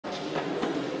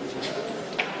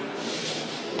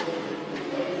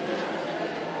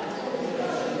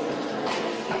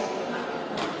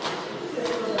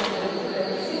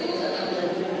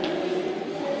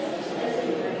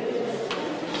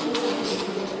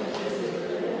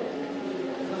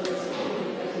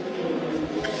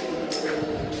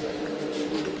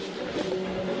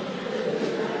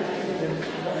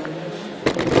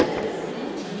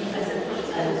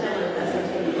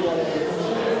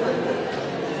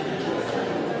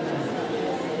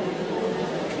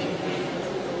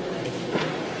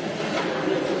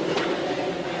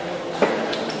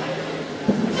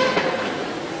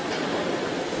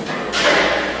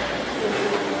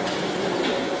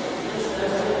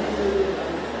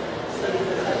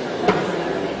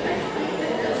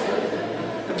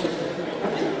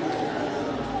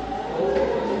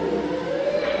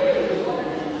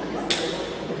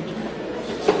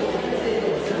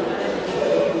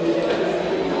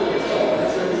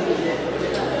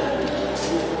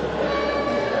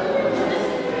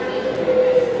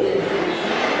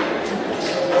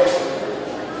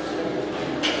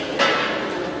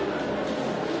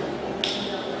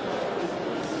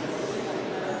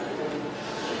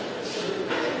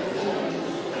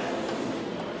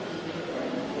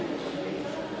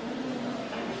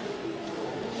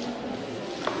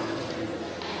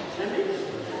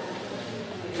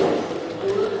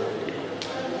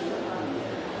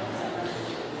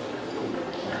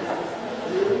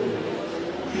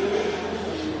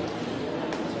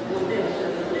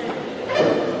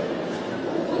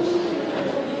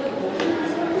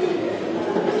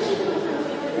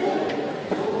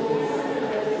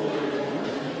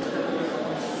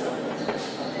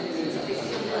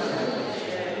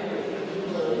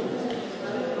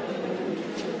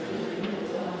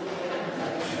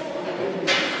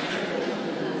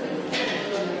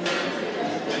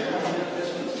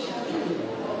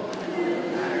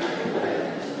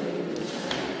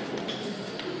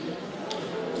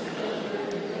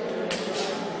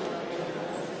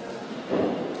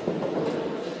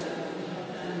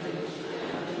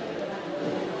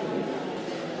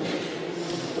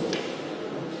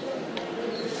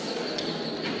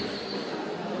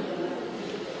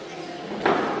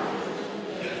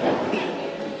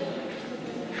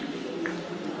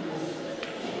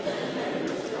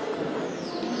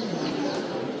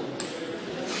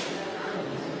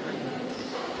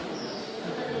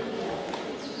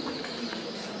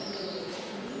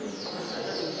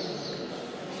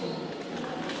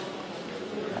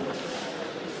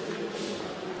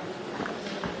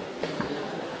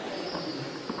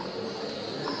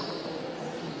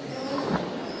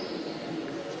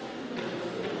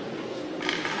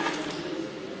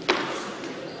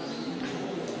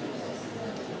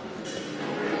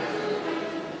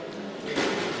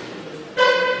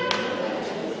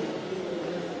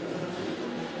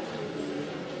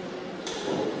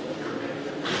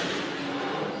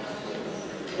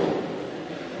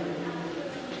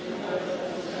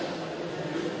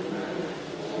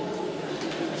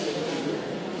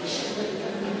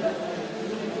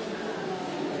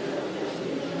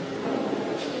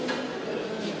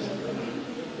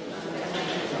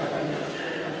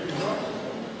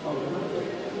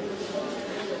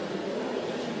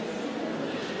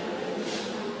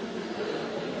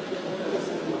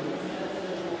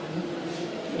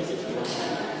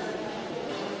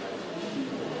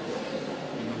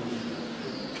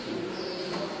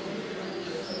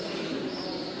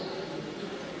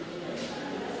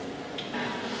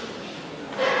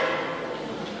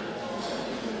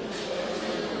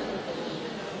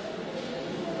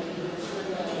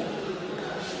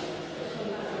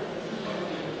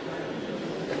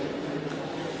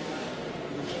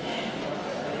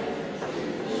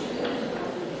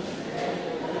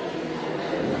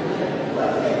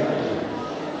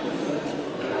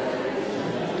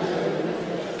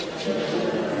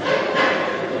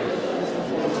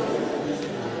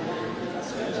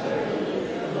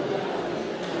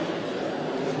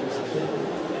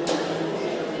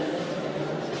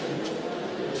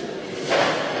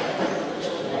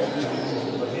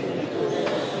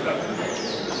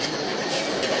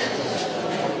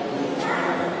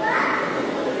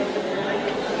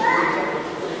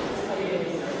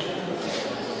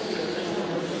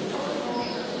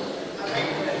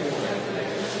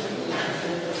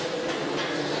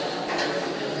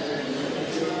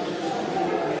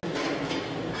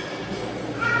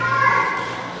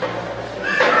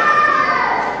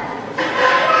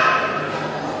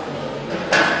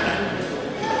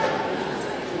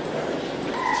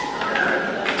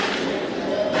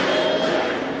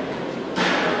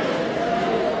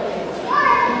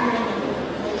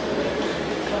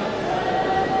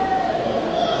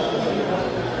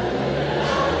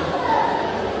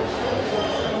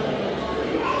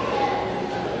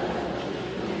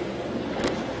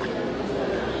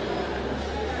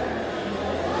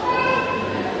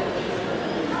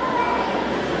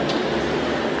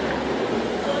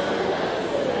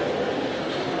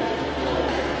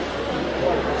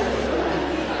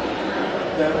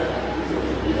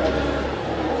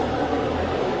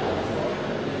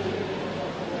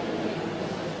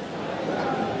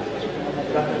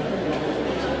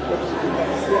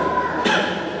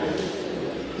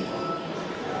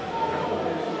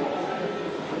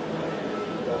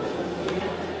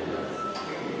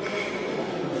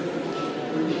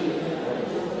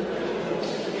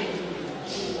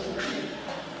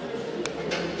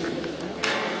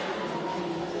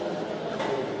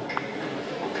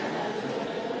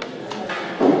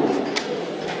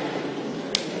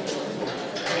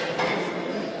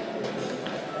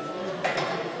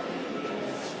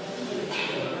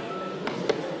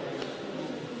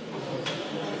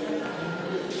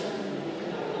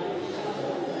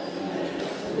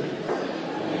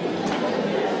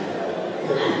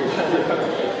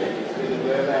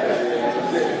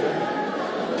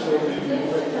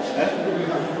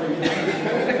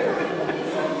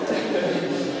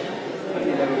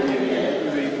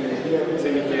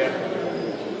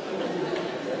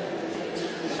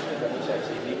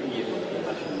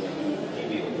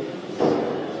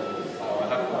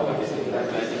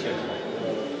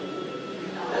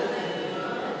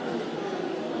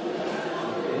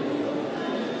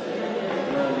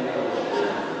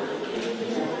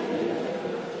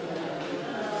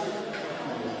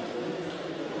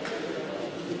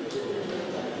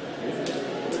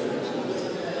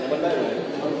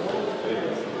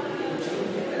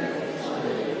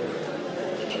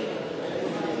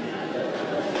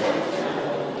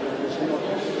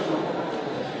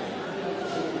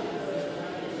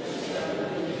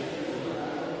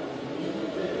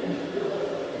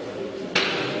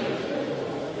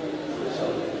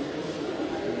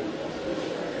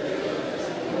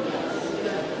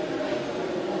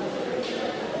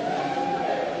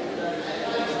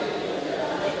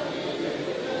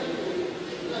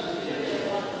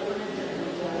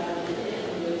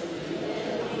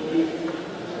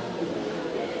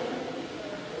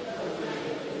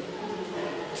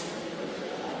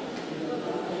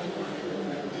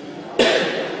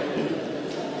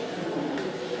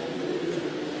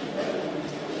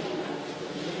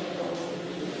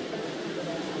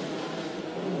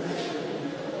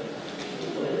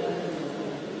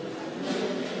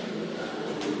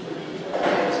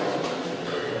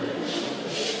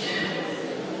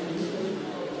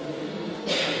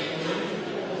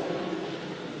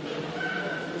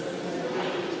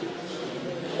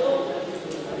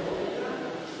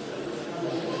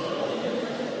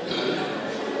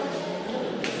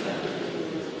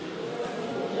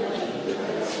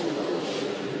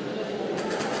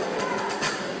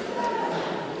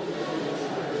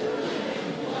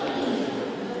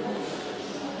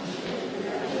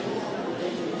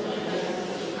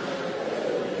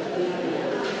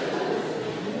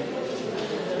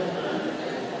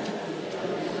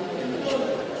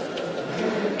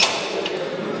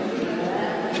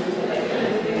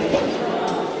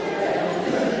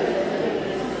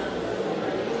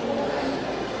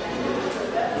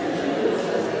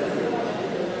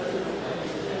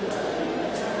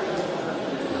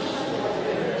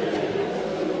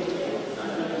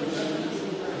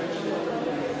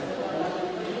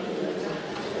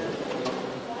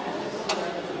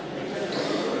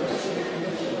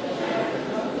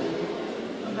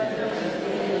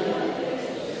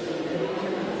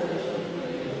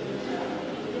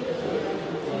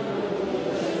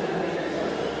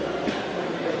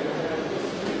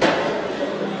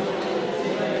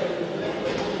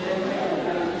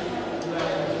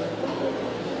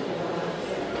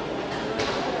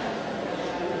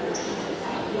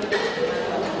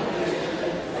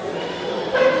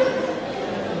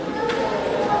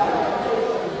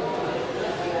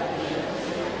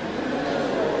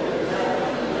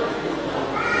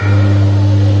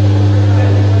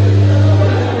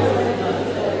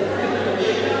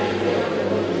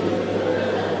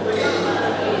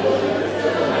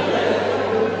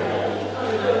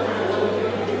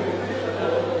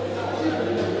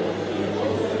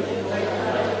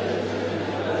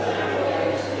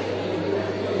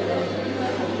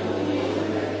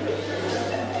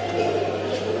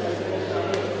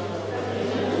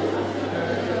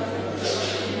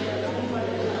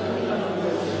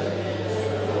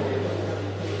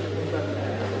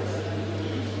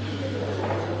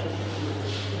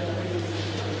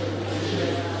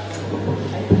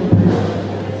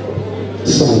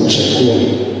Sound check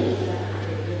one.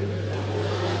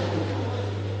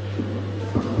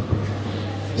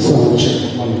 Sound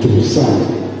check 1 2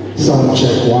 sound. Sound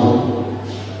check 1.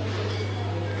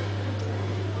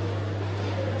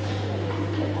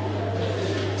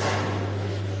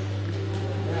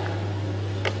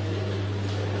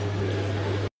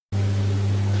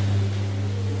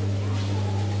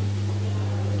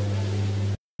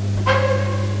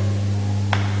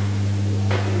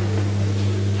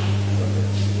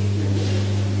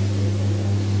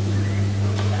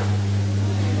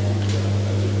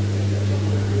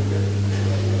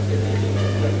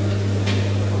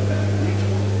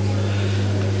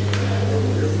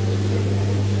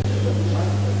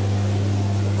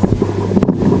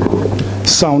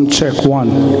 Sound check 1.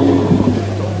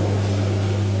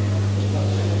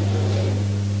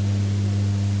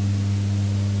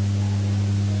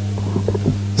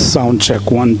 Sound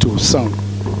check 1 2 sound.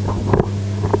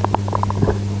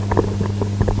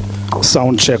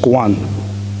 Sound check 1.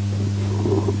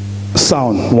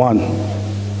 Sound 1.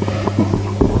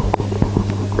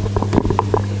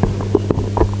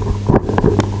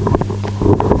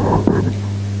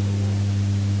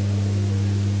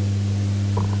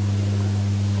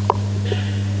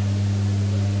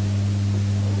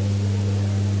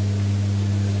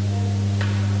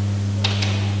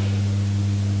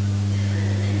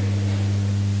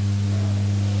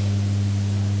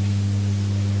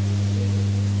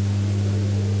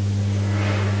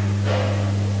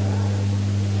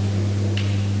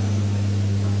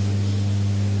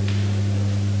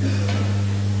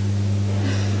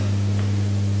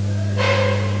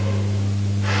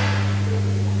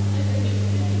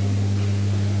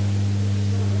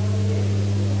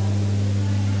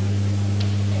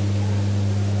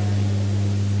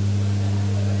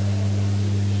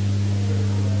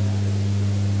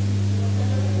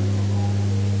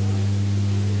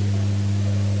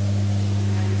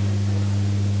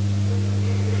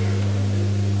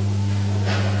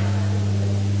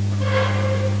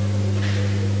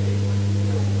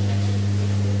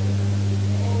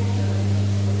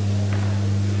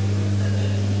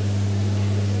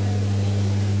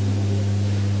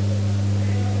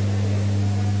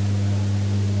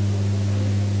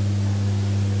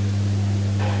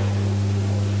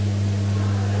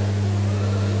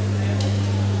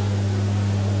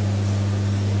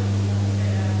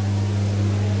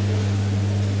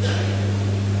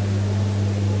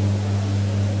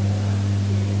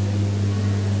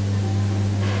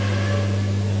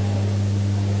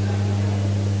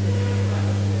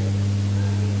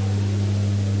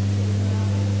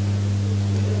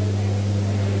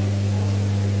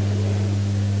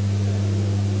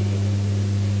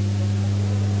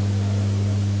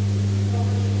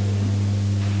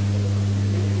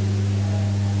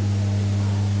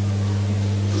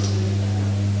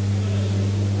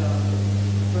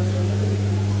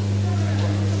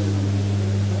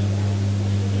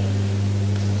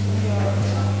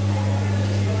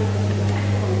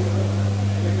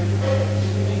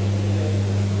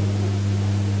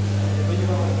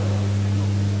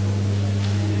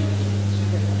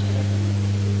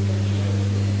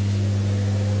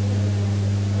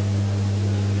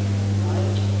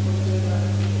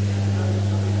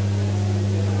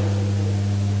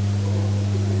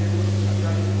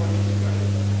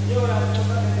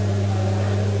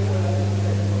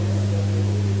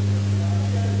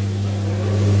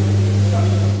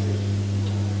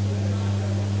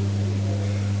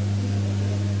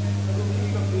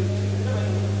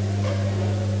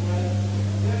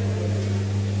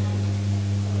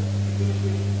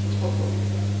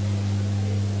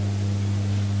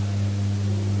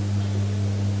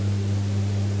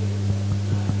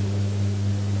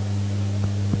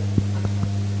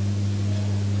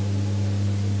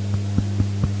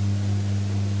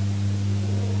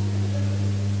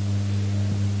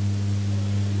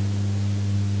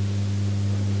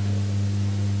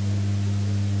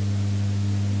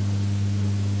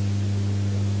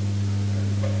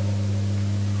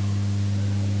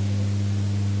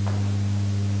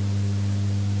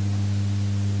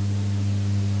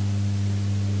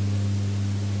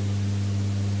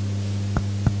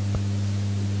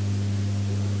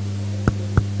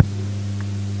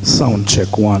 Sound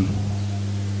check 1.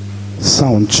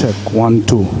 Sound check 1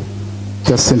 2.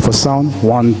 Testing for sound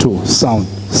 1 2. Sound.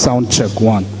 Sound check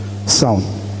 1. Sound.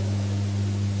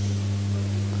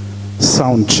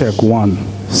 Sound check 1.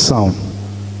 Sound.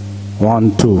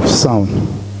 1 2. Sound.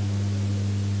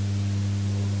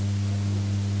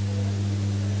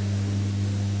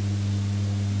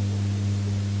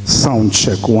 Sound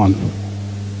check 1.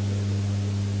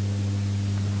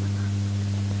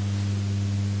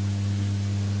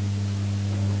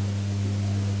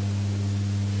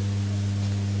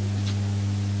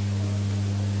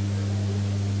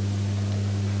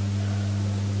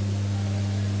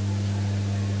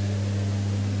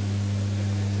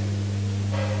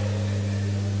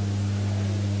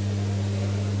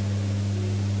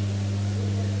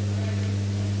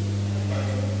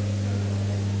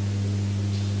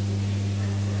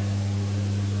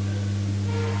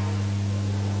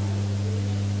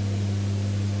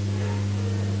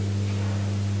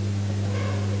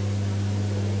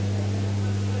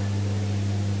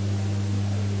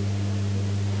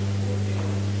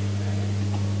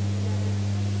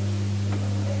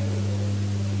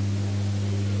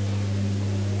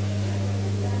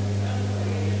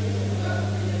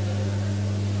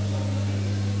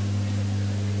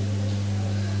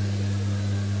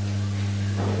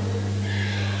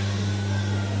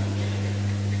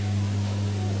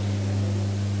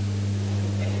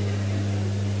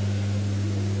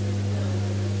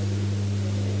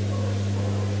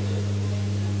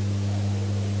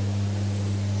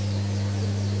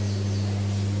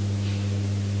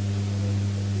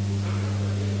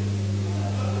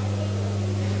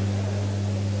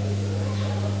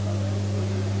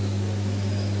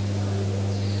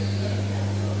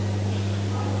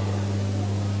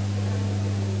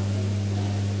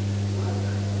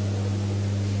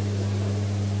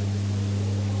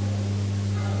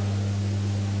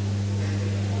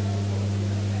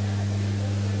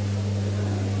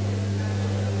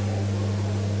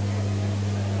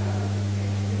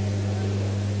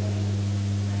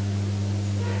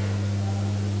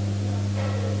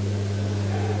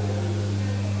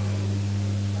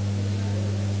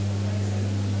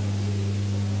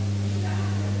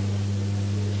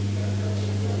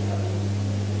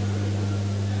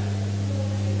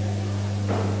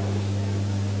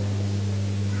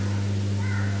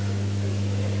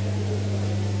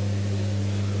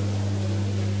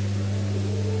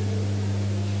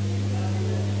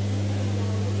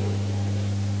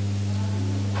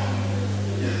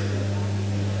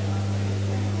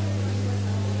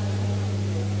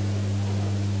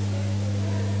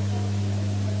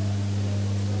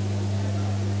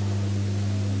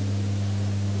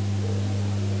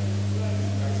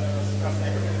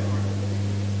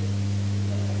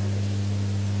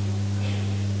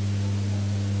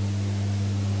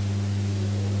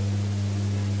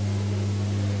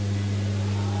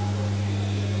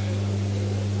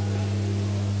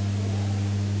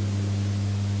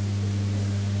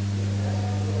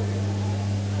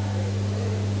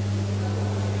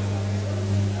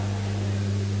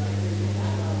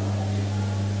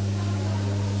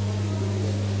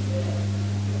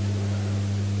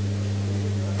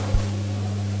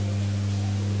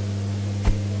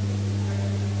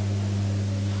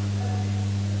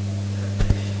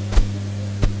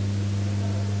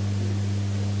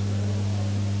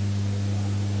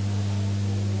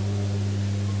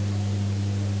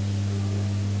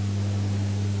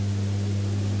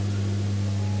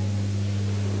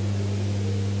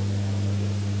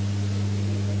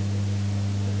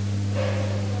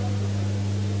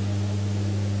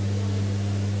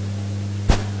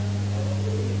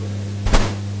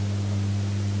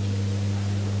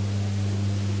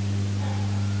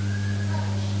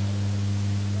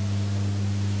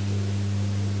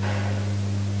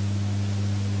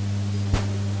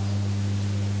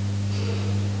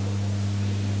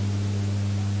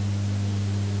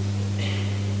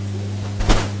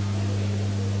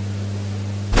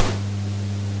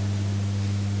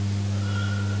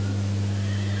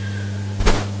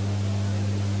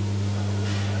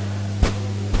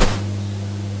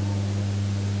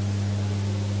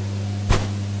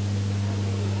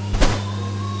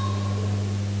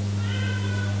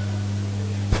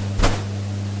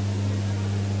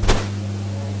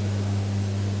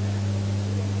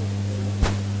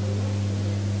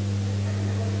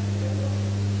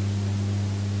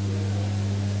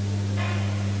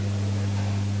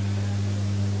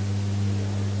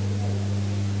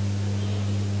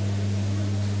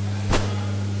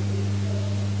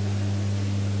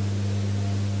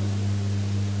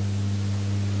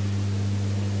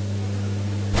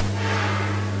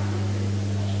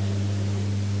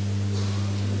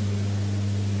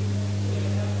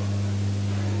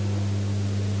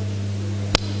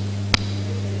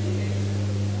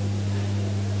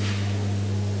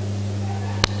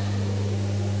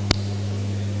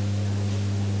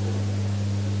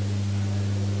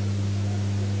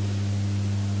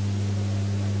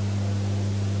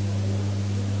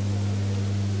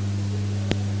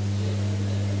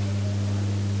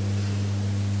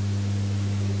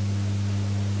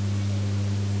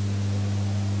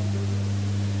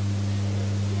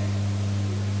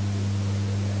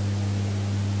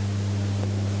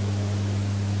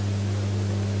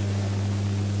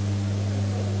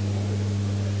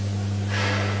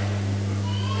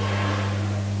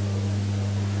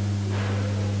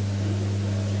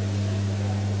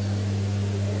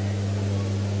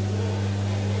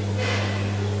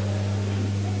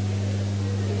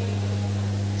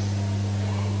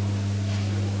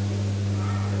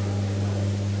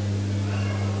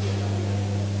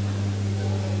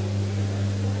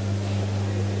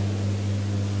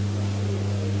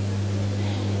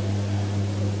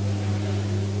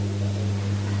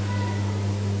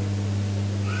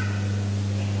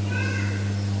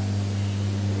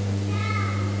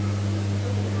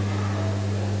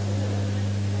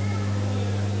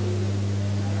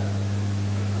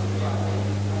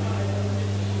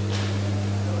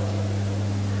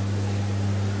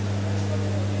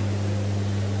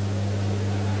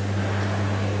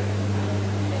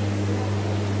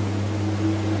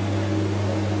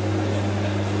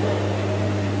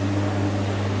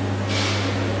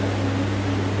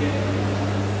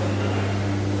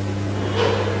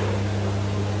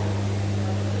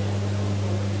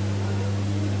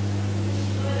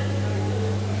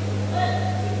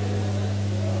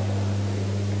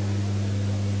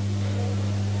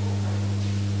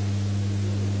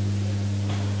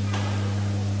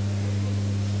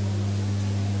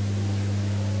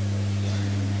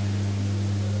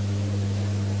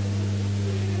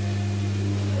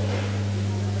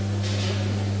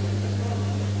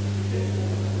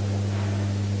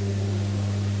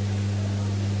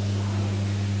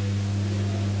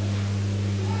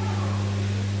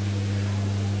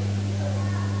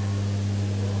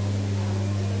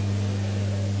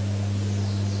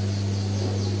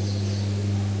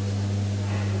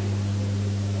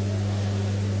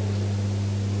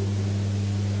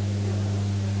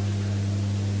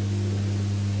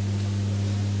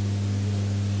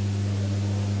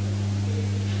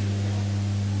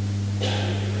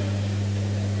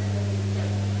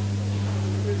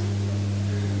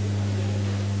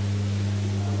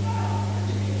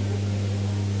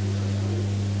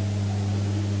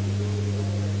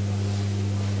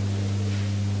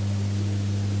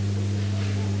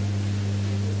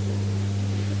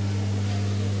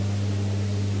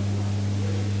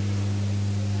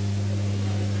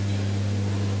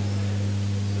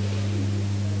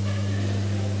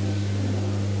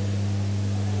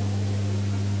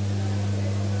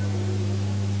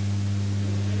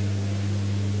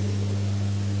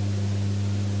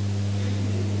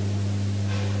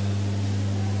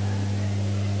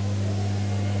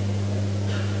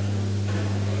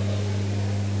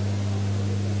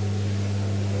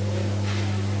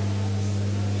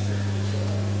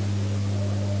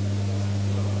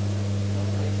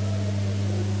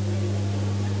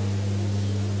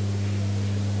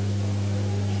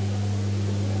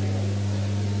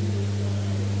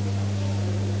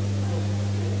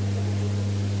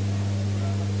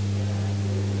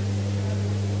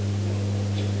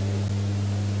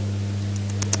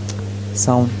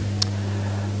 Sound.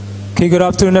 Okay, good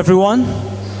afternoon, everyone.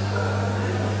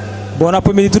 Bon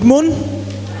après-midi, tout le monde.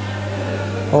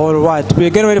 All right, we're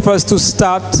getting ready for us to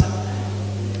start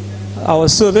our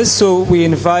service, so we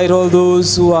invite all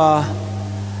those who are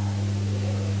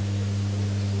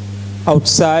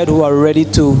outside, who are ready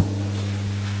to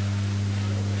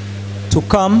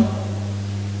come,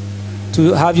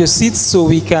 to have your seats so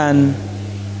we can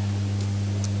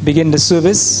begin the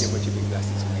service.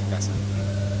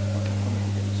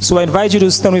 So I invite you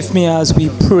to stand with me as we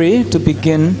pray to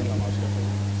begin.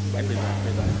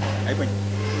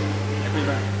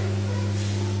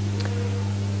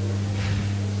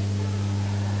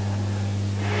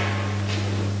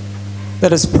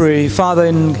 Let us pray. Father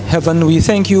in heaven, we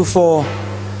thank you for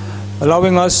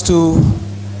allowing us to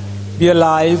be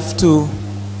alive, to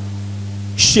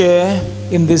share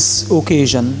in this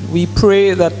occasion. We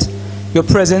pray that your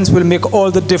presence will make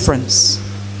all the difference.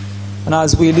 And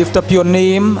as we lift up your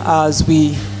name, as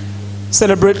we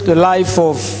celebrate the life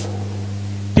of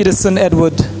Peterson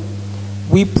Edward,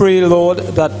 we pray, Lord,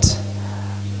 that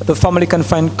the family can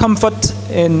find comfort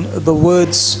in the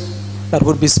words that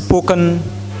would be spoken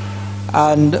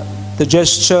and the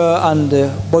gesture and the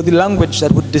body language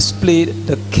that would display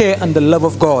the care and the love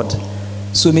of God.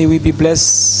 So may we be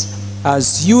blessed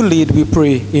as you lead, we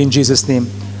pray in Jesus' name.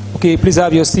 Okay, please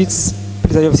have your seats.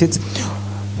 Please have your seats.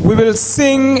 We will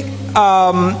sing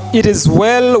It Is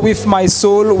Well With My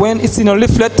Soul. When it's in a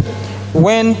leaflet,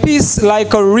 when peace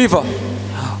like a river.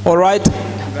 All right.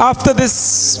 After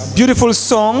this beautiful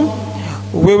song,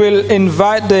 we will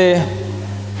invite the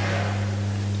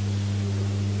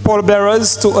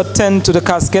pallbearers to attend to the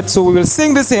casket. So we will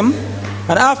sing this hymn,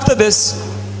 and after this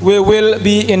we will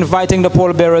be inviting the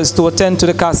pallbearers to attend to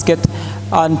the casket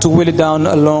and to wheel it down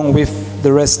along with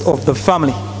the rest of the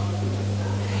family.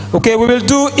 Okay, we will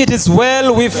do It Is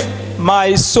Well With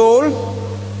My Soul.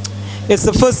 It's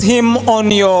the first hymn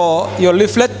on your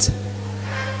leaflet.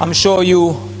 I'm sure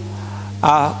you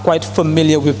are quite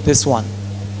familiar with this one.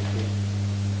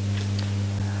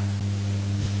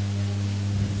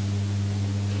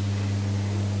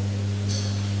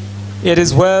 It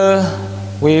is well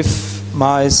with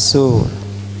my soul.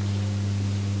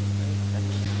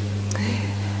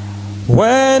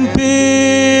 When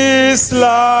peace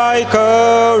like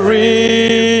a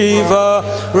river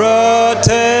attendeth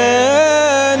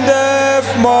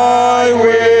my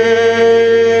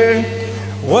way,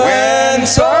 when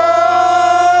sorrows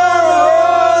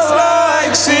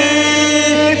like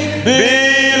sea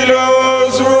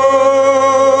billows roll,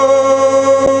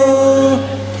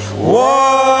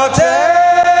 whatever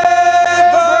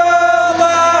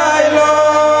my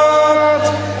lot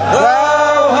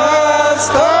thou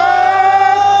hast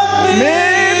taught me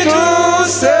to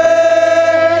say,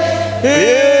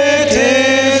 it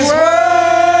is well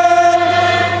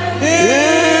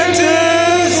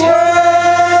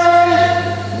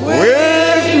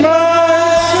with my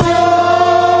soul.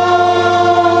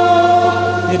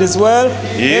 It is well.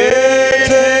 It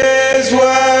is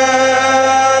well.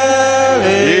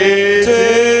 It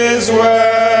is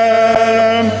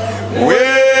well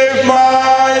with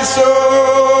my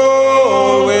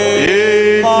soul.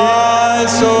 With my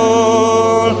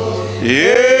soul.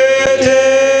 It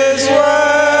is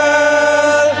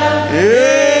well.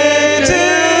 It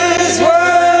is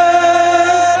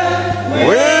well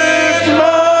with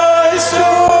my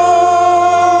soul.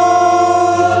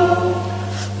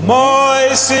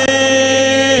 My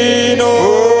sin,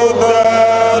 oh,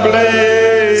 the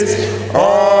blaze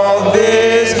of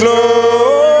this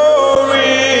glorious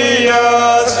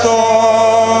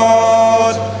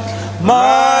thought.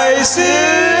 My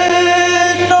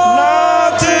sin,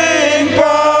 not in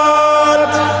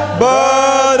part,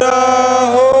 but a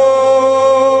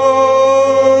whole,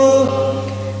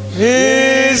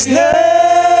 is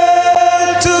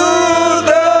nailed to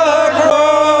the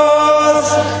cross,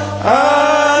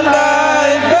 and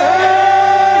I bear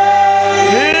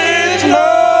it no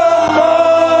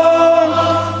more.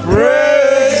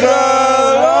 Praise the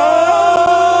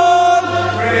Lord,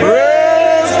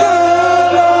 praise the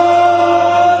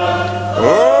Lord. Oh,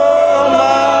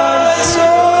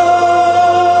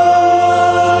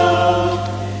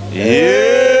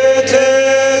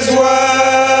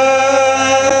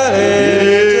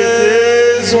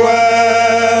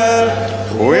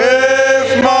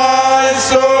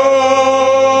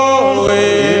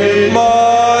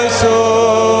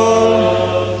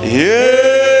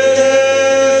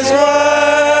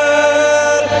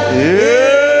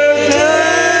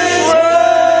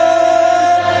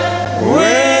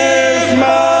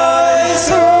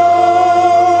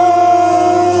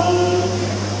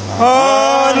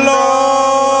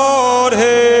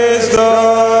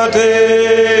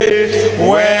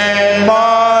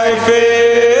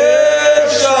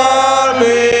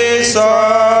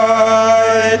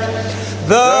 side.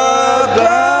 The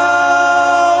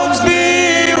clouds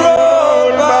be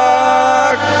rolled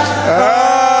back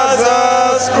as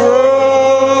a scroll.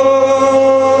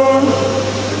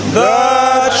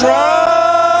 The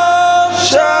trump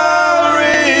shall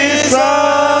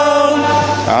resound,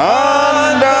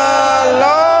 and the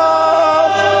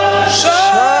Lord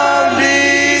shall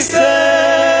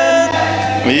descend.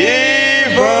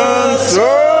 Even so,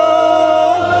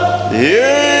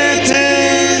 it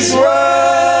is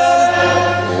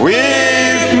well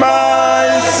with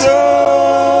my soul.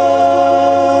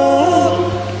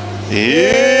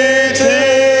 It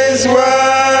is well,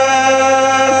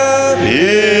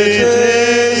 it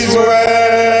is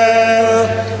well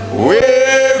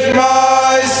with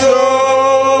my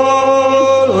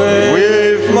soul,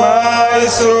 with my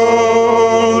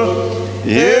soul.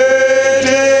 It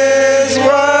is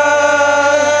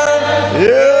well,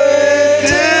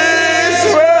 it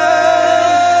is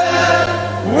well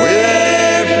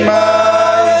with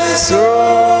my soul.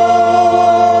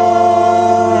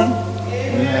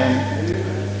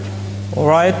 All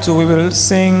right, so we will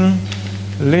sing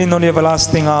Lean on the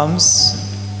Everlasting Arms.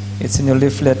 It's in your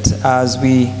leaflet as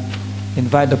we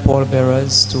invite the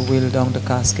pallbearers to wheel down the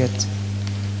casket,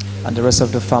 and the rest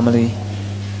of the family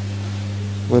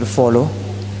will follow.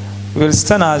 We will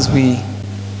stand as we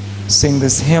sing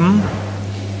this hymn,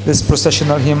 this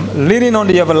processional hymn, Leaning on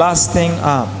the Everlasting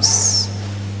Arms.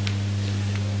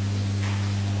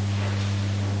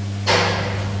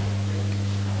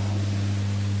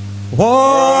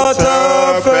 What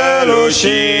a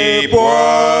fellowship,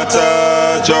 what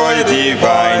a joy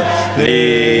divine,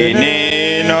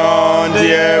 leaning on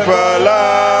the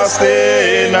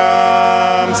everlasting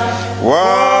arms.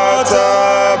 What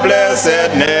a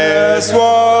blessedness,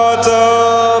 what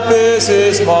a peace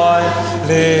is mine,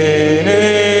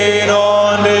 leaning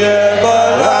on the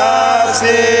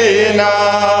everlasting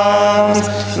arms.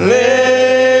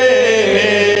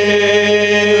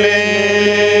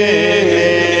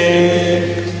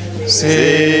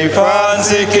 Safe and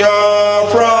secure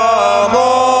from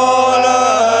all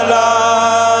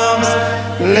alarms,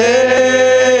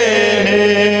 leaning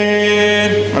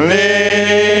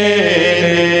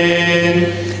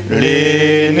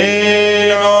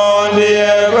on the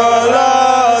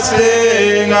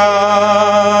everlasting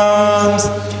arms.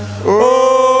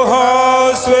 Oh,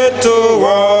 how sweet to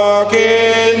walk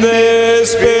in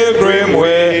this pilgrim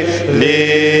way,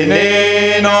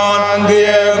 leaning on the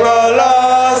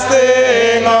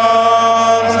everlasting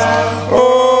arms.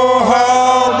 Oh,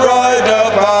 how bright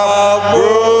the path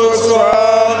grows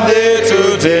from day to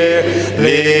day,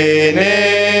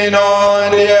 leaning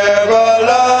on the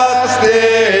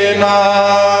everlasting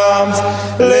arms.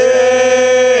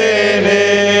 Leaning,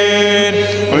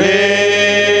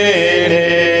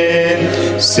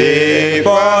 safe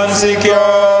and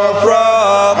secure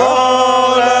from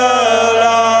all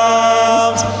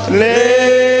alarms.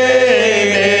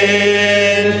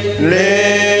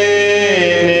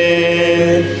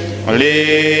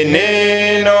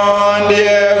 Leaning on the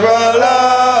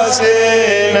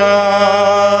everlasting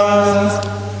arms.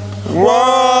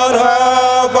 What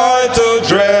have I to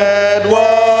dread?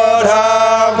 What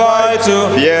have I to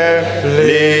fear?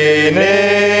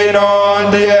 Leaning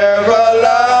on the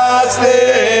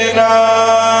everlasting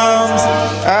arms.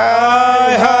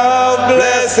 I have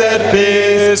blessed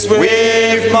peace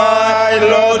with my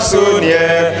Lord so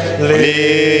near,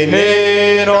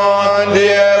 leaning on the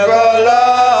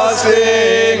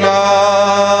everlasting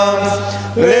arms.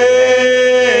 Leaning,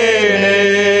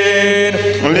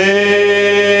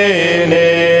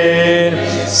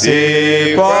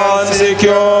 safe and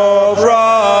secure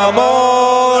from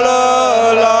all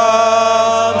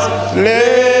alarms.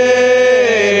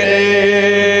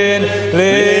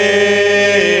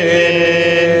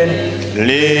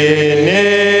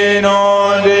 Leaning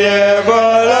on the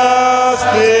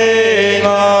everlasting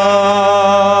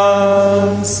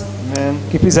arms. Amen.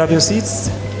 Can you please have your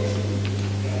seats?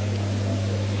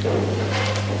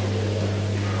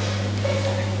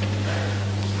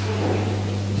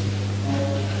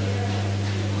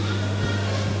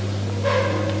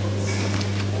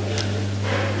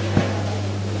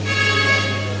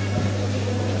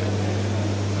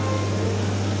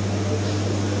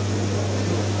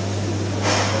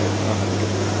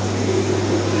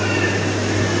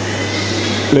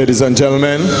 Ladies and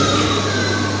gentlemen,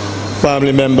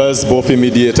 family members, both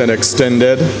immediate and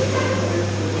extended,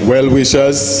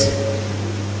 well-wishers,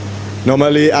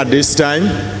 normally at this time,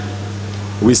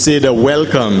 we say the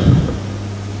welcome,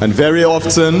 and very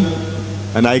often,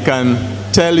 and I can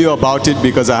tell you about it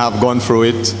because I have gone through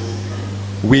it,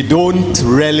 we don't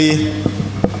really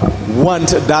want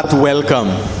that welcome.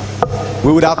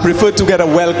 We would have preferred to get a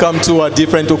welcome to a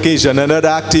different occasion, another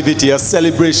activity, a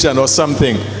celebration or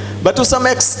something. But to some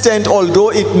extent,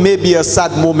 although it may be a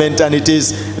sad moment and it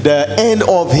is the end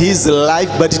of his life,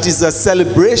 but it is a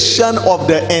celebration of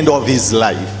the end of his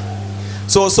life.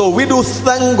 So we do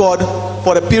thank God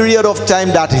for the period of time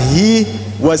that he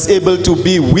was able to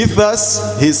be with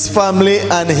us, his family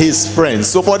and his friends.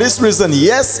 So for this reason,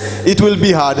 yes, it will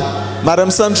be hard. Madam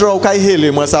Sandra, okay,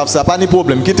 hele must have sapani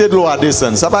problem. Kite lo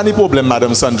adison. Sapani problem,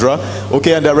 Madam Sandra.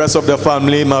 Okay, and the rest of the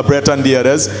family, my Brett and the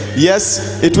others.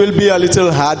 Yes, it will be a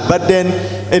little hard, but then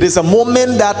it is a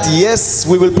moment that, yes,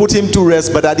 we will put him to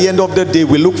rest, but at the end of the day,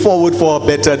 we look forward for a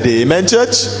better day. Amen,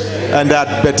 church? And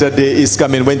that better day is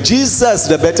coming. When Jesus,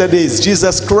 the better day is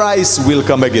Jesus Christ will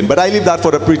come again. But I leave that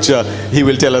for the preacher. He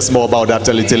will tell us more about that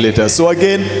a little later. So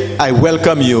again, I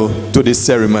welcome you to this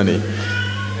ceremony.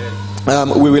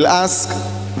 We will ask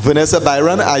Vanessa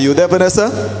Byron. Are you there, Vanessa?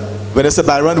 Vanessa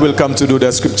Byron will come to do the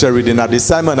scripture reading at this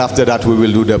time, and after that we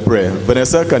will do the prayer.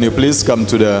 Vanessa, can you please come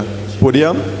to the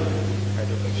podium?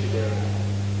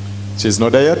 She's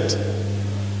not there yet?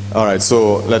 All right,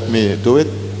 so let me do it.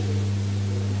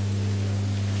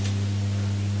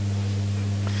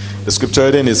 The scripture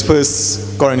reading is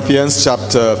 1 Corinthians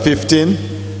chapter 15,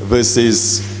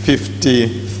 verses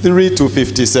 53 to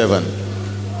 57.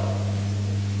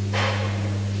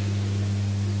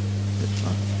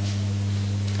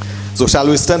 So shall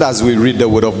we stand as we read the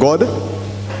word of God?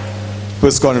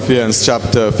 1 Corinthians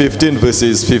chapter 15,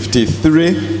 verses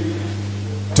 53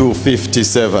 to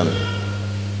 57.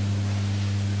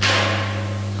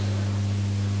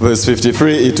 Verse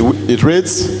 53, it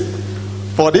reads,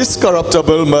 "For this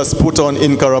corruptible must put on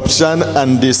incorruption,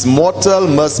 and this mortal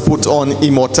must put on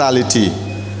immortality.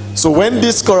 So when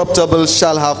this corruptible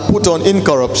shall have put on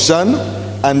incorruption,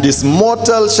 and this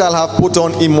mortal shall have put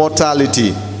on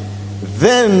immortality,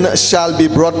 then shall be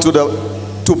brought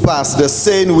to pass the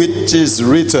saying which is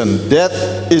written,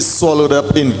 death is swallowed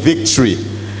up in victory."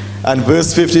 And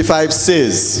verse 55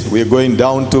 says, we are going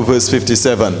down to verse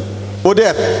 57. "O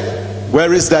death,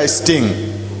 where is thy sting?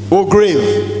 O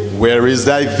grave, where is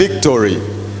thy victory?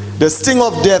 The sting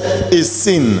of death is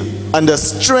sin, and the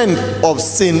strength of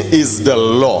sin is the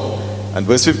law." And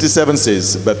verse 57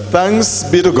 says, "But thanks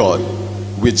be to God,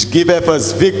 which giveth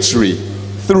us victory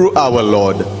through our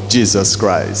Lord Jesus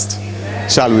Christ."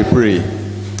 Shall we pray?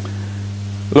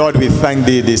 Lord, we thank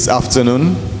thee this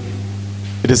afternoon.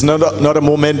 It is not a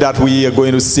moment that we are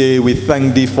going to say we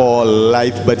thank thee for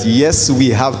life, but yes, we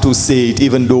have to say it,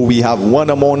 even though we have one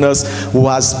among us who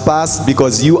has passed,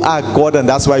 because you are God, and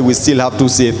that's why we still have to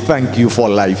say thank you for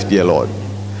life, dear Lord.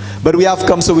 But we have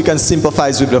come so we can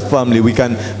sympathize with the family. We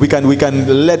can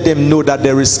let them know that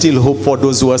there is still hope for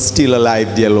those who are still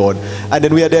alive, dear Lord. And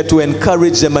then we are there to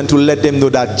encourage them and to let them know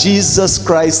that Jesus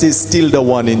Christ is still the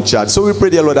one in charge. So we pray,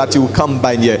 dear Lord, that you will come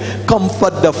by here.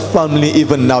 Comfort the family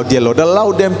even now, dear Lord.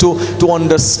 Allow them to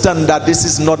understand that this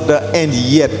is not the end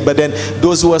yet. But then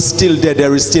those who are still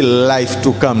there is still life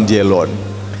to come, dear Lord.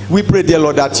 We pray, dear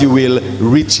Lord, that you will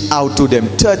reach out to them,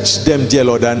 touch them, dear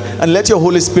Lord, and let your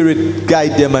Holy Spirit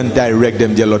guide them and direct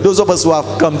them, dear Lord. Those of us who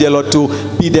have come, dear Lord, to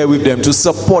be there with them, to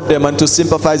support them and to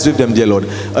sympathize with them, dear Lord.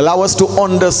 Allow us to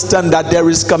understand that there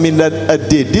is coming a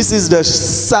day. This is the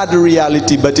sad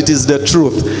reality, but it is the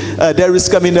truth. There is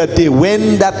coming a day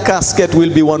when that casket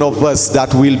will be one of us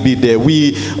that will be there.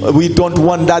 We don't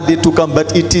want that day to come,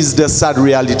 but it is the sad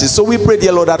reality. So we pray,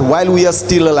 dear Lord, that while we are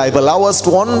still alive, allow us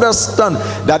to understand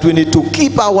that we need to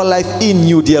keep our life in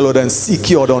you, dear Lord, and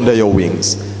secured under your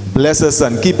wings. Bless us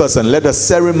and keep us, and let the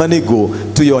ceremony go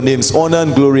to your name's honor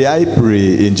and glory, I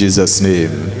pray in Jesus' name.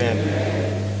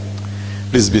 Amen.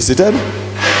 Please be seated.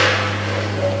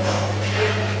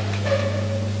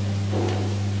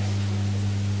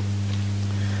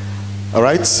 All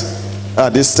right.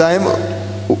 At this time,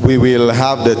 we will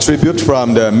have the tribute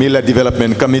from the Miller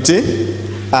Development Committee,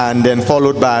 and then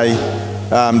followed by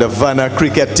the Vanna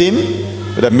cricket team.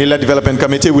 The Miller Development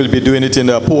Committee will be doing it in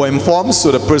a poem form,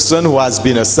 so the person who has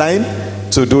been assigned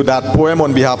to do that poem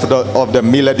on behalf of the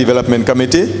Miller Development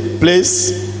Committee,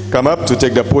 please come up to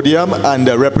take the podium, and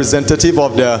the representative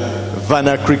of the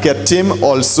Vanna cricket team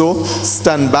also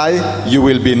stand by. You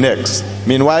will be next.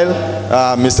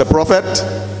 Meanwhile, Mr. Prophet,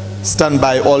 stand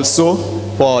by also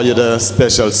for the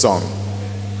special song.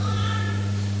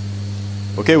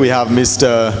 Okay, we have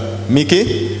Mr.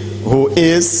 Mickey, who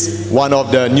is one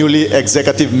of the newly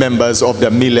executive members of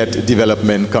the Millet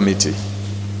Development Committee.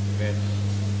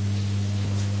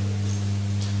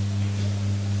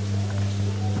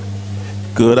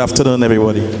 Good afternoon,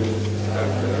 everybody.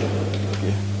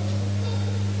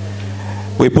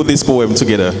 We put this poem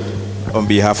together on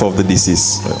behalf of the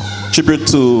deceased. Tribute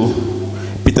to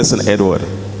Peterson Edward.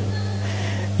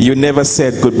 You never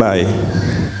said goodbye.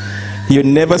 You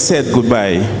never said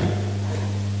goodbye.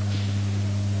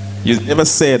 You never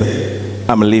said,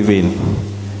 I'm leaving.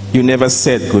 You never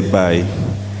said goodbye.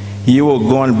 You were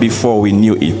gone before we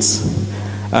knew it,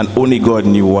 and only God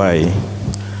knew why.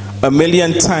 A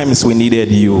million times we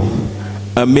needed you.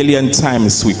 A million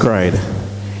times we cried.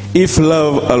 If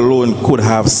love alone could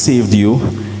have saved you,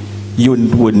 you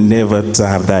would never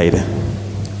have died.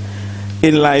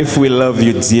 In life, we love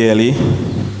you dearly.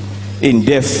 In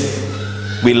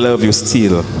death, we love you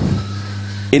still.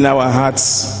 In our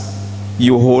hearts,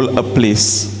 you hold a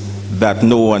place that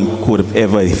no one could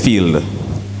ever feel.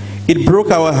 It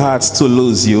broke our hearts to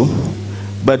lose you,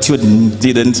 but you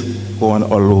didn't go on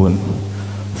alone.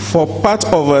 For part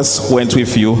of us went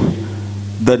with you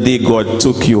the day God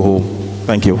took you home.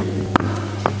 Thank you.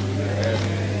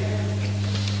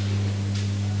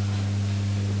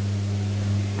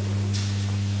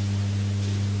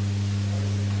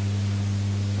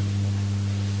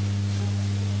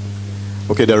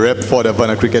 Okay, the rep for the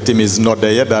Vanna cricket team is not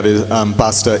there yet. That is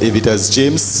Pastor Evitas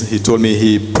James. He told me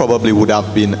he probably would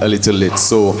have been a little late.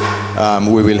 So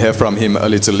we will hear from him a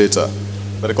little later.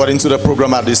 But according to the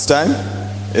program at this time,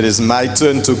 it is my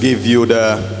turn to give you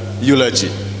the eulogy.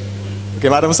 Okay,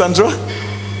 Madam Sandra?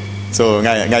 So,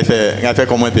 ngai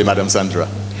comment Madam Sandra.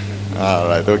 All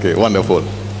right, okay, wonderful.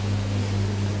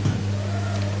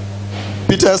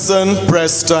 Peterson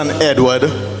Preston Edward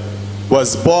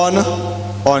was born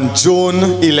on June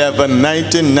 11,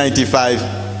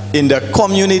 1995 in the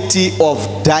community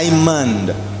of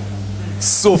Diamond,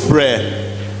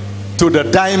 Soufre, to the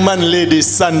Diamond lady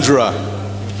Sandra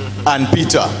and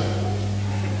Peter.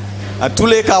 And tous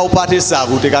les cas où parti ça,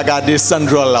 vous te regardez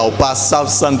Sandra là, ou pas savent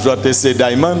Sandra te c'est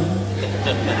Diamond.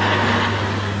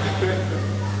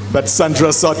 But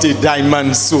Sandra sorted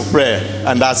Diamond Soufre,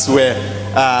 and that's where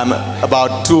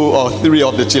about 2 or 3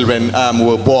 of the children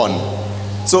were born.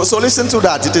 So listen to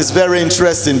that. It is very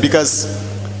interesting because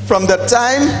from the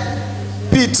time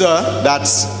Peter,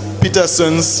 that's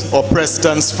Peterson's or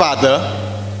Preston's father,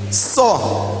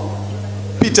 saw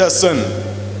Peterson,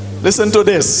 listen to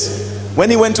this. When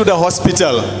he went to the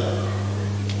hospital,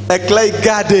 A.K.A.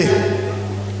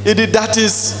 Gade, that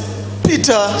is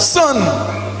Peter's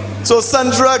son. So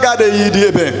Sandra Gade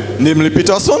Yidiebe, namely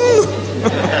Peterson.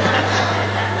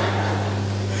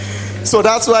 So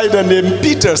that's why the name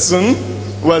Peterson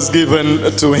was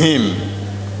given to him.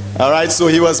 All right, so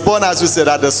he was born, as we said,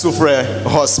 at the Soufre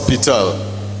Hospital.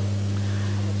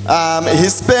 He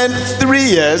spent 3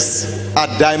 years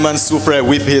at Diamond Soufre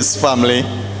with his family,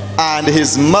 and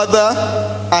his mother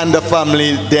and the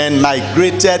family then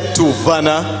migrated to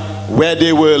Vanna, where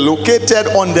they were located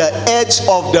on the edge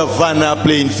of the Vanna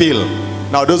playing field.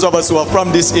 Now, those of us who are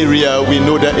from this area, we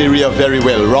know the area very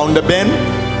well. Round the bend,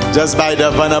 just by the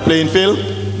Vanna playing field,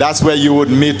 that's where you would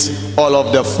meet all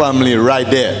of the family right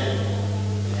there.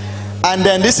 And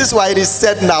then this is why it is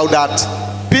said now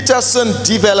that Peterson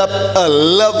developed a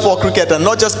love for cricket, and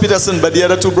not just Peterson, but the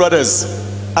other 2 brothers,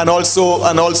 and also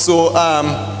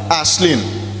Ashlyn.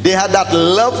 They had that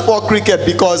love for cricket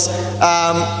because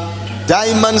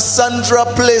Diamond Sandra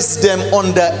placed them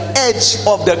on the edge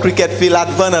of the cricket field at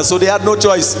Vanna, so they had no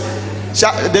choice.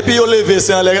 Depuis yo levé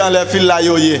c'est en fil là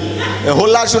yo ye.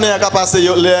 Whole la journée ka passe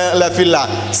yo le fil là.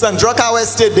 Sandra ka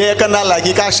stay there kana like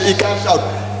he can shout.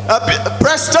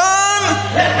 Preston!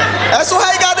 Est-ce que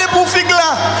regarder pour fig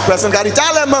là? Preston ka dit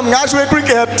tell them nga jouer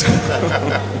cricket.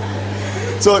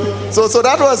 So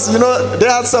that was, you know, they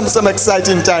had some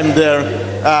exciting time there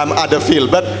at the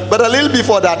field. But a little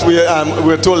before that we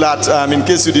were told that in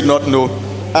case you did not know,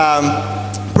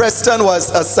 Preston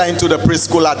was assigned to the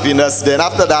preschool at Venus. Then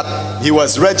after that, he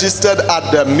was registered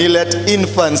at the Millet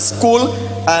Infant School,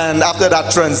 and after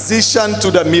that transition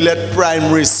to the Millet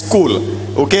Primary School.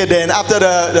 Okay, then after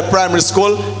the primary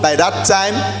school, by that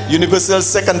time, universal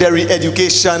secondary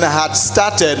education had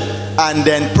started, and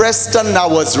then Preston now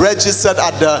was registered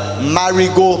at the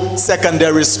Marigo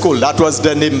Secondary School. That was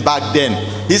the name back then.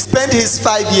 He spent his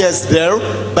 5 years there,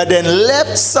 but then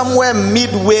left somewhere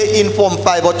midway in Form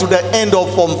 5 or to the end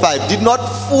of Form 5. Did not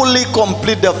fully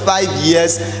complete the 5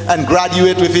 years and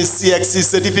graduate with his CXC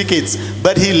certificates,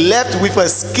 but he left with a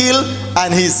skill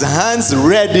and his hands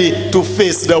ready to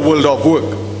face the world of work.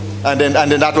 And then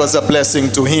that was a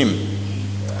blessing to him.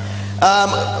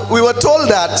 We were told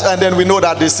that, and then we know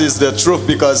that this is the truth,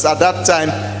 because at that time,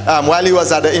 while he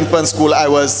was at the infant school, I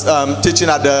was teaching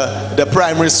at the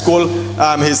primary school.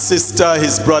 His sister,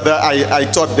 his brother, I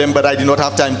taught them, but I did not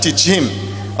have time to teach him.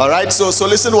 All right, so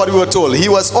listen what we were told. He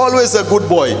was always a good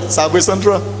boy. Sabwe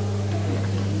Sandra?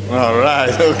 All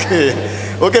right, okay.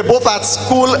 Okay, both at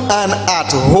school and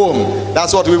at home.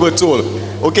 That's what we were told.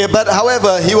 Okay, but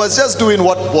however, he was just doing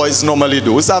what boys normally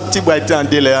do. All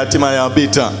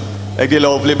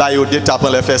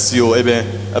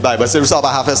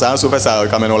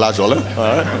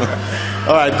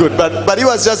right, good. But he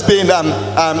was just being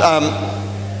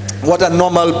what a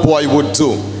normal boy would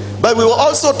do. But we were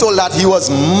also told that he was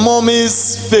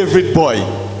mommy's favorite boy.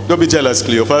 Don't be jealous,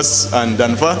 Cleophas and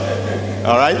Danfa.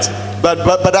 All right? But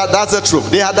that's the truth.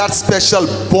 They had that special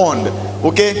bond.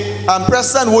 Okay? And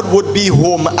Preston would be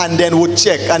home and then would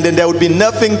check. And then there would be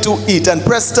nothing to eat. And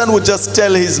Preston would just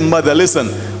tell his mother,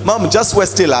 listen, Mom, just wait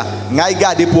still. Ngai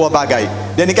gade poor bagay.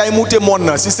 Then he can mute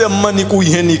monna. She said, money ku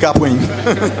yeni kapwing.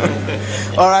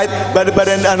 All right? But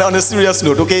then and on a serious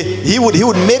note, okay, he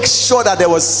would make sure that there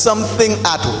was something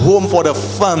at home for the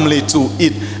family to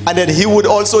eat. And then he would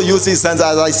also use his hands,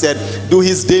 as I said, do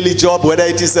his daily job, whether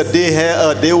it is a day here,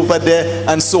 a day over there,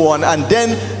 and so on. And then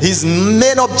his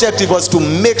main objective was to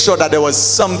make sure that there was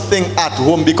something at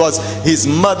home because his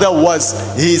mother was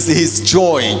his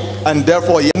joy. And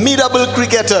therefore, formidable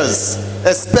cricketers,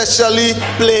 especially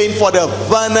playing for the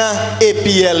Vanna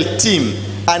APL team.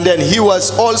 And then he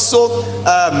was also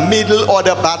a middle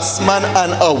order batsman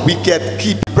and a wicket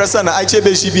keeper. Preston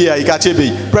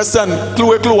Preston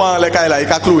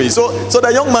so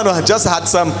the young man just had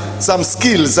some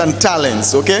skills and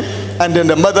talents, okay? And then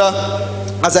the mother,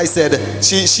 as I said,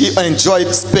 she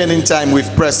enjoyed spending time with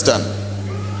Preston.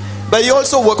 But he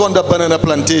also worked on the banana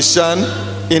plantation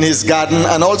in his garden,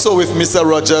 and also with Mr.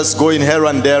 Rogers, going here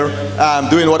and there,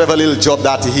 doing whatever little job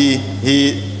that he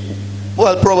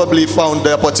probably found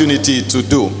the opportunity to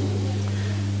do.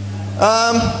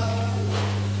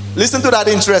 Listen to that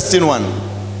interesting one.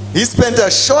 He spent a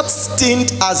short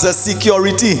stint as a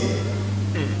security,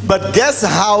 but guess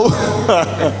how?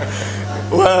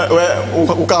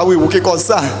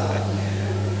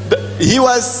 He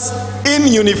was in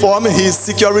uniform, his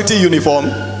security uniform,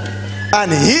 and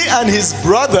he and his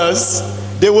brothers,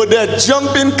 they were there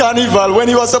jumping carnival when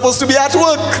he was supposed to be at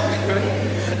work.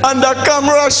 And the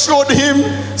camera showed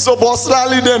him, so boss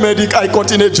rally the medic, I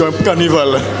continue jump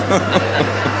carnival.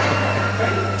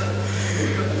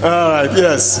 All right,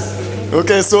 yes.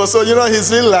 Okay, so you know,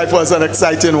 his real life was an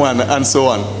exciting one, and so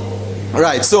on.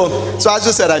 Right, so as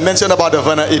you said, I mentioned about the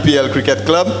Vanna APL Cricket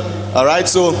Club. All right,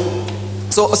 so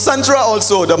Sandra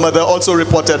also, the mother, also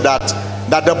reported that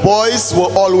the boys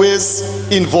were always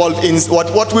involved in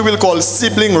what we will call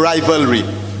sibling rivalry.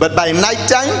 But by night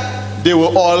time, they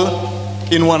were all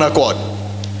in one accord.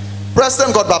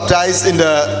 Preston got baptized in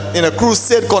a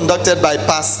crusade conducted by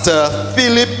Pastor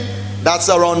Philip. That's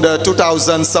around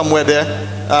 2000, somewhere there,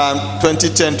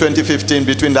 2010, 2015,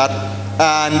 between that.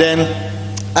 And then,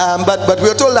 but we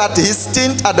are told that his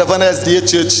stint at the Vanna SDA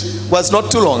Church was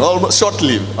not too long, almost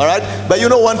short-lived. All right, but you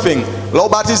know one thing, Law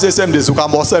Baptist Assemblies, you can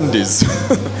more Assemblies.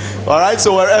 All right,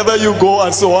 so wherever you go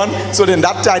and so on, so then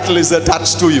that title is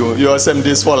attached to you, your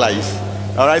Assemblies for life.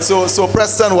 All right, so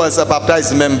Preston was a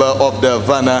baptized member of the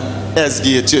Vanna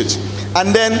SDA Church.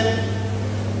 And then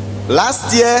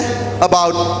last year,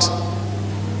 about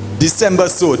December,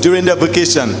 so during the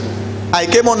vacation, I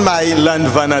came on my land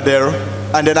Vanna there,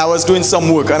 and then I was doing some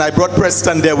work, and I brought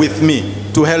Preston there with me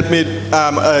to help me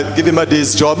give him a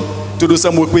day's job to do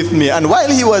some work with me. And while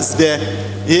he was there,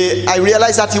 I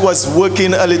realized that he was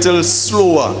working a little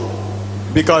slower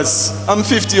because I'm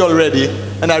 50 already,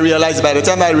 and I realized by the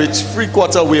time I reach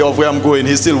 3/4 way of where I'm going,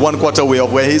 he's still 1/4 way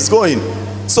of where he's going.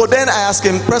 So then I asked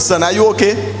him, Preston, are you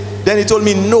okay? Then he told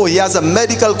me, no, he has a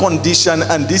medical condition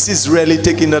and this is really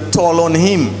taking a toll on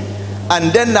him.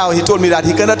 And then now he told me that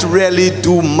he cannot really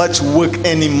do much work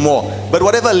anymore. But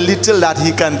whatever little that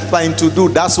he can find to do,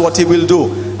 that's what he will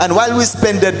do. And while we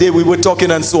spent that day, we were talking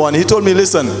and so on. He told me,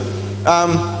 listen,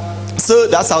 sir,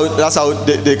 that's how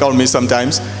they call me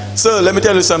sometimes. Sir, let me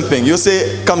tell you something. You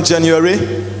say, come January,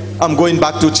 I'm going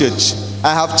back to church.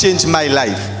 I have changed my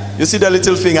life. You see the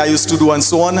little thing I used to do and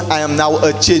so on? I am now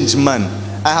a changed man.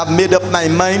 I have made up my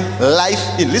mind,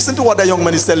 listen to what the young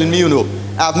man is telling me, you know.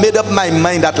 I have made up my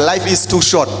mind that life is too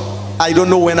short. I don't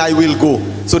know when I will go.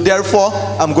 So therefore,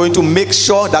 I'm going to make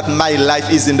sure that my life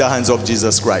is in the hands of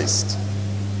Jesus Christ.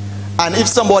 And if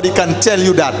somebody can tell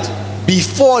you that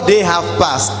before they have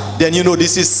passed, then you know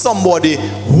this is somebody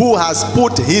who has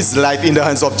put his life in the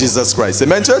hands of Jesus Christ.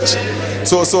 Amen, church?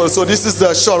 So this is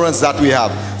the assurance that we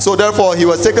have. So therefore, he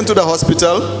was taken to the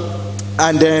hospital.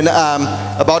 And then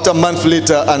about a month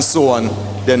later and so on,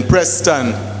 then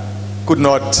Preston could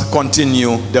not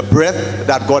continue the breath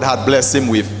that God had blessed him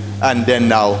with. And then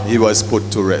now he was put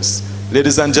to rest.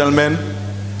 Ladies and gentlemen,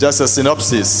 just a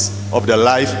synopsis of the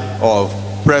life of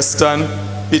Preston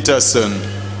Peterson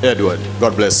Edward.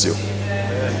 God bless you.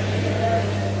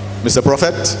 Mr.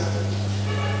 Prophet.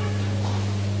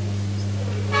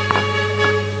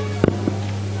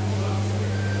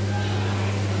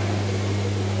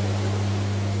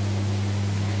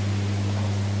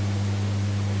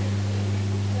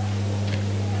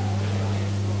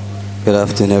 Good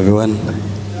afternoon, everyone.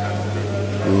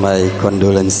 My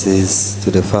condolences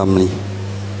to the family.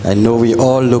 I know we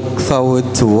all look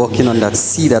forward to walking on that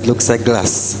sea that looks like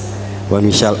glass when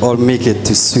we shall all make it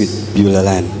to sweet Beulah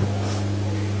land.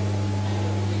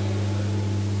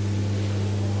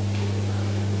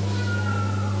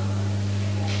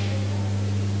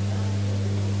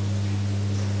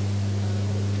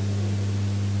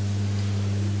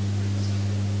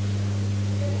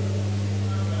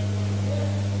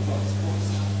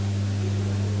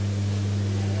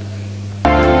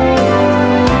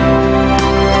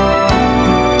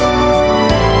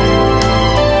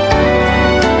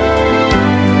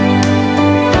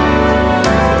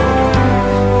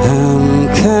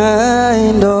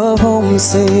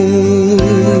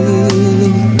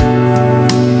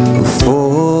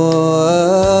 For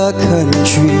a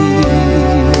country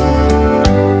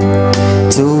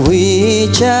to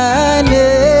which I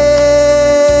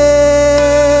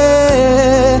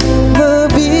never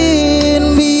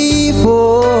been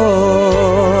before,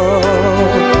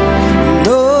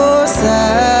 no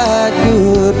sad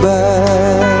goodbyes,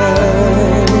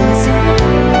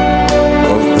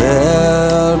 but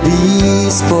they'll be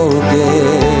spoken.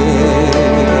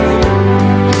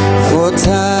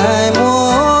 Time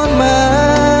on mother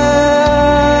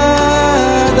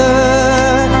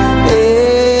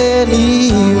anymore.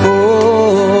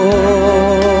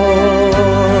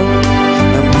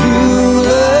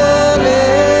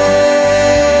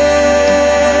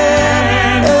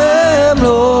 I'm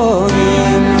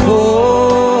longing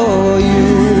for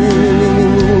you,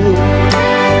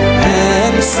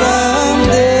 and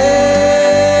someday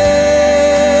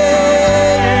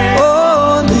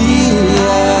on the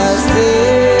last day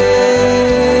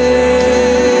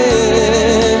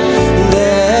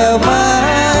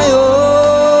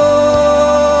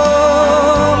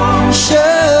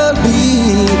shall be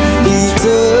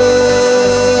eternal,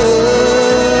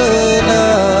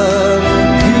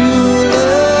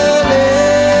 Beulah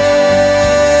land,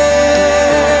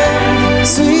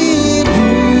 sweet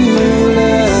Beulah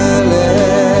land.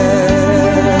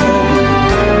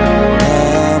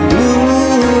 I'm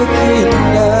looking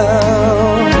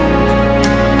down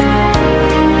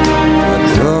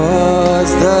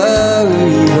across the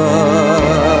river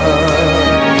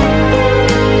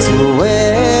to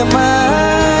where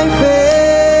my faith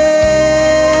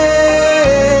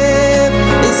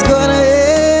is gonna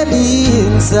end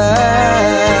inside.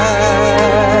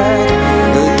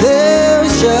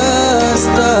 There's just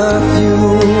a few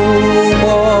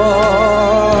more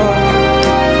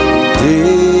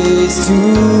days to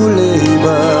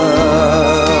labor,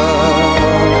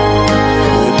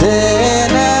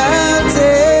 then I'll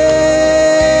take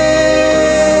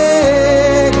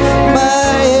my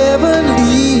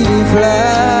heavenly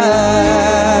flight.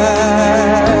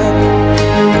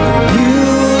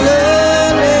 Beulah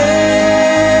land,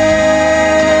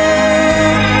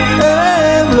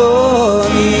 I'm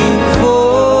longing for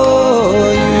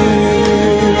you,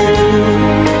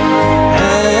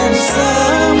 and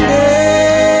someday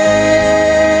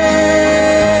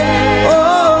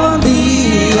on the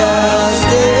last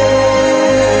day,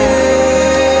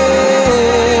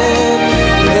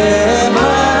 then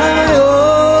my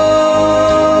home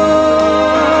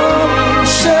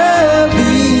shall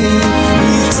be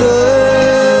eternal,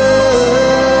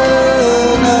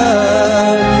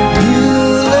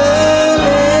 Beulah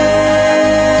land,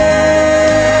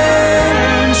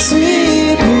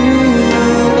 sweet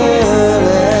Beulah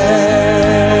land.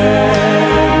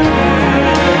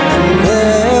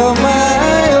 There my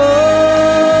home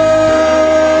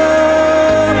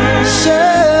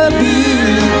shall be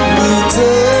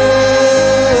eternal,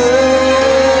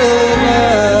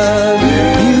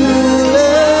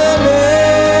 Beulah land,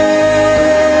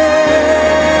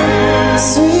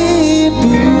 sweet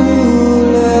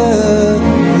Beulah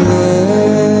land.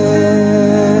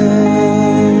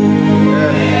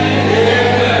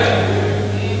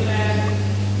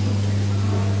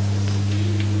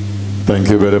 Thank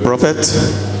you, Brother Prophet.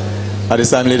 At this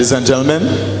time, ladies and gentlemen,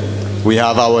 we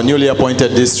have our newly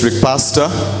appointed district pastor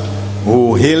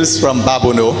who hails from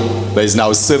Babono but is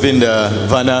now serving the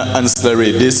Vanna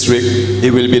Ancillary District. He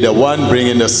will be the one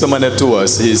bringing the sermonette to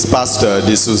us. He is Pastor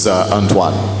D'Souza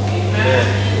Antoine.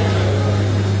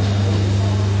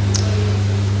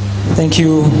 Thank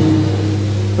you,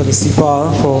 Brother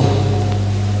Sipal, for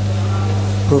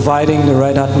providing the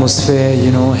right atmosphere,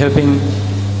 helping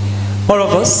all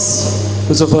of us,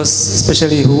 those of us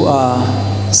especially who are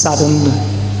saddened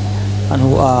and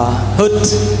who are hurt,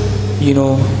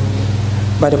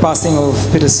 by the passing of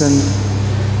Peterson,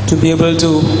 to be able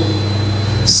to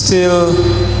still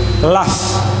laugh,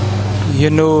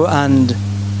 and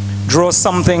draw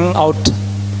something out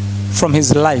from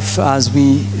his life as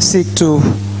we seek to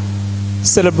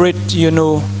celebrate,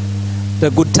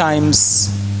 the good times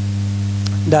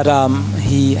that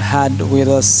he had with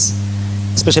us,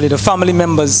 especially the family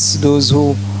members, those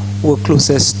who were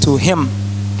closest to him.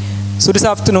 So this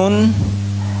afternoon,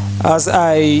 as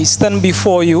I stand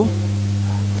before you,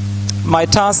 my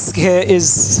task here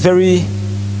is very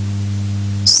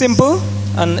simple,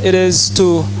 and it is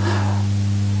to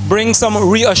bring some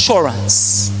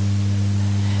reassurance.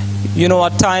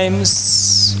 At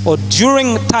times, or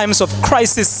during times of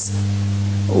crisis,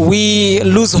 we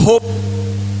lose hope.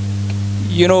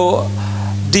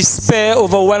 Despair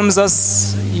overwhelms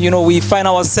us. We find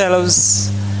ourselves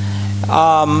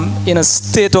in a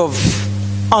state of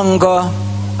anger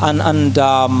and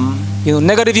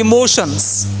negative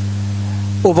emotions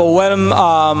overwhelm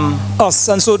us.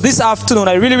 And so this afternoon,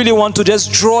 I really, really want to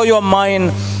just draw your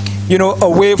mind,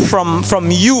 away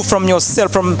from you, from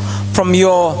yourself, from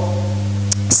your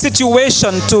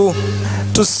situation to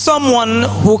someone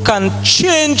who can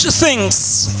change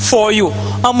things for you.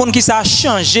 And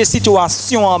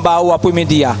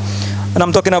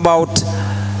I'm talking about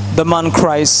the man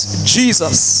Christ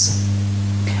Jesus.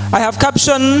 I have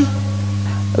captioned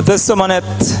the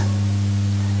sermonette,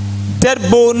 Dead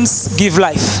Bones Give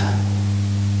Life.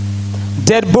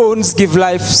 Dead bones give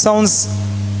life. Sounds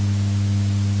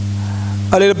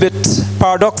a little bit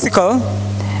paradoxical.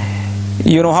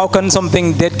 How can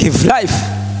something dead give life?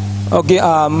 Okay,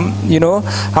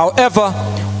 however,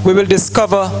 we will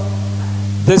discover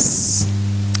this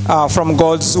from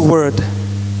God's word.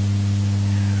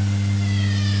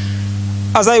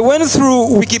 As I went through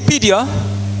Wikipedia,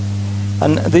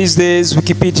 and these days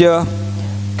Wikipedia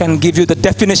can give you the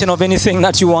definition of anything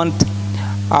that you want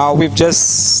with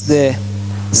just the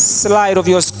slide of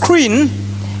your screen.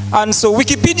 And so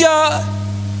Wikipedia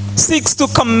seeks to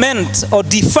comment or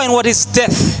define what is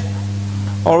death.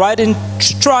 All right, in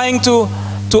trying to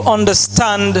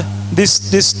understand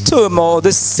this term or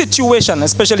this situation,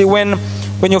 especially when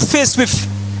you're faced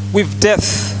with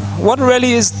death. What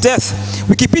really is death?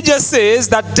 Wikipedia says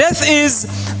that death is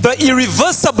the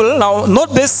irreversible, now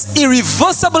note this,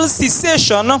 irreversible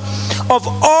cessation of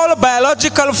all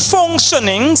biological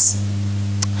functionings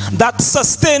that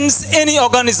sustains any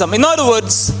organism. In other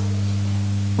words,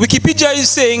 Wikipedia is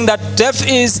saying that death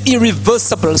is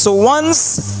irreversible. So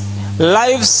once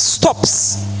life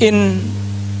stops in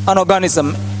an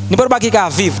organism, n'importe pas qui va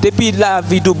vivre depuis la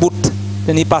vie du bout,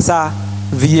 il passe à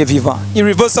vie vivant.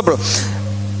 Irreversible.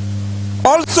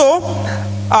 Also,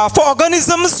 for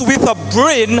organisms with a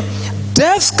brain,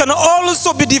 death can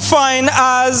also be defined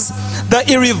as the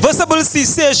irreversible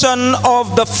cessation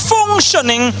of the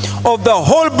functioning of the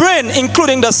whole brain,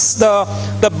 including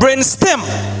the brain stem.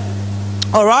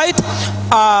 All right?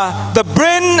 The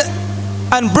brain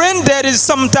and brain dead is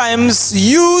sometimes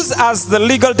used as the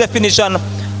legal definition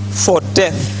for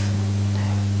death.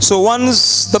 So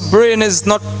once the brain is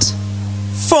not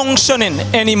functioning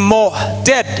anymore,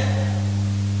 dead,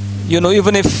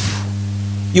 even if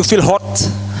you feel hot,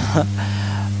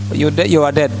 you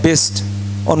are dead, based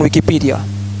on Wikipedia.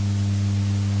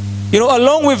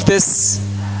 Along with this,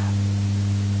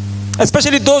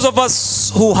 especially those of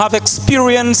us who have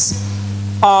experienced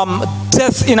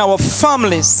death in our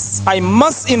families, I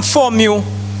must inform you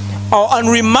and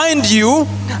remind you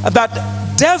that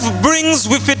death brings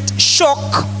with it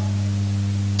shock.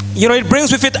 It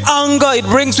brings with it anger, it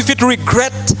brings with it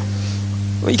regret.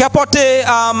 Il peut apporter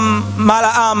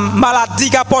maladie, il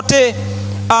peut apporter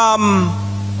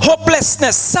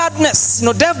hopelessness, sadness.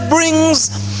 Death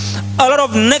brings a lot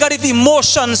of negative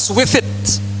emotions with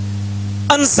it.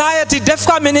 Anxiety, death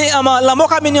la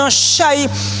mort a mené un chai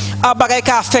à bagay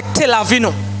qui affecter la vie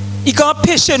nous. Il peut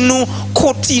empêcher nous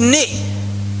continuer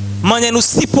manière nous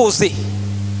supposer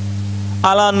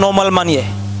à la normale manière.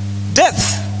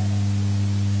 Death,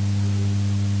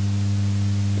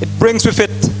 it brings with it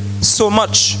so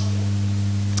much.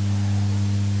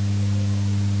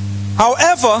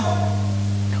 However,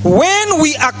 when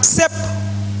we accept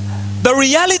the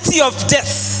reality of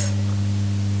death,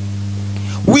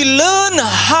 we learn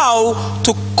how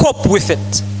to cope with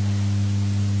it.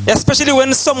 Especially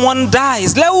when someone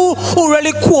dies. Là où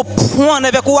really comprendre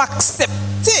avec ou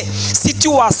accepter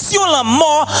situation la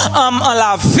mort en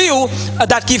la vie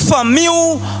that qui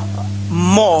famille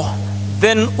mort,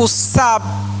 then ou sab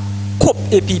cope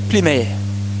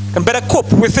can better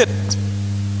cope with it.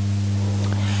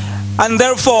 And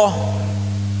therefore,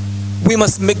 we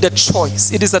must make the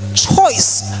choice. It is a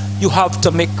choice you have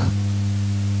to make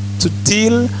to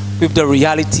deal with the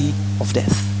reality of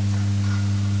death.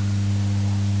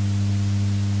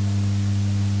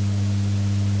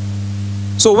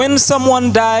 So when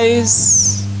someone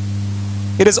dies,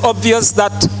 it is obvious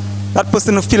that that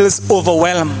person feels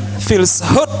overwhelmed, feels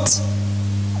hurt.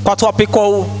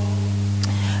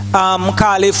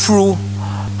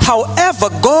 However,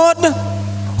 God,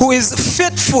 who is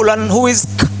faithful and who is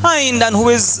kind and who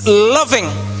is loving,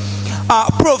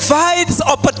 provides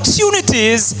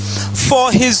opportunities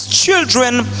for his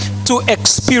children to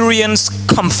experience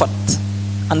comfort.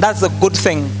 And that's the good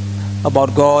thing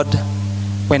about God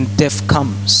when death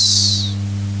comes.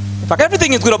 In fact,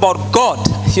 everything is good about God,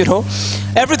 you know.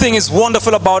 Everything is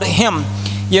wonderful about him,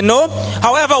 you know.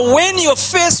 However, when you're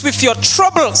faced with your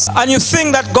troubles and you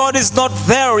think that God is not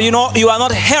there, you know, you are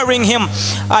not hearing him,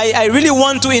 I really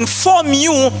want to inform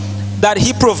you that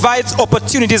he provides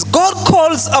opportunities. God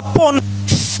calls upon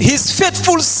his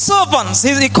faithful servants.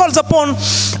 He calls upon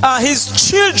his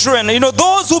children, you know,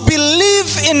 those who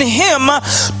believe in him,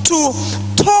 to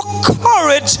talk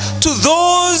courage to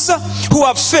those who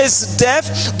have faced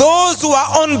death, those who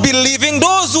are unbelieving,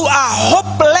 those who are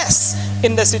hopeless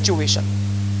in the situation.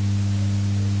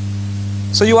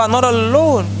 So you are not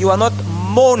alone. You are not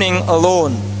mourning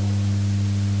alone.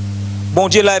 Bon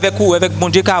Dieu là avec vous, avec bon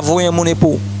Dieu qui a envoyé mon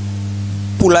époux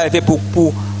pour la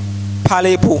pour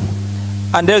parler pour.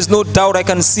 And there's no doubt I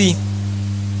can see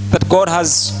that God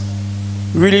has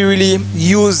really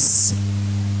used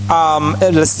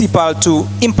Elder Sipal to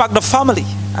impact the family.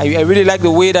 I really like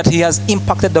the way that he has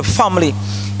impacted the family,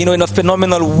 you know, in a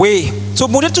phenomenal way. So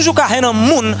bon Dieu toujours ka un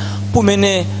monde pour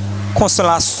mener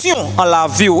consolation en la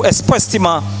vie, especially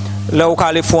là où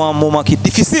aller pour un moment qui est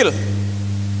difficile.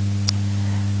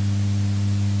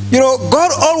 You know,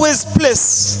 God always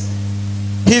places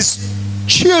his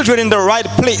children in the right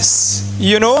place,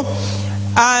 you know,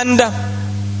 and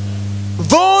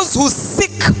those who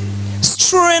seek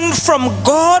strength from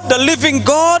God, the living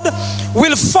God,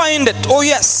 will find it. Oh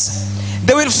yes,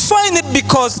 they will find it,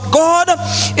 because God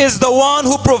is the one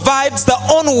who provides the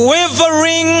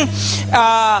unwavering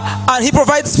and he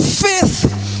provides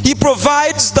faith, he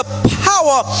provides the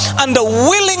power and the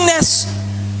willingness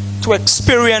to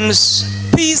experience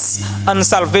peace and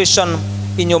salvation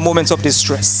in your moments of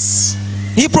distress.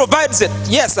 He provides it.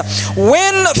 Yes.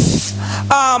 When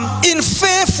in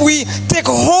faith we take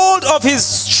hold of his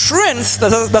strength,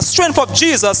 the strength of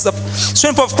Jesus, the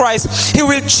strength of Christ, he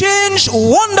will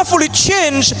wonderfully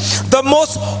change the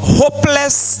most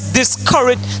hopeless,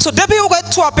 discouraged. So depuis vous avez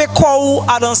trouvé quoi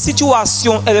à dans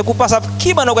situation avec vous pas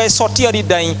qui va nous sortir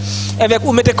dedans avec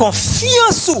vous mettez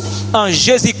confiance en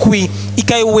Jésus-Christ, il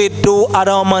va vous aider à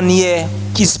une manière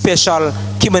qui spéciale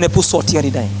qui mène pour sortir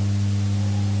dedans.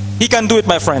 He can do it,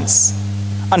 my friends,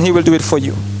 and he will do it for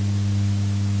you.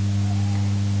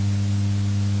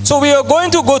 So we are going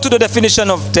to go to the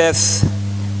definition of death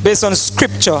based on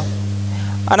scripture,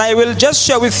 and I will just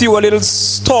share with you a little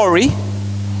story.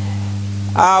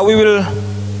 We will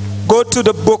go to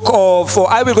the book of, or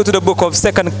I will go to the book of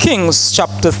 2 Kings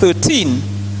chapter 13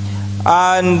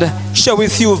 and share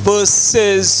with you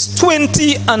verses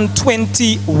 20 and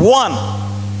 21.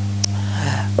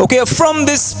 Okay, from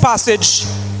this passage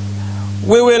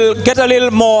we will get a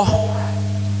little more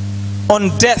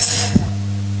on death,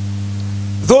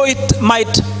 though it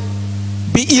might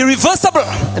be irreversible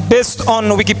based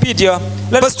on Wikipedia.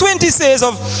 Verse 20 says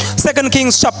of 2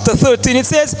 Kings chapter 13, it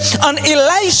says, and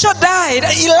Elisha died.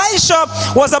 Elisha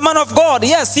was a man of God.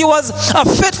 Yes, he was a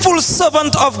faithful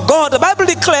servant of God. The Bible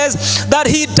declares that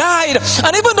he died.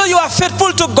 And even though you are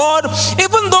faithful to God,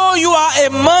 even though you are a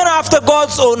man after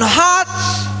God's own heart,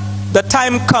 the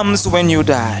time comes when you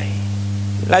die.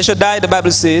 Elisha died, the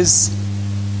Bible says.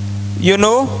 You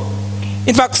know,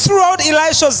 in fact, throughout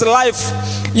Elisha's life,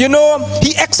 you know,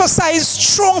 he exercised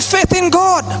strong faith in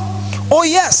God. Oh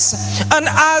yes. And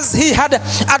as he had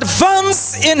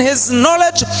advanced in his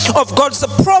knowledge of God's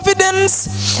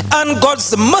providence and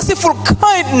God's merciful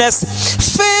kindness,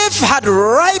 faith had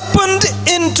ripened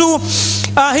into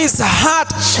his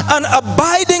heart an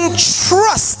abiding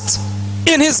trust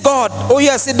in his God. Oh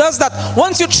yes, it does that.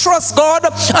 Once you trust God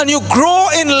and you grow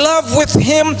in love with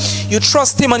him, you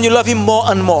trust him and you love him more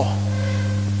and more.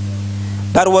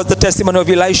 That was the testimony of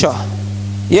Elisha.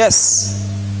 Yes.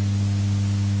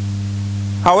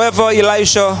 However,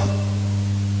 Elisha,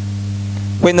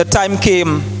 when the time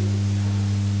came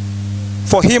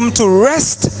for him to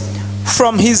rest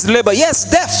from his labor,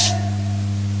 yes, death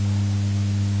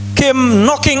came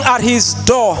knocking at his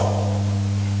door.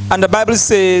 And the Bible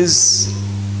says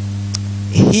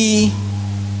he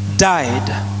died.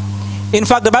 In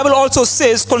fact, the Bible also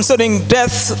says concerning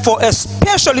death, for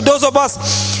especially those of us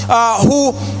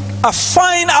who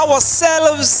find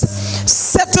ourselves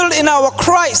settled in our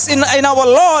Christ, in our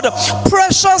Lord,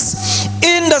 precious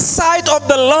in the sight of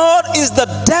the Lord is the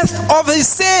death of his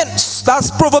saints. That's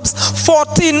Proverbs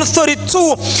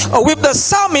 14:32. With the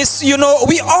psalmist, you know,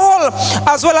 we all,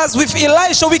 as well as with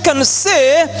Elisha, we can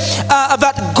say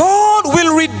that God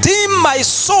will redeem my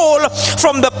soul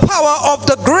from the power of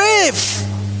the grave.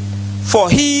 For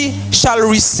he shall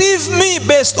receive me,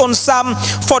 based on Psalm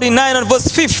 49 and verse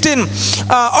 15.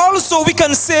 Also we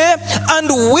can say, and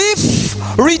with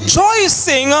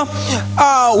rejoicing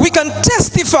we can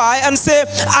testify and say,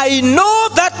 I know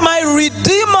that my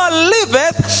Redeemer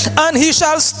liveth, and he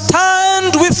shall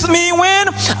stand with me when?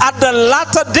 At the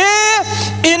latter day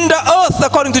in the earth,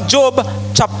 according to Job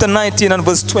chapter 19 and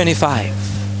verse 25.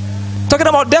 Talking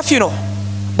about death, you know.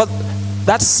 But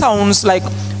that sounds like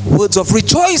words of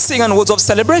rejoicing and words of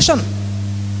celebration.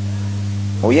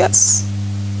 Oh yes.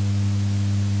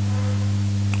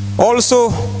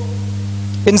 Also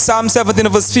in Psalm 17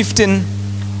 verse 15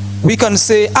 we can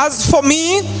say, as for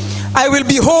me, I will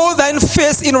behold thine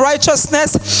face in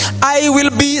righteousness. I will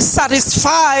be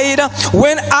satisfied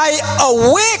when I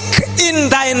awake in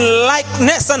thine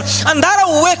likeness. And that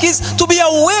awake is to be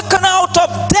awakened out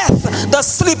of death, the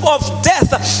sleep of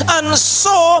death. And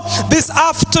so this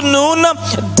afternoon,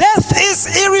 death is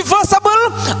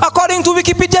irreversible according to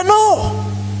Wikipedia. No.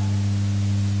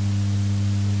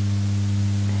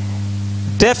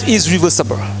 Death is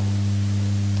reversible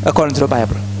according to the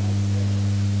Bible.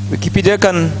 Wikipedia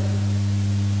can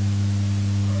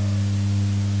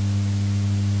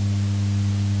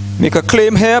make a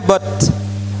claim here, but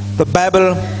the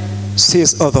Bible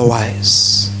says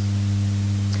otherwise.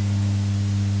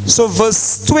 So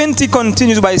verse 20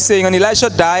 continues by saying, and Elisha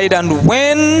died, and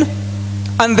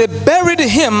they buried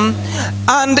him,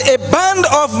 and a band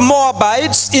of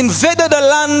Moabites invaded the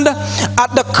land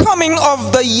at the coming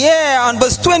of the year. And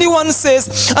verse 21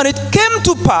 says, and it came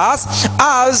to pass,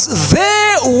 as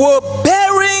they were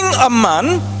burying a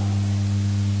man,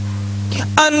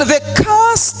 and they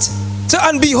cast,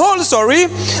 and behold,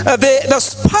 the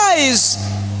spies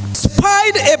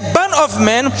spied a band of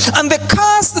men, and they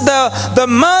cast the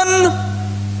man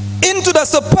into the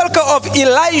sepulchre of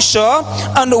Elisha.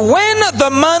 And when the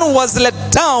man was let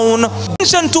down,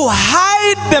 to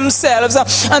hide themselves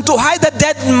and to hide the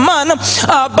dead man,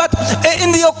 but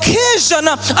in the occasion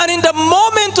and in the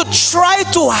moment to try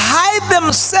to hide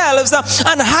themselves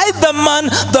and hide the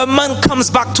man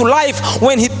comes back to life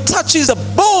when he touches the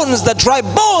bones, the dry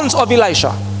bones of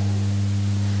Elisha.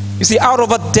 You see, out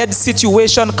of a dead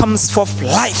situation comes forth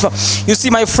life. You see,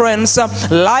 my friends,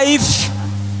 life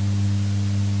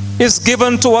is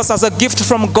given to us as a gift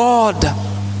from God.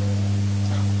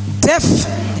 Death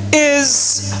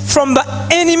is from the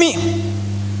enemy.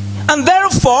 And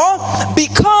therefore,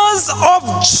 because of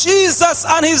Jesus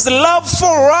and his love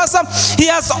for us, he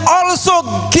has also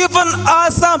given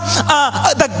us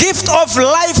the gift of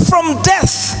life from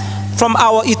death, from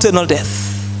our eternal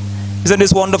death. Isn't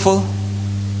this wonderful?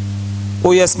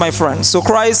 Oh yes, my friends. So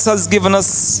Christ has given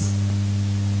us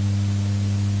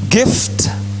the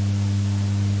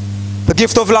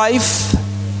gift of life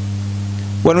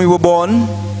when we were born.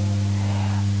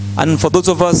 And for those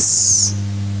of us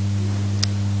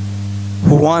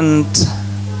who want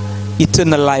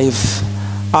eternal life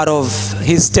out of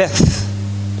his death,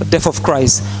 the death of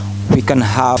Christ, we can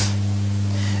have.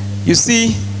 You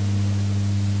see,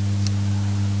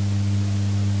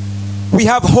 we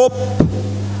have hope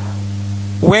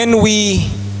when we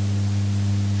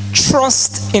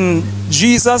trust in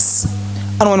Jesus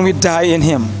and when we die in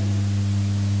him.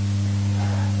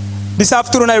 This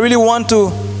afternoon, I really want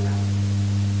to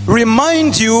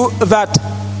remind you that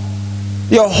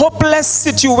your hopeless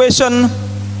situation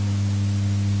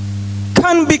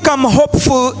can become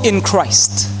hopeful in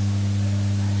Christ,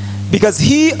 because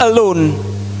he alone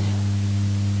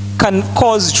can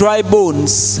cause dry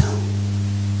bones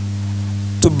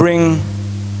to bring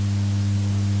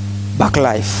back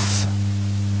life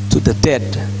to the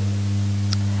dead.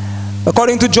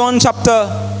 According to John chapter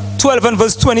 12 and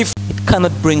verse 20, it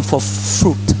cannot bring forth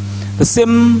fruit. The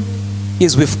same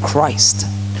is with Christ.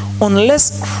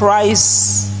 Unless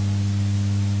Christ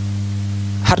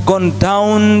had gone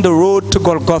down the road to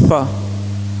Golgotha,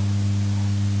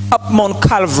 up Mount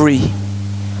Calvary,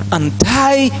 and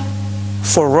died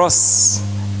for us,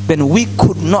 then we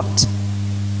could not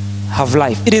have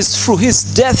life. It is through his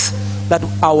death that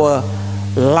our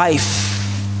life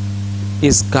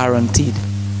is guaranteed.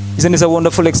 Isn't this a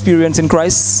wonderful experience in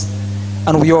Christ?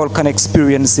 And we all can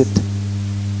experience it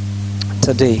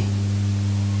today.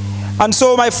 And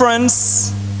so, my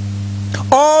friends,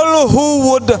 all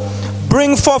who would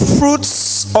bring forth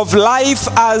fruits of life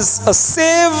as a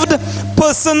saved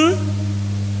person,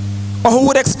 or who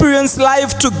would experience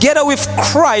life together with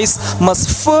Christ,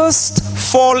 must first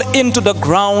fall into the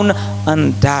ground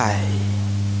and die.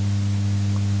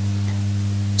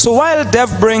 So while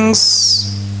death brings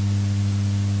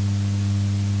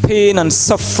pain and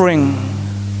suffering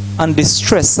and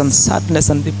distress and sadness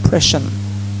and depression,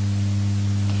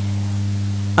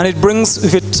 and it brings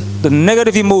with it the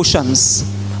negative emotions,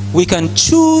 we can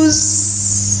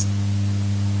choose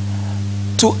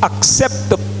to accept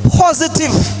the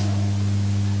positive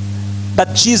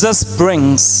that Jesus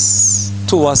brings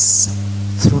to us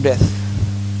through death,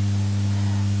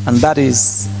 and that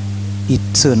is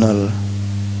eternal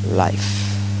life.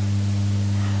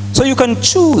 So you can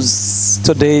choose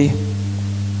today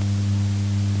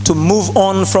to move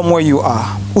on from where you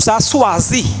are. Ou sa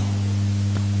choisi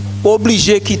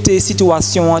obligé quitter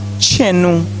situation tient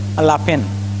nous à la peine.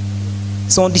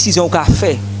 C'est une décision qu'a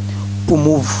fait pour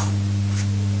move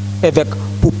avec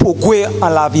pour progresser en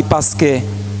la vie, parce que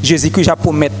Jésus-Christ a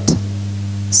promis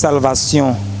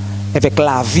salvation avec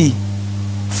la vie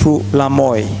pour la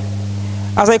mort.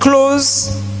 As I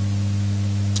close,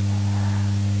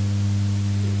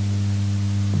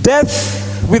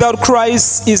 death without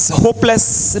Christ is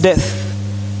hopeless death.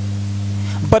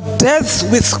 But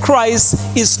death with Christ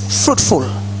is fruitful.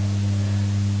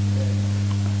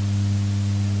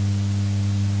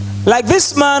 Like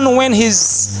this man, when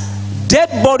his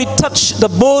dead body touched the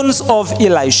bones of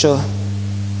Elisha,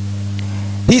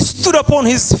 he stood upon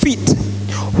his feet.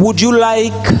 Would you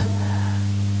like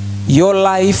your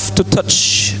life to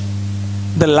touch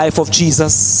the life of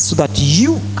Jesus so that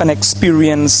you can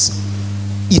experience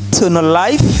eternal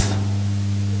life?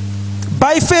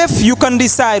 By faith, you can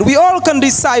decide. We all can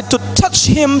decide to touch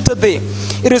him today.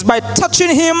 It is by touching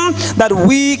him that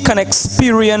we can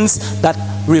experience that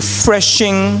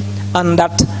refreshing and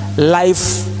that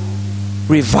life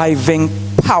reviving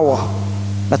power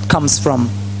that comes from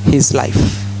his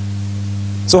life.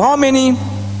 So how many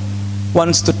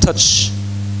wants to touch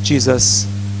Jesus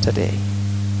today?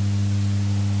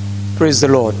 Praise the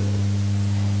Lord.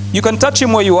 You can touch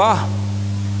him where you are.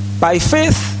 By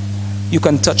faith, you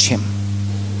can touch him.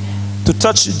 To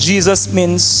touch Jesus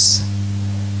means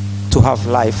to have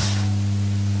life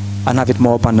and have it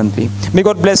more abundantly. May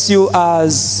God bless you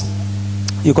as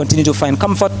you continue to find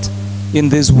comfort in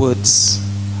these words.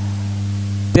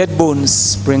 Dead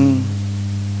bones bring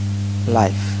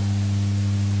life.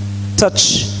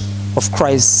 Touch of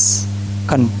Christ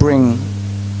can bring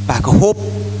back hope.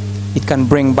 It can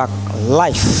bring back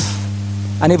life.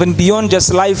 And even beyond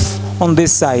just life on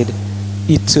this side,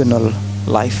 eternal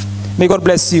life. May God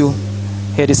bless you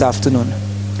here this afternoon.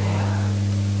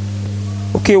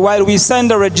 Okay, while we sign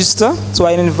the register, so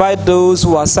I invite those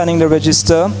who are signing the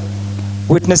register,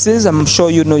 witnesses, I'm sure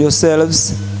you know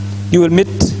yourselves, you will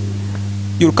meet,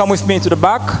 you'll come with me to the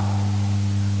back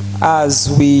as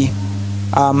we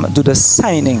do the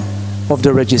signing of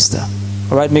the register.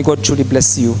 All right, may God truly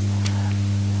bless you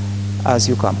as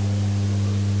you come.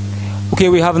 Okay,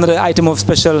 we have another item of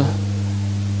special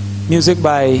music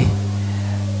by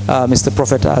Mr.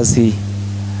 Prophet as he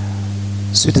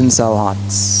sweetens our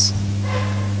hearts.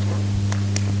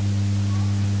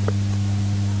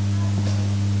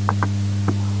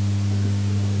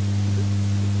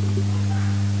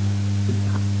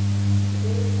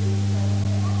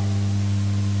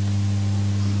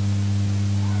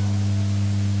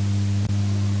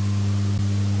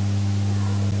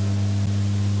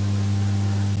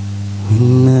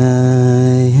 When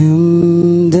I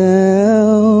am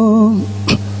down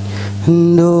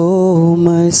and oh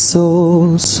my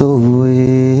soul so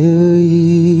weary,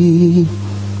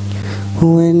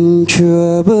 when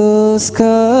troubles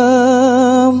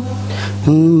come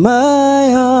and my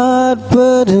heart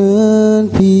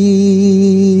burdened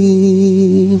be,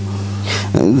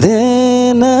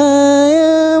 then I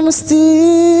am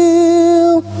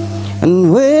still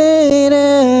and wait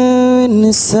in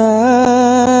the silence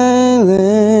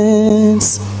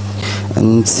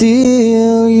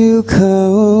until you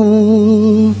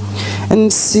come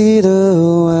and sit a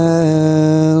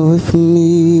while with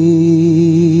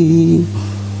me.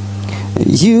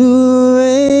 You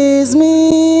raise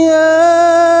me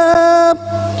up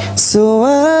so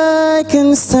I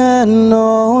can stand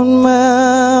on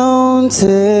mountains.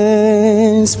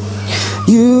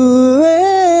 You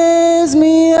raise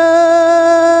me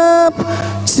up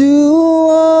to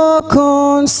walk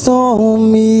on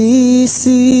stormy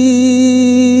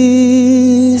cease.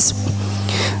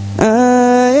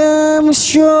 I am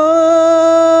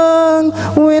strong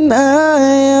when I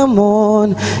am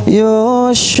on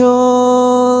your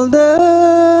shoulders.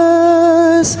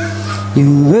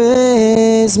 You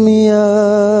raise me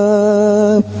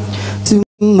up to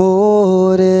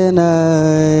more than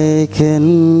I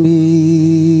can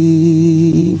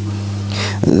be.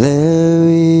 There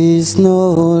is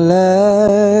no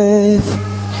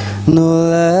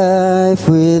life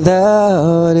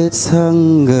without its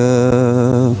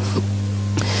hunger.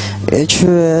 Each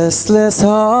restless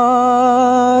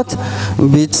heart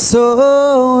beats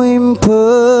so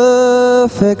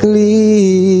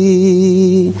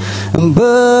imperfectly,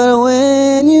 but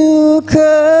when you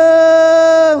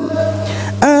come,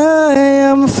 I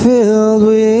am filled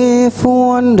with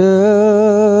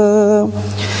wonder.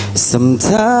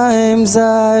 Sometimes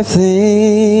I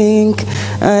think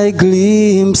I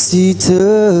glimpse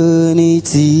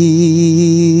eternity.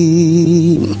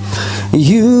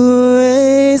 You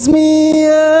raise me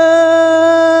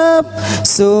up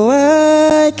so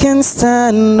I can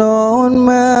stand on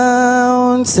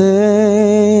mountains.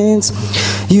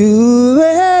 You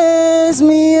raise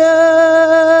me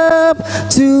up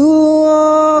to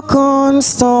walk on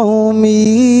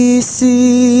stormy seas.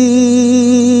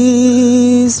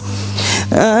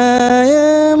 I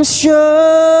am strong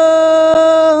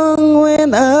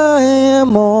when I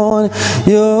am on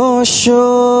your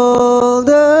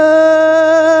shoulders.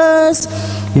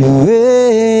 You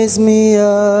raise me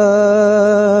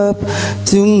up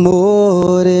to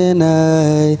more than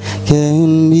I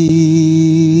can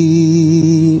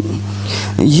be.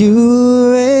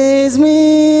 You raise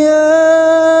me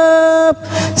up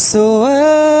so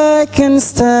I can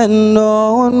stand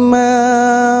on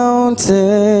mountains.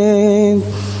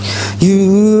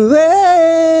 You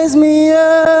raise me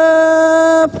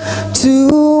up to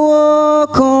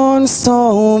walk on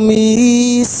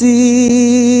stormy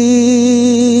seas.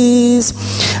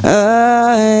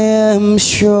 I am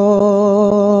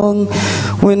strong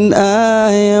when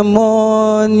I am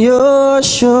on your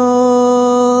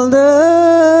shoulders.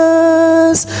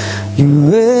 You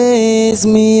raise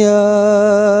me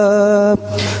up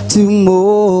to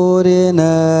more than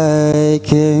I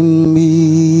can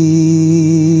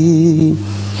be.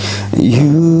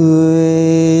 You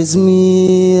raise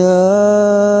me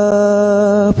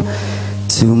up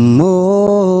to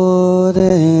more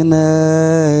than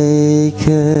I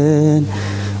can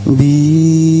be.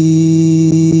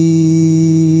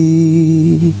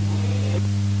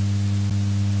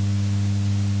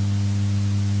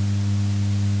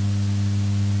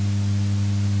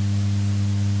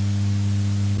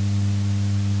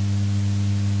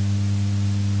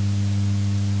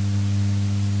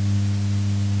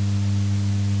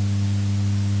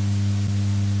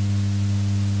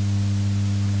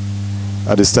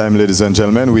 At this time, ladies and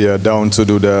gentlemen, we are down to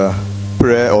do the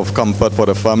prayer of comfort for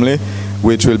the family,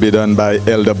 which will be done by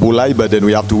Elder Bulai, but then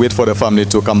we have to wait for the family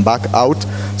to come back out.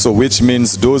 So which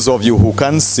means those of you who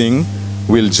can sing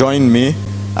will join me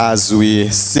as we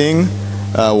sing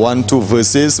 1-2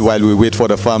 verses while we wait for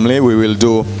the family. We will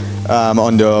do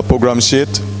on the program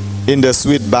sheet, in the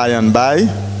sweet by and by,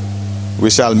 we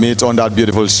shall meet on that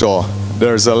beautiful shore.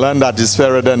 There's a land that is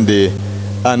fairer than day,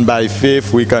 and by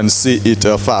faith we can see it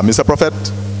afar. Mr. Prophet,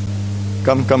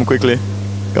 come quickly.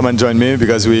 Come and join me,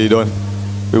 because we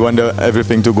want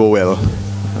everything to go well.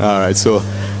 All right, so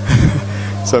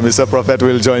Mr. Prophet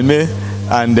will join me,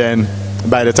 and then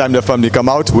by the time the family come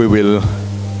out, we will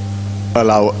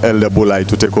allow Elder Bulai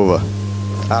to take over.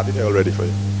 I have it all ready for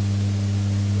you.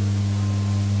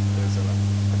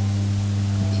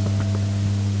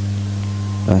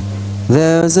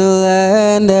 There's a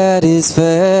land that is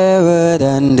fairer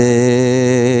than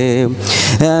day,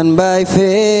 and by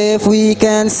faith we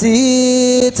can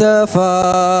see it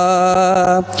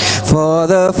afar. For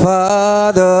the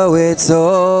Father waits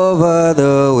over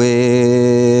the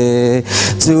way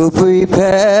to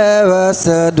prepare us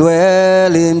a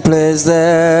dwelling place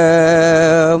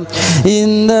there.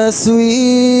 In the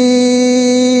sweet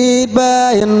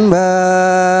by and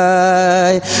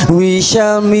by, we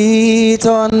shall meet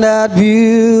on that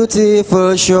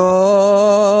beautiful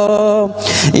shore.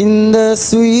 In the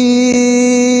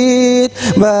sweet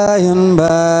by and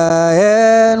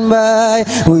by,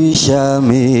 by, we shall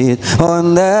meet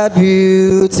on that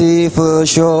beautiful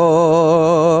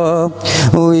shore.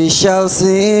 We shall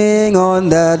sing on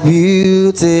that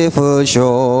beautiful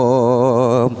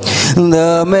shore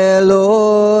the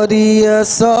melodious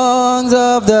songs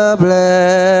of the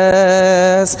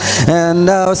blessed, and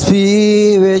our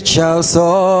spirit shall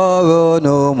sorrow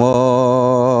no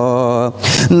more.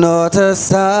 Not a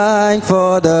sign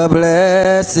for the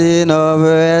blessing of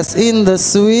rest in the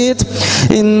sweet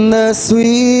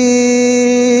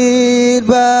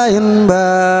by and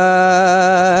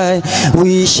by.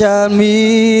 We shall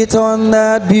meet on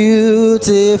that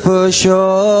beautiful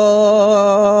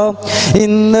shore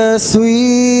in the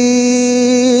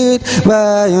sweet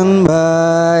by and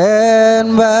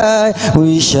by.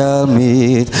 We shall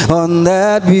meet on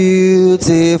that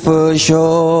beautiful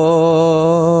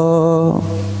shore.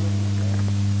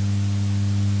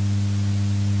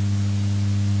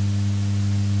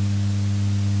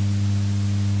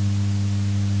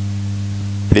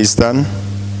 Please stand.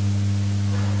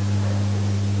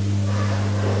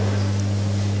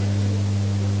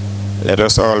 Let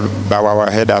us all bow our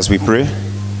head as we pray.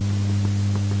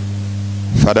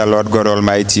 Father, Lord God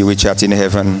Almighty, which art in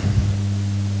heaven,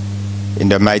 in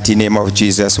the mighty name of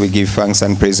Jesus, we give thanks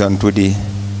and praise unto thee.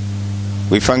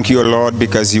 We thank you, Lord,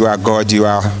 because you are God, you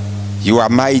are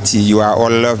mighty, you are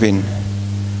all-loving.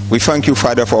 We thank you,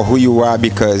 Father, for who you are,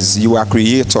 because you are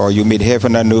creator, you made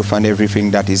heaven and earth and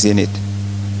everything that is in it.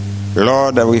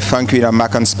 Lord, we thank you in a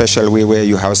marked and special way where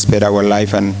you have spared our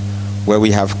life and where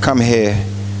we have come here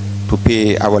to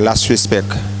pay our last respect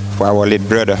for our late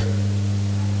brother.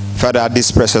 Father, at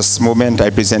this precious moment, I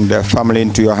present the family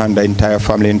into your hand, the entire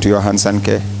family into your hands and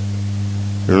care.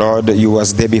 Lord, you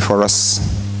was there before us.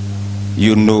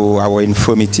 You know our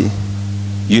infirmity.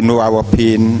 You know our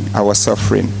pain, our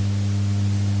suffering.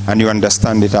 And you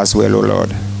understand it as well, O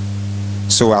Lord.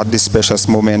 So at this precious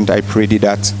moment, I pray thee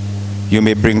that you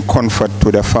may bring comfort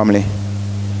to the family.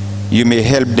 You may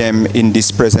help them in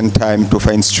this present time to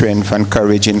find strength and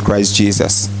courage in Christ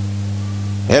Jesus.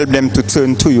 Help them to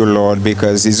turn to you, Lord,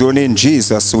 because it's only in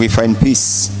Jesus we find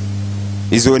peace.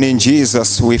 It's only in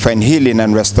Jesus we find healing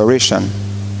and restoration.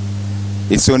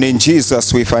 It's only in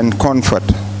Jesus we find comfort.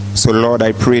 So, Lord,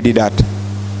 I pray thee that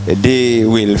they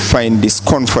will find this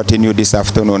comfort in you this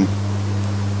afternoon.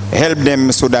 Help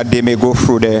them so that they may go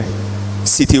through the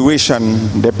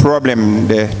situation, the problem,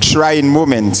 the trying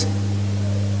moment,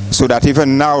 so that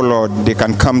even now, Lord, they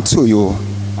can come to you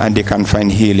and they can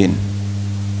find healing.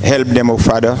 Help them, O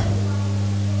Father.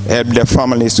 Help the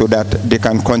family so that they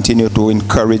can continue to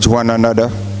encourage one another.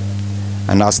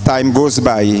 And as time goes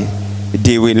by,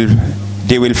 they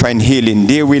will find healing.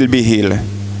 They will be healed.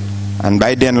 And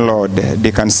by then, Lord,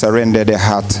 they can surrender their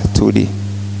heart to thee.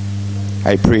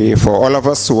 I pray for all of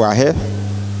us who are here,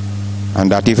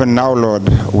 and that even now, Lord,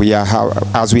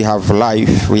 as we have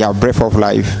life, we have breath of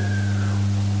life,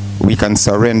 we can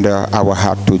surrender our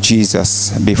heart to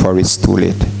Jesus before it's too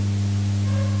late.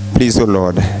 Please, O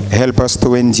Lord, help us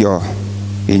to endure.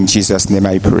 In Jesus' name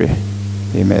I pray.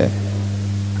 Amen.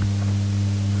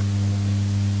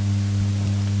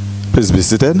 Please be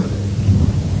seated.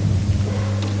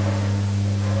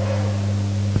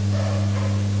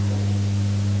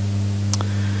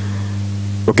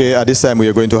 Okay, at this time we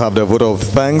are going to have the vote of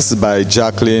thanks by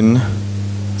Jacqueline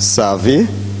Savvy.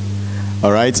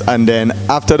 All right, and then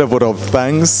after the vote of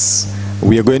thanks,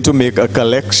 we are going to make a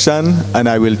collection, and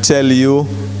I will tell you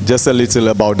just a little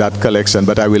about that collection,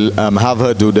 but I will have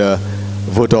her do the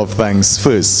vote of thanks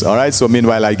first. All right, so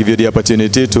meanwhile, I give you the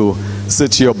opportunity to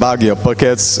search your bag, your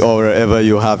pockets, or wherever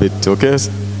you have it, okay?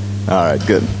 All right,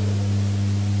 good.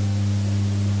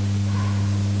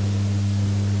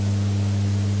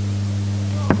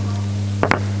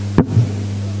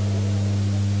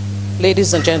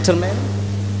 Ladies and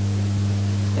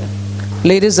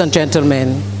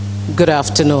gentlemen, good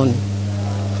afternoon.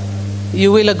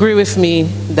 You will agree with me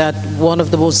that one of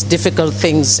the most difficult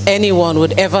things anyone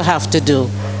would ever have to do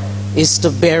is to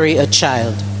bury a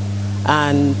child,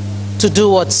 and to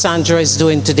do what Sandra is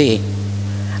doing today.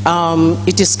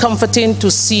 It is comforting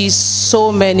to see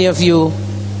so many of you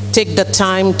take the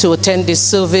time to attend this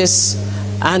service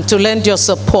and to lend your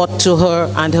support to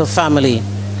her and her family.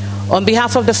 On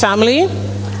behalf of the family,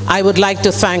 I would like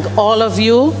to thank all of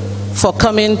you for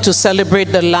coming to celebrate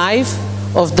the life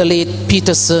of the late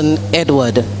Peterson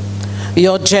Edward.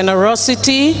 Your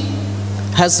generosity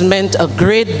has meant a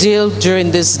great deal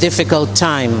during this difficult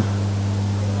time.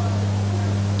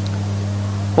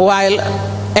 While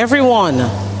everyone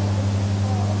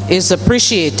is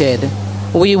appreciated,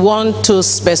 we want to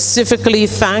specifically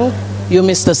thank you,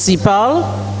 Mr. Sipal,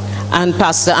 and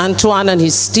Pastor Antoine and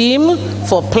his team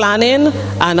for planning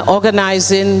and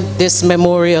organizing this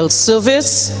memorial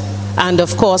service, and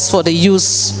of course for the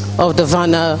use of the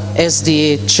Vanna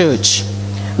SDA Church.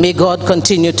 May God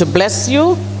continue to bless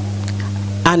you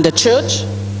and the church.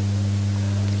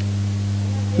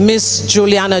 Miss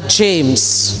Juliana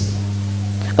James,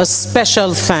 a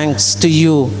special thanks to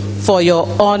you for your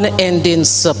unending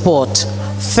support.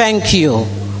 Thank you,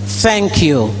 thank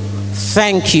you,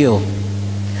 thank you.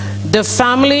 The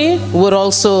family would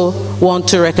also want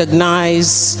to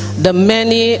recognize the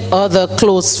many other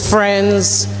close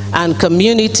friends and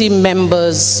community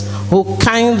members who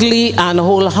kindly and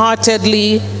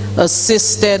wholeheartedly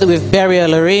assisted with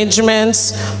burial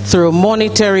arrangements through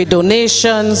monetary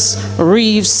donations,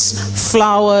 wreaths,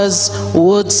 flowers,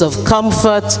 words of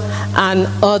comfort, and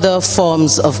other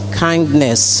forms of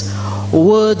kindness.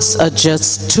 Words are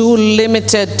just too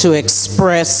limited to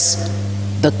express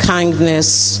the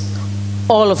kindness,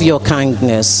 all of your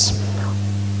kindness.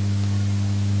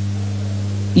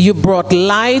 You brought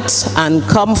light and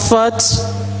comfort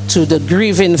to the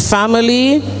grieving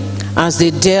family as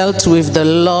they dealt with the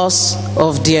loss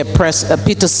of dear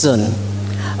Peterson.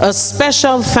 A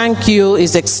special thank you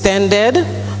is extended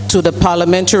to the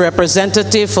parliamentary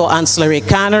representative for Ancillary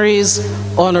Canneries,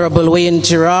 Honorable Wayne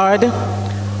Girard,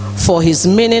 for his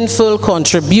meaningful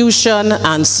contribution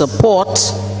and support.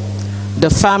 The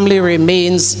family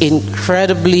remains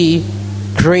incredibly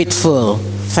grateful.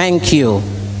 Thank you.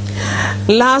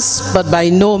 Last but by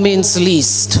no means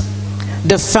least,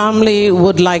 the family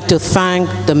would like to thank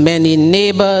the many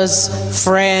neighbors,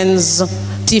 friends,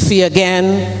 Tiffy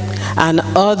again, and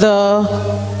other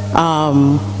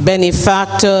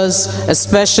benefactors,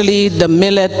 especially the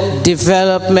Millet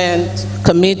Development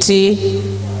Committee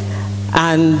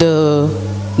and the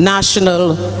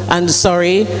national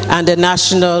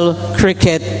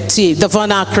cricket team, the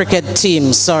Vanna cricket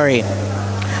team,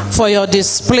 for your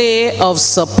display of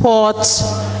support,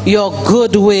 your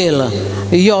goodwill,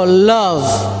 your love,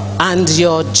 and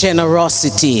your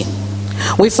generosity.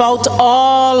 Without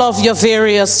all of your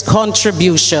various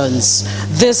contributions,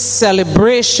 this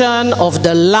celebration of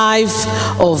the life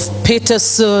of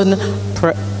Peterson,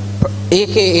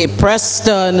 A.K.A.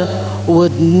 Preston,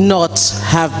 would not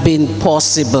have been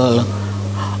possible.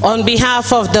 On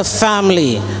behalf of the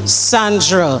family,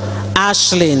 Sandra,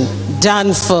 Ashlyn,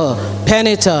 Danfer,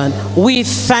 Peniton, we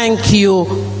thank you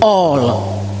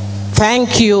all.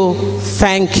 Thank you,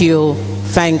 thank you,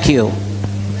 thank you.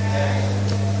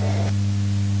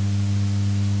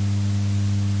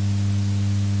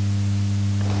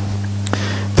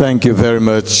 Thank you very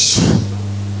much,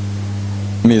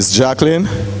 Ms. Jacqueline.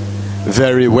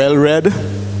 Very well read,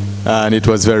 and it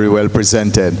was very well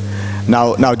presented.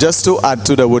 Now, just to add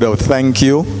to the word of thank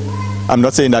you, I'm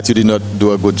not saying that you did not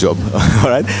do a good job, all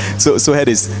right? So here it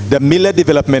is. The Millet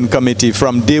Development Committee,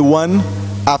 from day one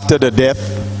after the death,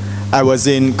 I was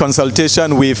in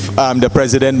consultation with the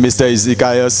president, Mr.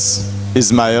 Ezekias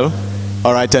Ismail,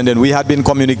 all right? And then we had been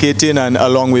communicating, and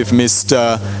along with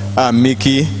Mr.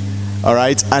 Mickey, all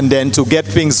right, and then to get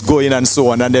things going and so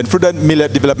on. And then through the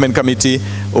Millet Development Committee,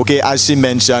 okay, as she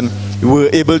mentioned, we were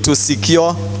able to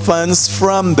secure funds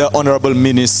from the Honorable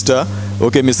Minister,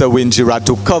 okay, Mr. Wayne Girard,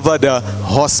 to cover the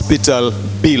hospital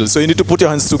bill. So you need to put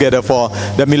your hands together for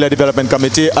the Millet Development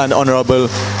Committee and Honorable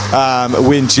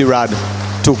Wayne Girard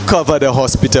to cover the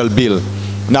hospital bill.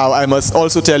 Now, I must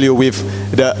also tell you, with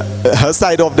her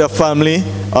side of the family,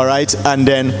 all right, and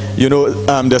then, you know,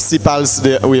 the Sipals,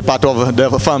 we're part of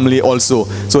the family also.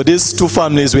 So these two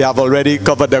families, we have already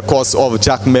covered the cost of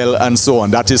Jack Mel and so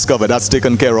on. That is covered. That's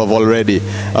taken care of already,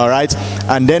 all right.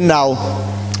 And then now,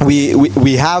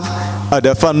 we have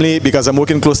the family, because I'm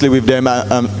working closely with them,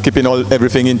 I'm keeping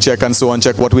everything in check and so on,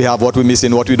 check what we have, what we're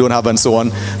missing, what we don't have, and so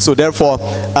on. So therefore,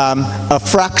 a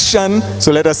fraction,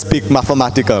 so let us speak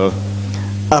mathematical.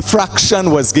 A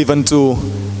fraction was given to,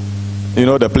 you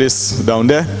know, the place down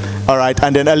there, all right,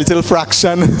 and then a little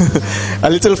fraction, a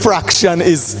little fraction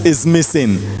is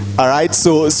missing, all right.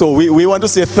 So we want to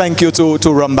say thank you to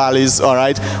Rambalis, all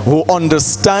right, who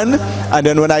understand, and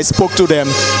then when I spoke to them,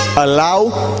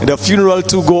 allow the funeral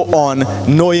to go on,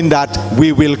 knowing that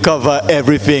we will cover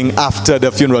everything after the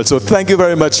funeral. So thank you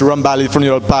very much, Rambali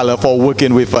Funeral Parlor, for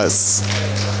working with us.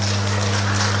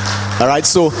 All right,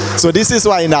 so this is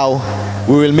why now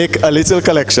we will make a little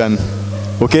collection,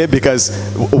 okay? Because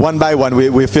one by one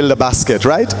we fill the basket,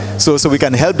 right? So we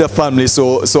can help the family.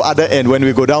 So at the end, when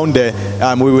we go down there,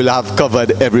 we will have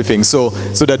covered everything. So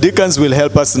the deacons will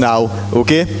help us now,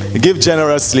 okay? Give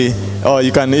generously, or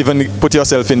you can even put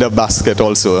yourself in the basket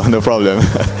also, no problem.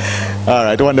 All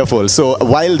right, wonderful. So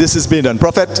while this is being done,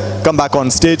 Prophet, come back on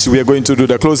stage. We are going to do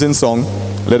the closing song.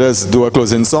 Let us do a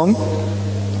closing song.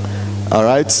 All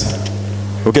right.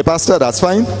 Okay, Pastor, that's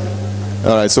fine.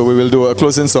 All right, so we will do a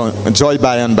closing song, Joy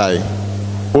by and by.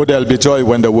 Oh, there'll be joy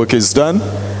when the work is done.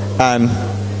 And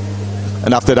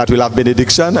after that, we'll have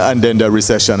benediction and then the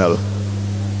recessional.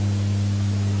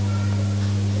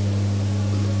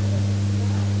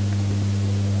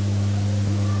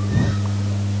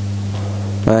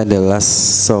 Right, the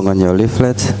last song on your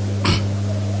leaflet.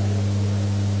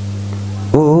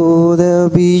 Oh, there'll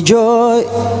be joy.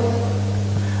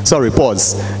 Sorry,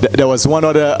 pause. There was one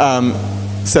other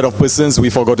set of persons we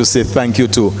forgot to say thank you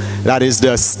to. That is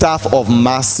the staff of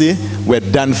Mercy, where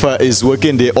Danfa is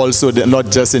working. They also, not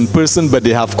just in person, but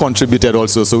they have contributed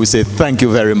also. So we say thank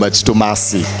you very much to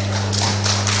Mercy.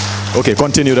 Okay,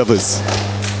 continue the verse.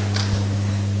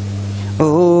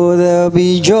 Oh, there'll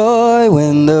be joy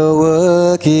when the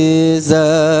work is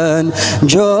done.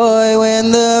 Joy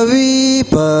when the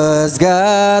reapers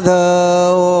gather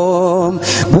home.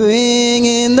 Bring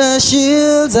in the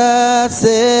shields that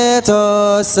set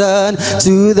our sun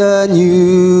to the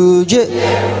New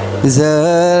Jerusalem.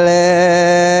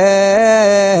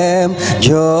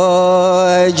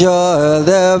 Joy, joy,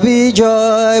 there'll be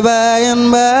joy by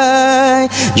and by.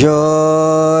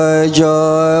 Joy,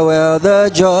 joy, well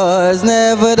the joys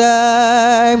never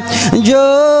die.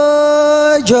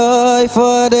 Joy, joy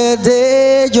for the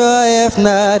day, joy if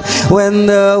not when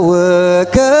the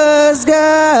workers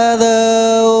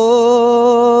gather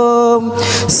home.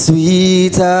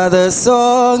 Sweet are the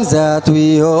songs that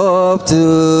we hope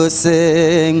to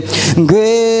sing.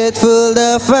 Grateful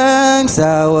the thanks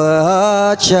our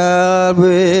heart shall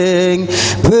bring.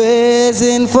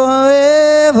 Praising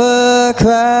forever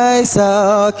Christ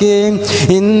our King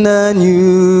in the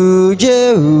New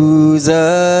Jerusalem.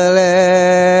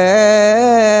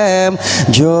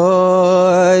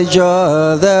 Joy,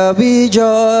 joy, there'll be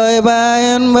joy by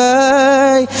and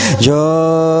by.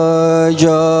 Joy,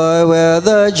 joy, where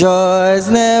the joys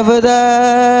never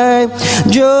die.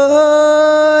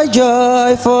 Joy,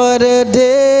 joy for the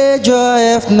day, joy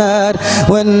if not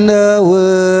when the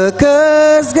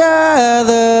workers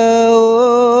gather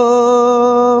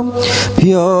home.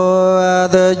 Pure are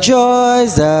the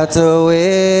joys that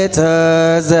await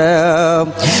us there.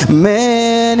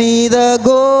 Many the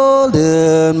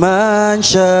golden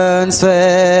mansions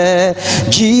fair.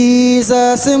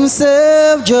 Jesus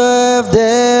himself joy of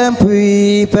them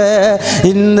prepare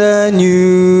in the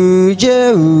New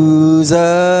Jerusalem.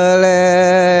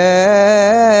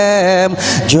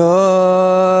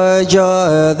 Joy,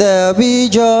 joy, there'll be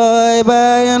joy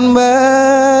by and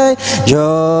by.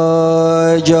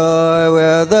 Joy, joy,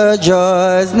 where the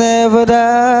joys never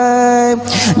die.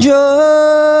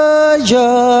 Joy,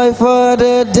 joy for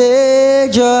the day,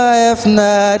 joy if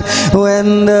not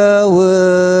when the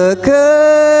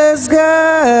workers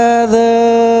gather.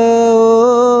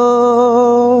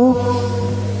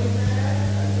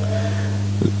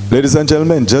 Ladies and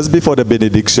gentlemen, just before the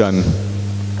benediction,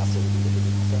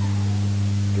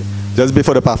 just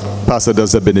before the pastor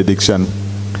does the benediction,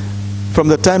 from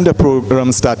the time the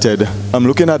program started, I'm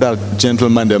looking at that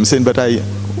gentleman there, I'm saying, but I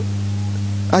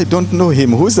don't know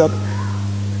him. Who's that?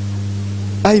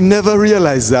 I never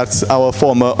realized that's our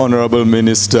former Honorable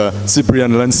Minister,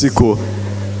 Cyprian Lansiko.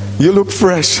 You look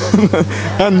fresh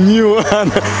and new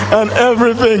and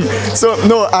everything. So,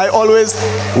 no, I always,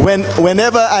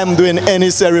 whenever I'm doing any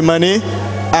ceremony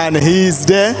and he's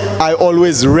there, I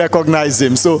always recognize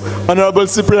him. So, Honorable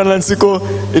Cyprian Lansiko,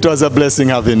 it was a blessing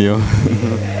having you.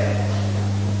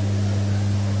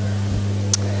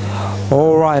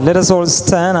 All right, let us all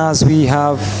stand as we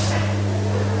have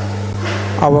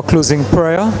our closing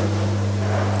prayer.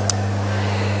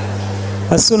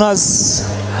 As soon as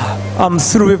I'm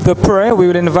through with the prayer, we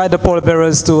will invite the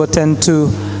pallbearers to attend to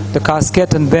the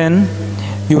casket, and then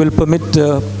you will permit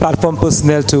the platform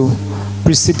personnel to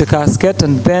precede the casket,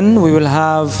 and then we will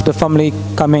have the family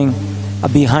coming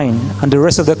behind, and the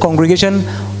rest of the congregation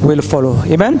will follow.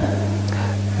 Amen?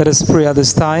 Let us pray at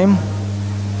this time.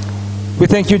 We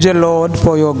thank you, dear Lord,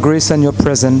 for your grace and your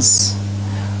presence.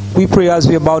 We pray as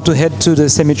we are about to head to the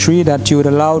cemetery that you would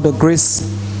allow the grace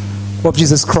of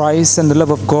Jesus Christ and the love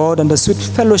of God and the sweet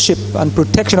fellowship and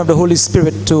protection of the Holy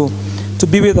Spirit to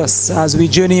be with us as we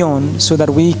journey on, so that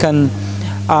we can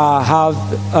have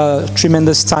a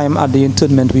tremendous time at the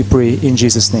interment, we pray in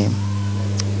Jesus' name.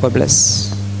 God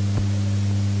bless.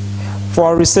 for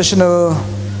our recessional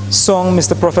song,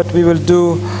 Mr. Prophet, we will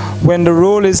do When the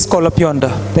Roll is Called Up Yonder.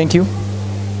 Thank you.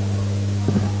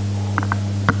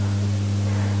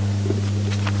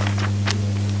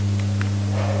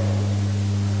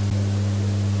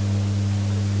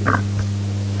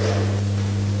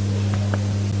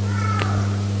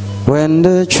 When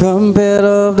the trumpet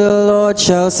of the Lord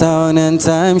shall sound and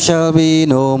time shall be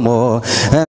no more.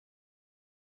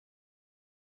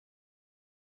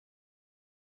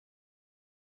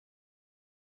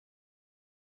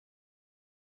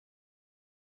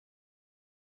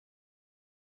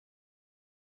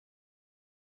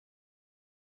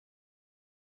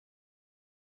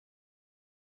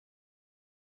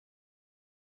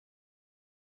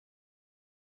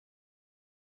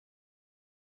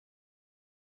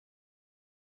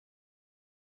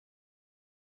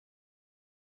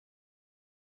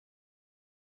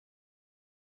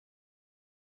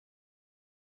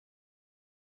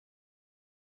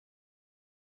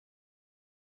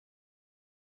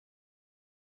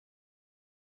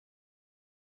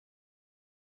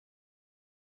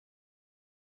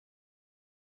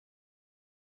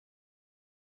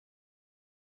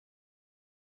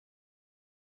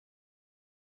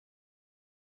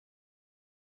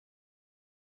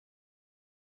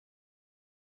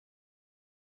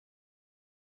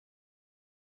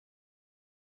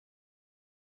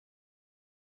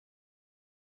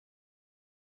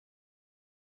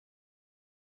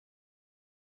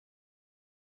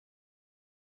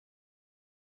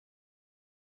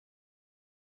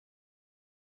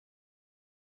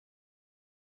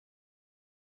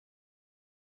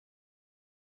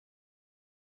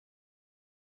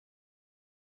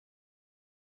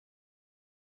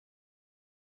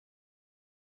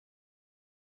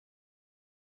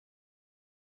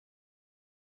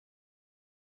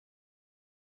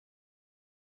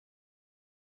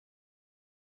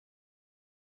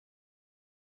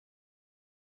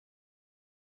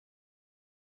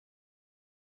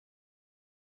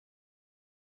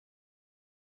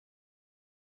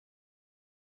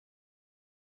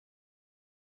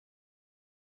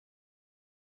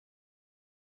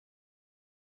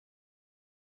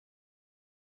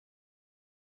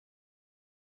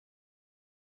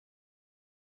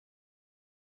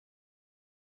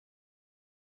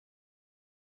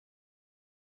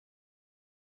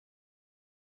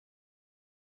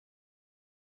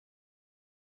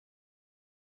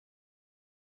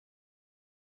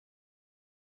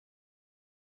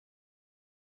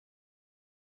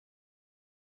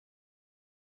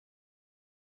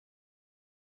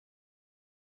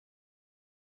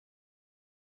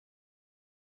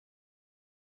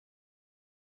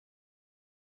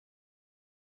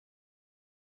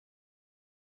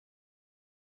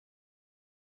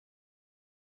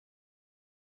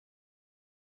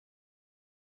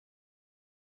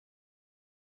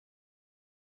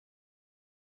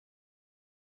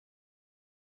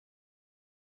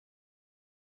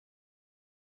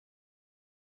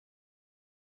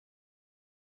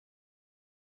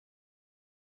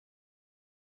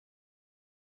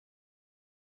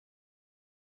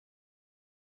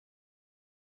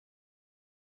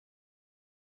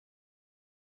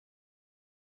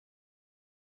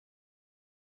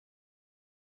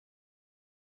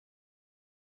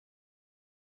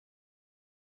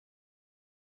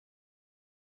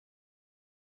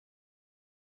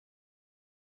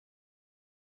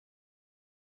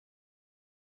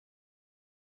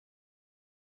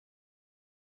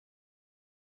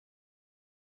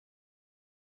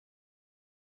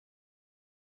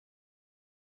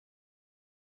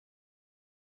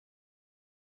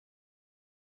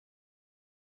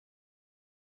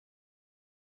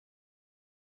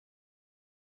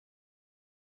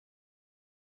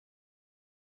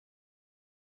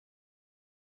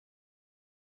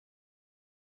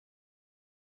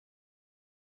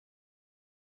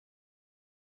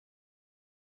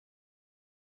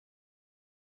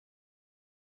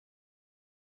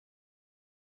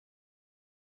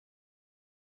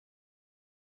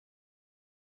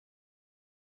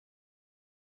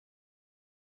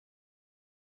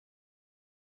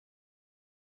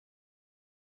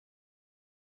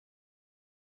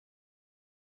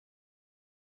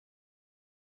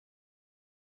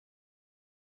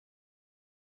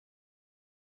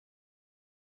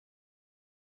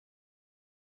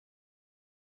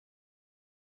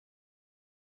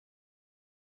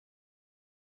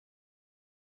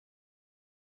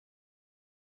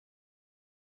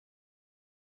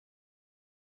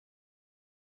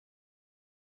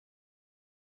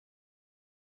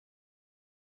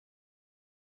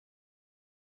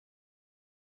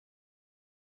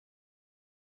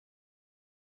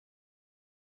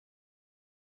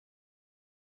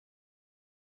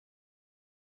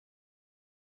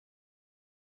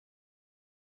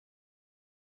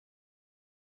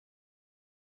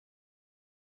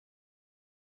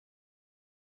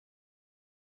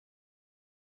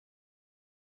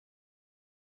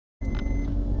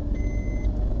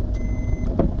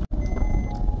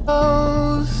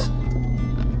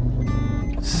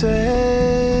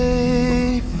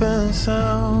 Safe and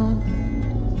sound,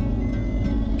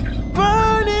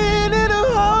 burning in a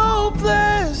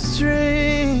hopeless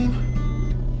dream.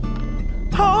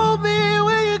 Hold me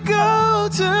when you go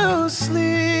to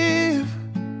sleep.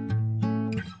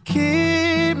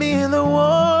 Keep me in the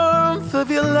warmth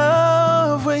of your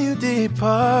love when you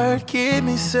depart. Keep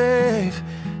me safe,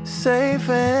 safe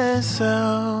and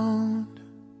sound.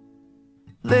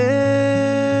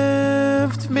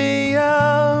 Lift me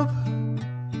up,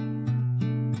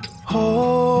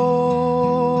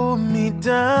 hold me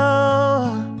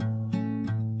down,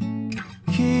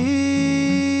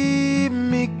 keep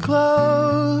me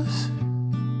close,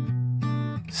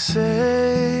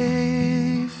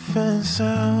 safe and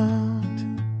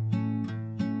sound.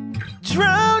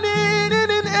 Drowning in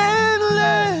an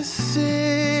endless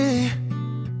sea,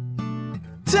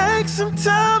 take some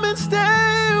time and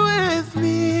stay with me.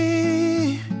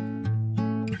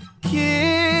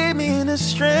 Keep me in the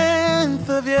strength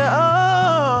of your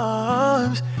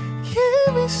arms.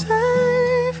 Keep me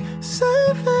safe,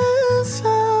 safe and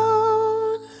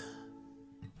sound.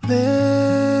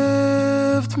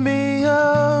 Lift me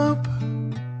up,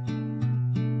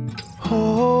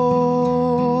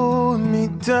 hold me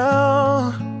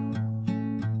down,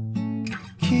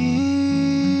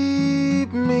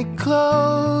 keep me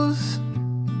close,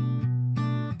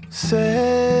 safe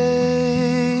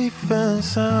and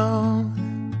sound.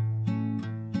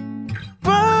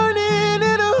 Burning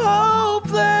in a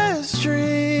hopeless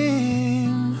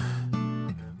dream.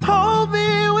 Hold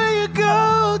me when you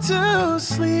go to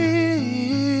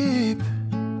sleep.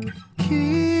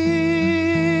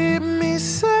 Keep me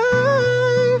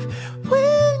safe. We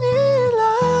need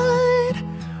light,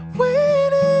 we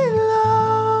need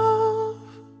love.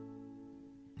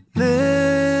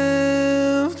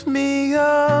 Lift me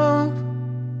up,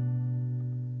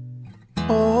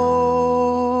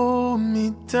 hold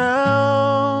me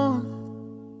down,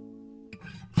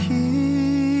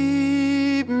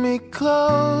 keep me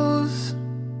close,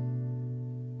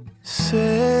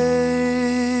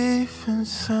 safe and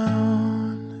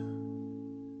sound.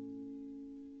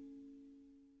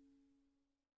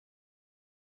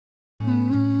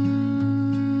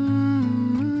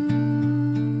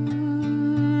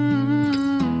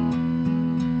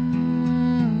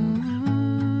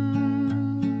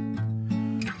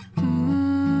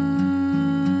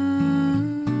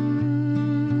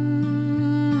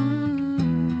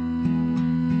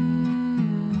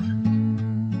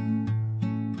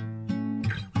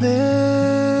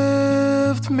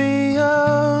 Lift me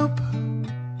up,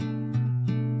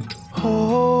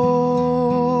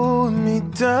 hold me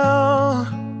down,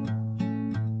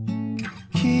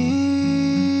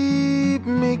 keep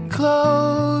me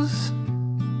close,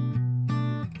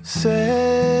 safe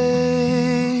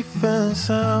and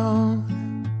sound.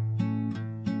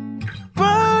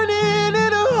 Burning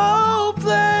in a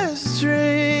hopeless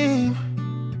dream.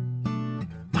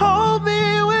 Hold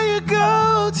me when you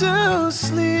go to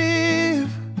sleep.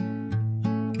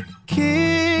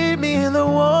 Keep me in the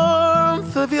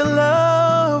warmth of your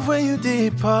love when you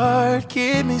depart.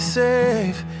 Keep me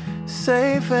safe,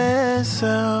 safe and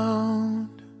sound.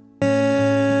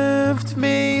 Lift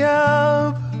me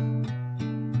up,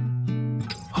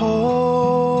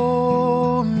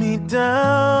 hold me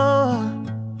down,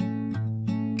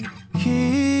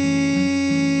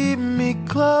 keep me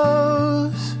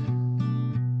close,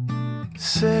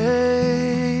 safe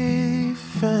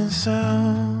and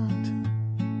sound.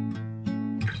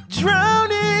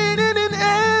 Drowning in an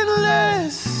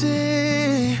endless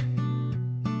sea,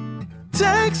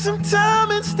 take some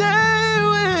time and stay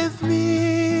with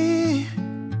me.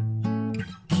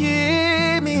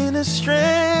 Keep me in the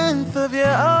strength of your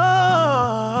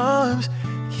arms.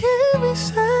 Keep me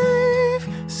safe,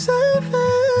 safe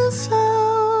and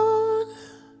sound.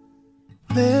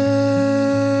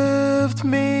 Lift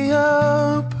me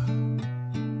up,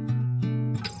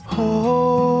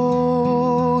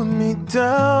 hold me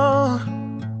down,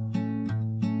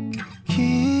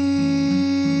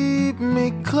 keep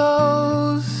me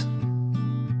close,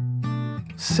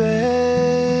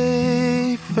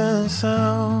 safe and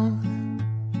sound.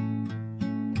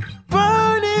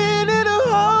 Burning in a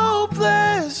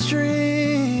hopeless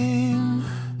dream.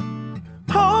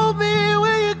 Hold me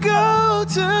when you go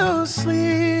to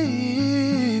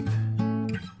sleep.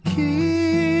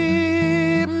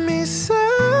 Keep me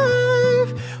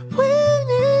safe. We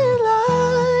need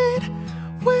light,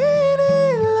 we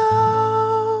need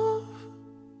love.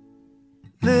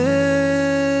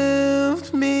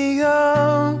 Lift me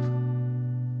up,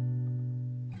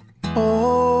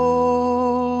 oh.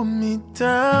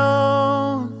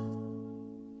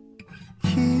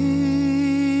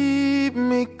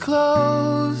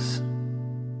 close,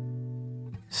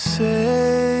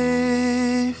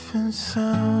 safe and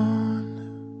sound.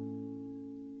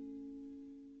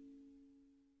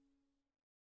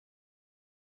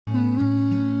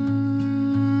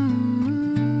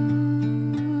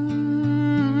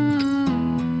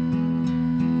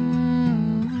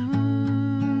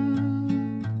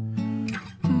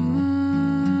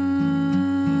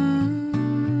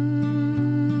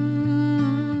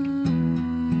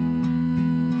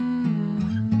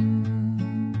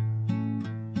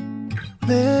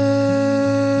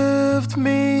 Lift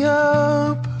me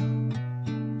up,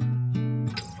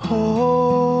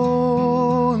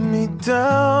 hold me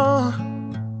down,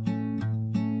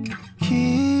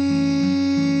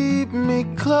 keep me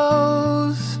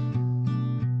close,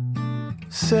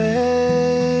 safe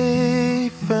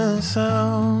and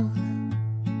sound.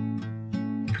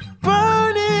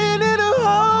 Burning in a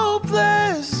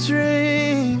hopeless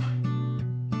dream,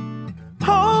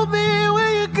 hold me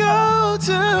when you go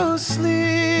to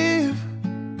sleep.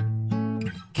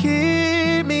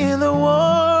 Keep me in the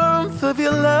warmth of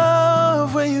your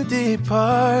love when you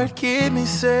depart. Keep me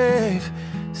safe,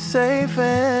 safe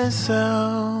and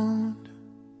sound.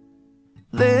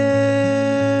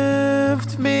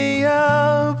 Lift me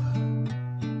up,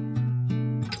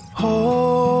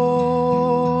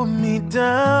 hold me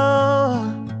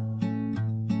down,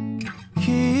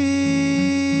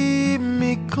 keep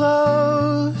me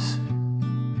close,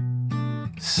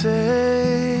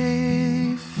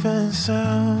 safe and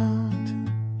sound.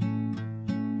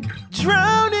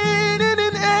 Drowning in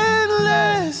an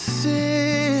endless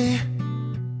sea,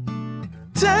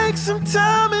 take some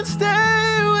time and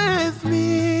stay with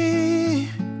me.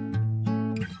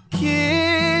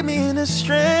 Keep me in the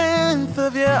strength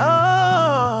of your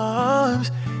arms.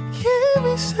 Keep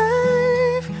me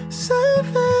safe,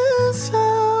 safe and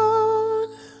sound.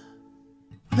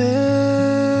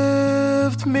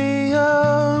 Lift me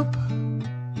up,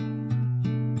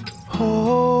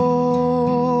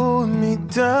 hold me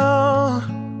down,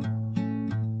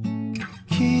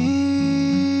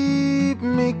 keep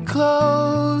me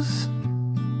close,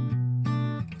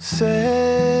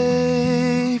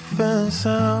 safe and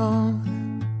sound.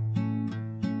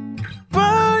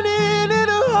 Burning in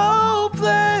a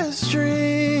hopeless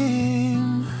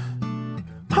dream,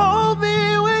 hold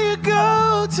me when you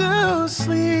go to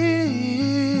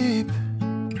sleep.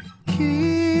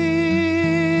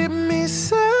 Keep me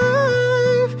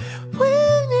safe, we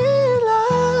need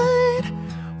light,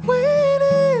 we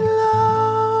need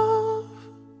love.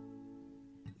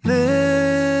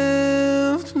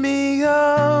 Lift me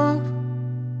up,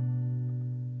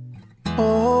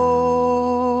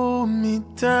 hold me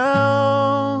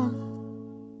down,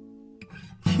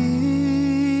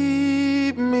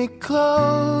 keep me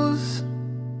close,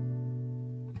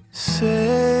 safe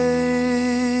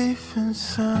and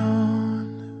sound.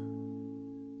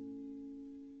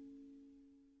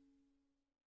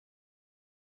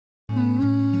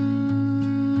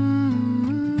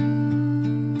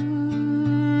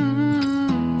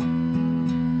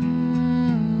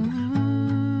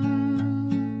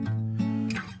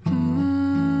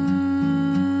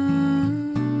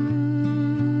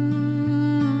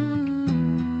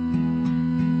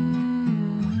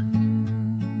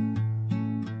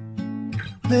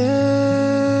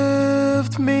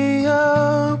 Lift me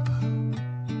up,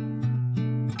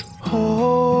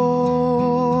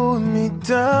 hold me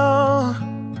down,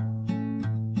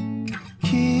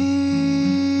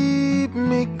 keep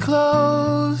me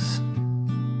close,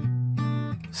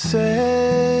 safe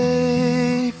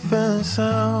and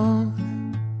sound.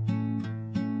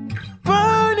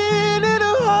 Burning in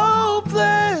a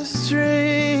hopeless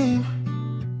dream,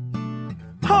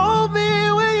 hold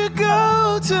me when you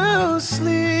go to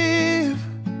sleep.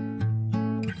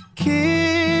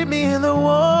 Keep me in the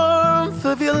warmth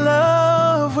of your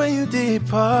love when you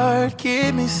depart.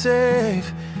 Keep me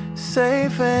safe,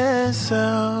 safe and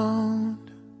sound.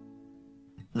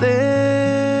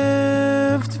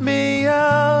 Lift me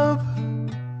up,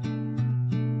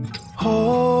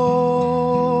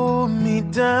 hold me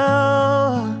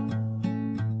down,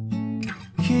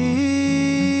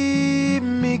 keep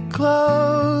me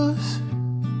close,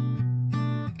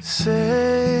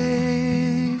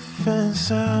 safe and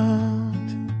sound.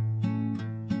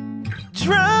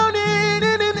 Drowning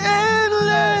in an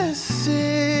endless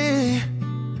sea,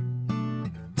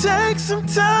 take some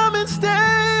time and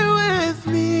stay with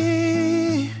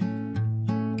me.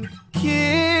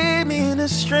 Keep me in the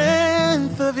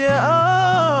strength of your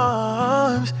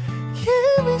arms.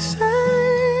 Keep me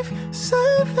safe,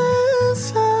 safe and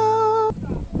sound.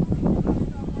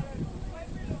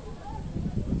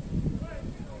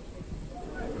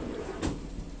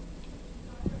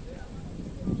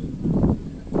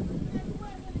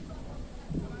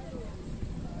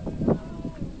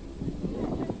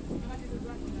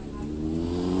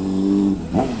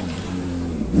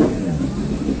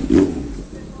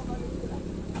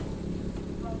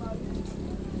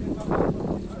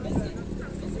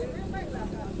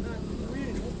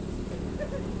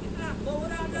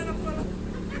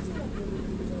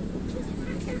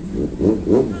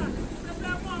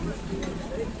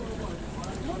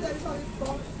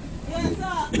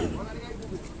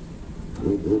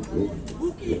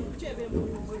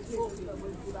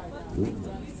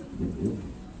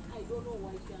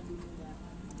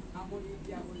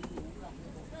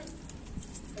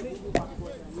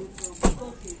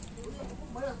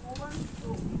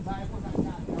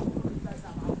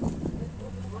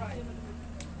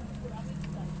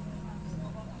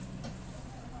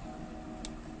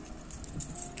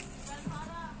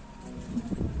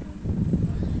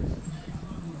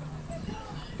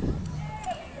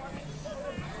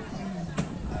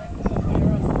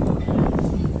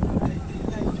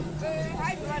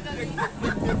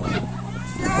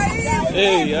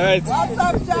 Hey, all right. What's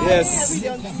up, Jahim? Yes.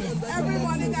 Every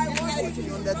morning I watch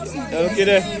you on the TV. Okay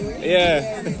there.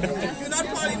 Yeah. You're not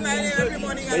calling my name every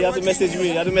morning. But you have to message me.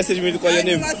 You have to message me to call your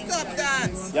name. You must stop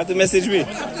that. You have to message me. I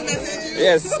have to message you.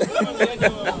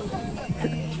 Yes.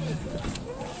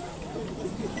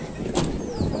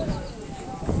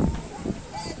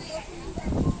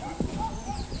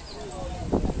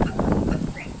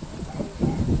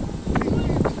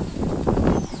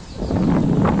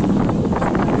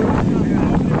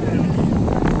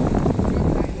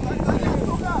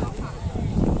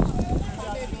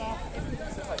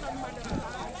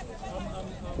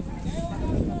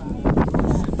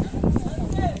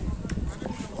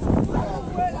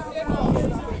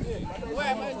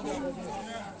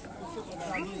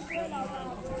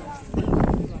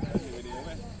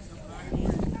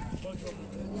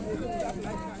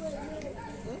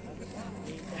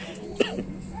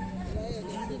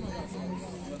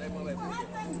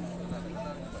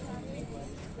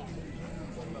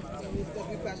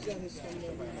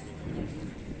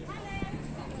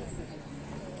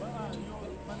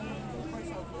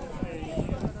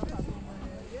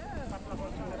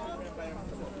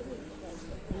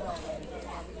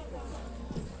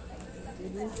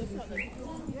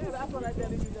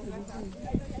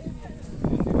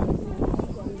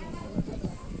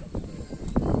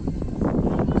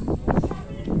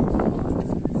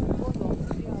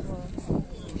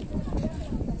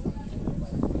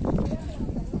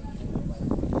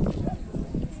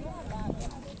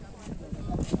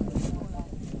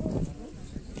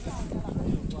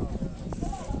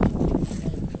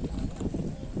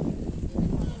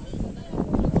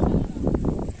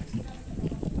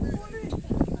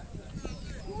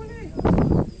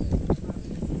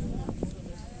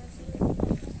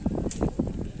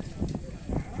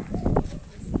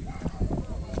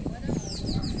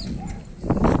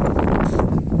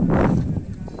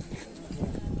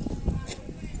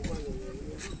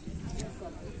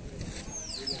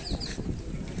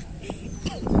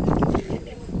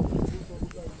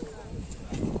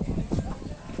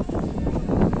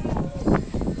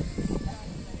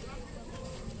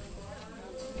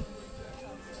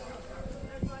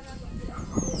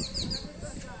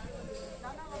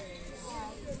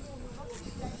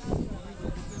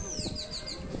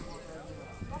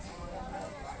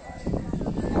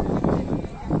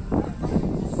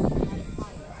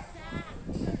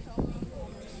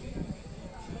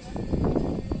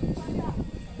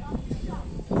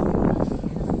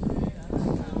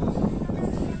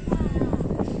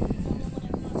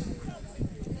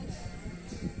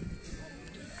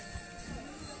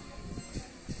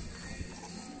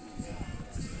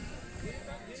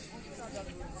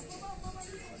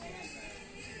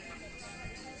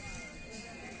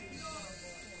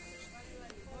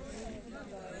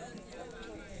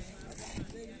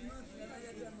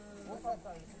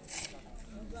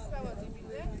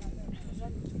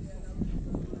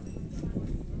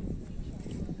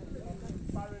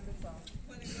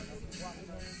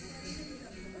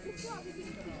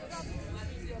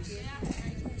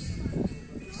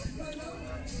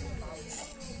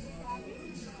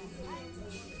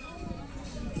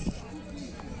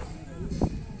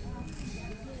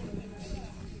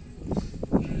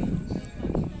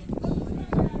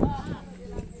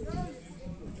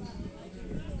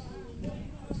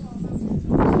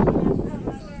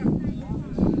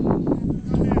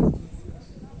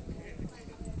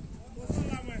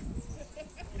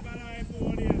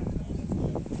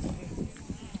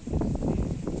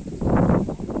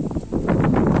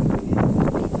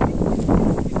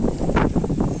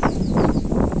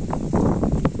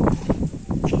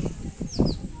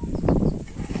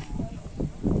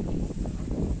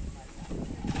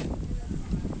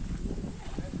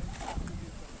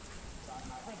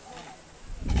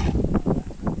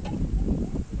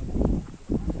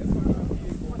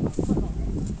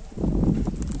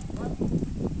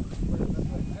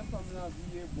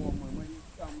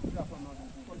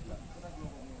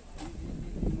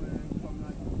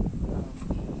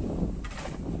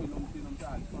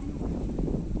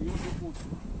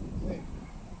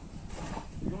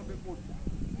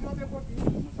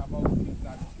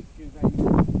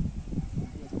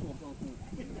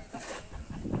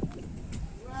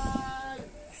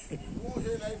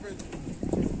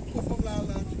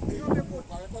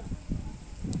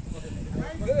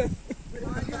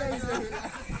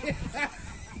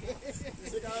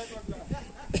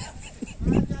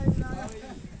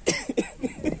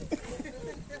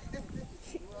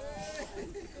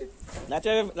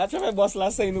 La chave boss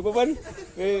la 5 nou kompon?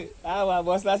 Ah wa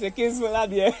boss la se 15 pou la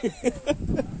biye.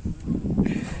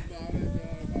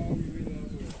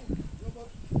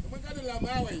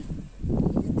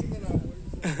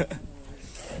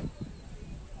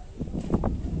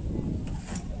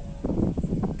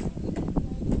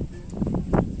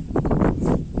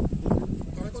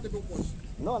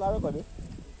 Non, la rekode.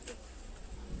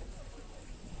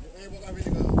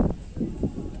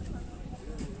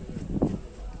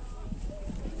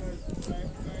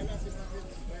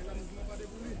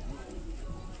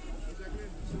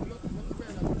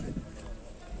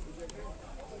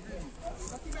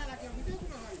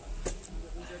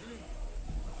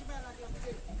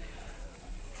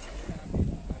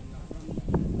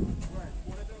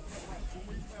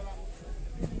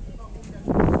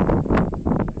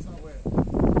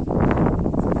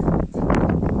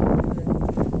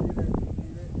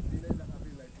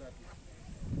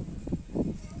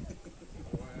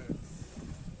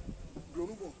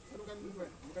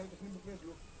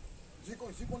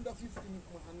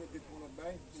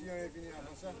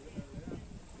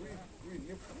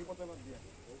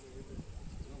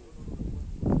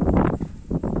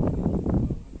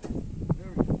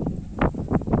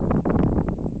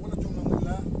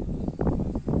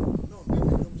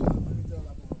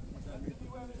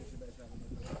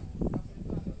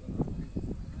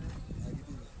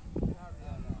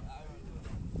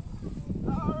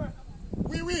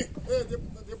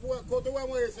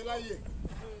 C'est là, yeah.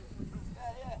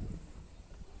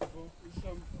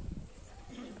 Some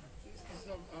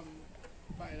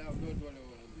file out blood all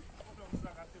over.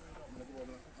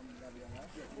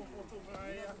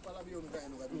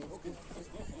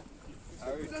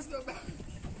 Just the back.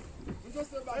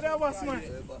 Just the back. What's mine?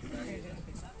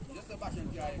 Just the back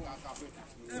and carry a carpet.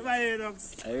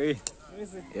 Hey,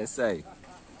 yes, sir.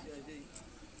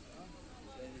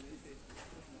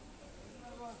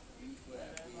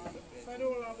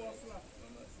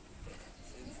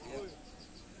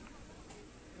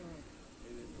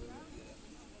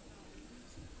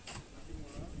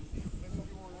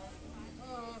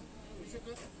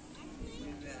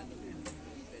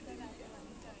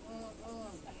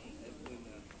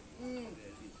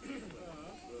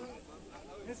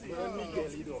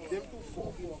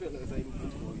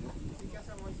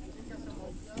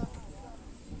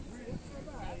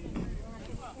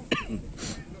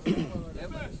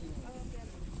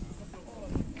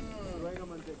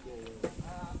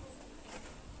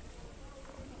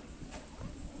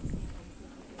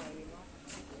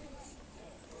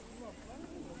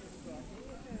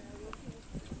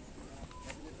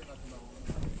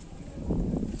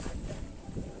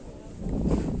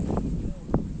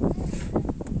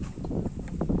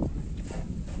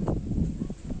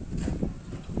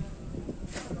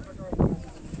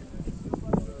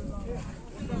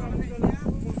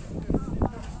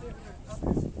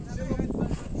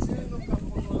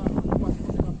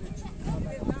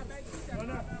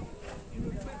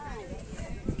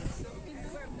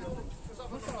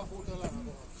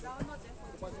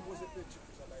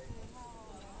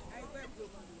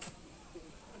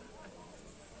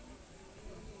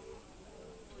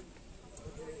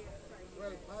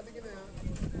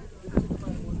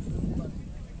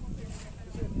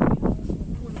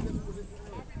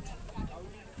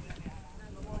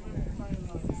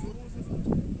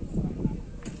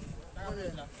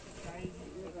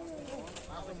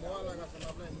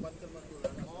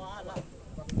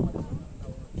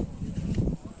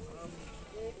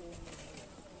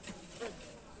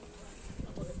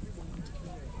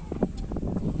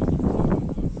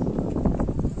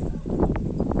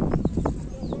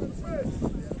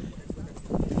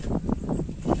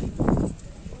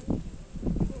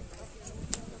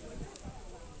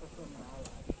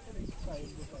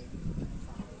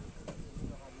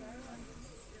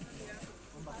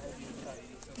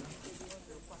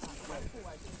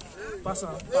 Passant,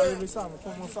 parlez-vous ça,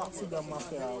 comment ça, c'est dans ma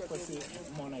faire, après c'est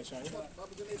mon achat.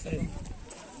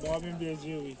 Bon, bien bien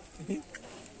joué, oui.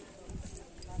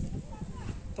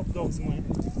 Top dogs, moi.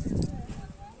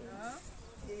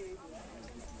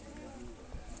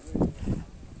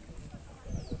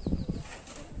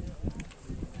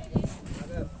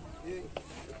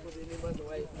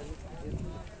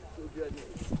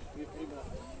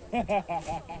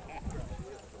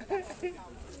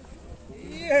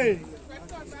 Yeah.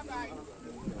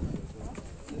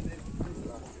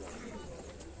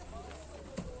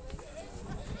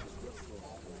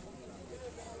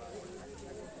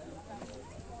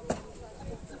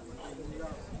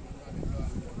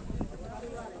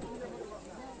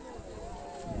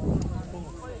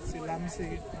 Lam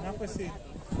say, na say,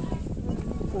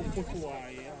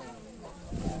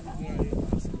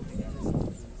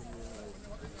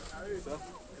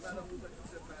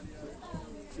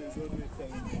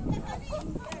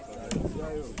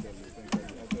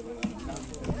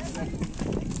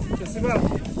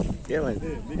 Yeah, man.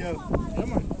 Hey, Miguel. Yeah,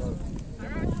 man.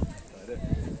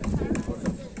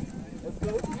 Let's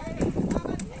go.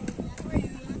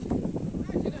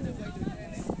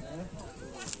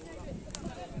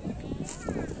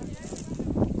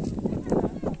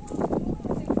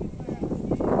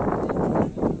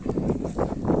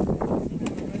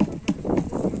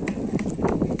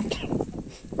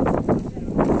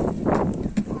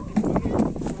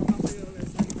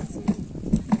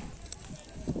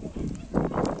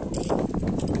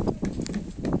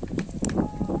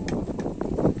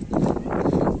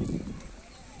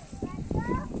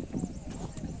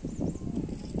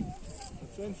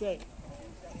 Sensei.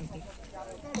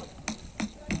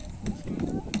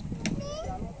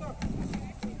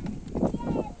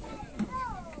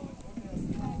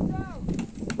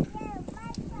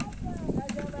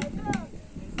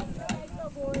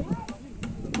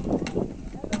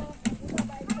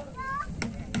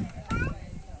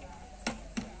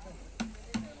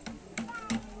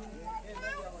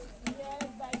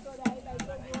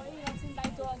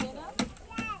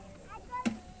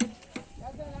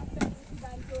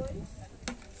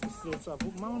 So,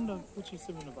 manda puti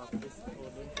se mă va pe o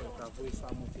din ca voi să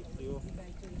am eu.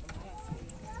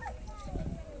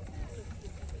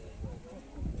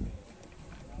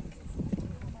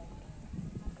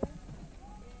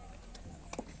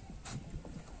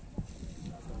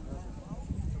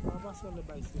 Ba să le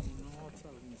bai să nu o să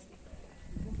le misi.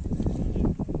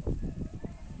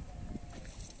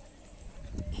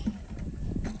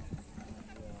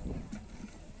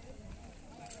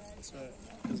 So,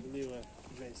 as we were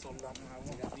very sold out now.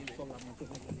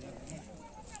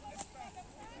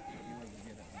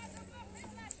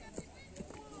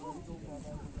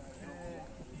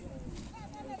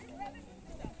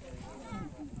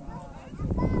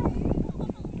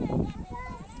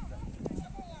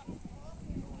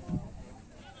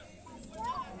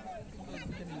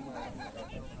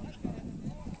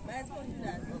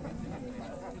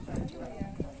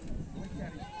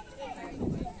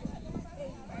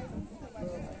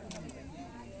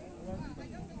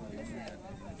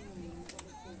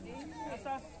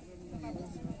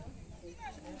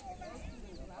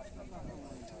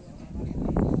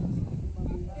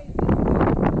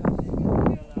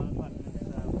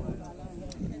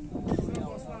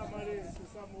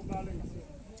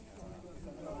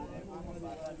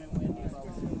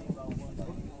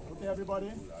 Okay, everybody,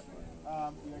 we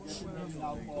are getting ready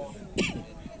now for the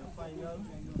final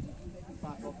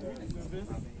part of the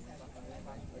service.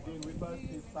 Again, with us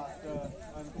is Pastor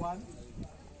Antoine.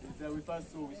 He's there with us,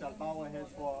 so we shall bow our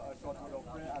heads for a short word of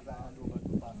prayer as I hand over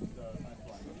to Pastor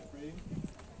Antoine. Let's pray.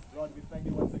 Lord, we thank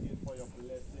you once again for your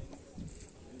blessings.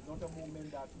 It's not a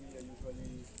moment that we are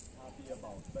usually happy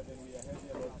about, but then we are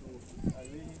here, Lord, to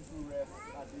lay him to rest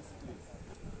at this place.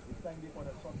 We thank you for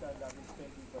the short time that we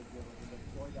spent with us, dear Lord, and the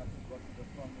joy that we got to the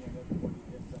family and everybody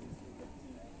gets and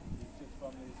his church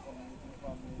family, his community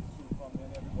family, his school family,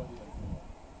 and everybody else, Lord.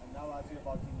 And now as we're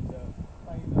about to the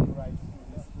final rites to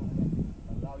this program,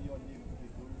 allow your name to be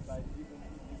glorified even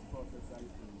in this process, I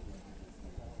pray.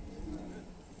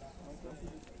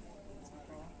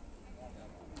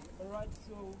 Alright,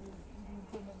 so we'll do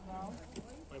payment now.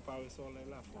 My power is all I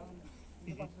laugh. Go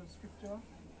back to the scripture,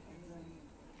 and then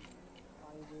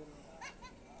I will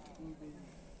do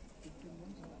the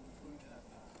payment.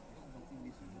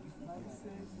 Bible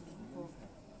says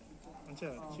Ancha,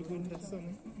 she going that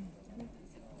song?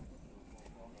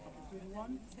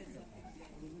 21. It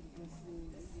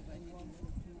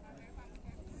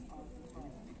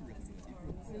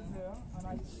says here, and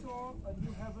I saw a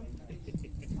new heaven and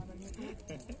a new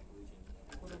earth.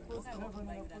 For the first heaven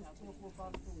and the first earth were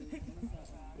passed away.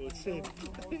 Oh, shit.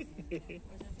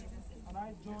 And I,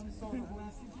 John, saw the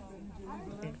holy city, the new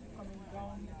Jerusalem, coming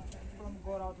down from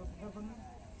God out of heaven,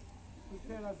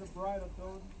 prepared as a bride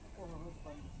adorned for her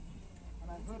husband. And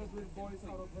I heard a great voice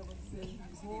out of heaven saying,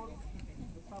 Behold,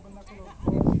 the tabernacle of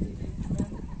God is with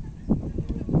men, he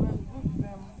will dwell with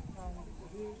them, and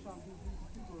they shall be his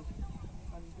people,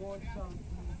 and God shall be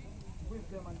with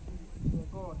them and be their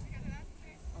God.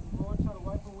 And God shall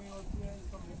wipe away all tears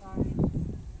from the eyes,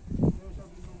 and there shall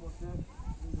be no more death,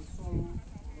 neither sorrow,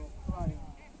 nor crying.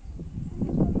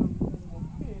 There shall not be any more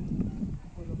pain,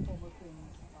 for the former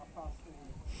things are passed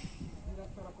away. He that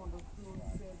sat upon the throne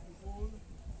said, Behold,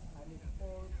 I make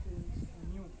all things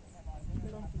new. And he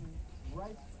said unto me,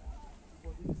 Write,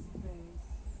 for these things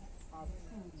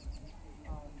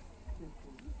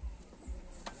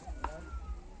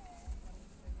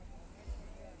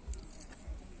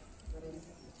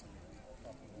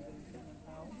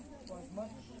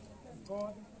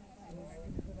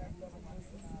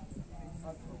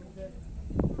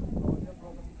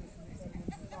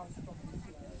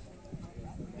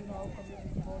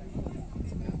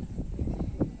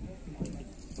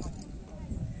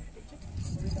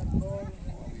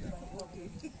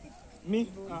Me?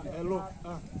 Hello.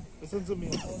 Listen to me.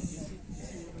 That's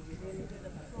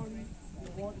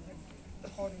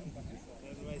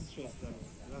my stress now.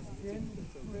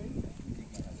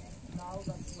 Now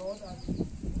that Lord has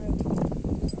fed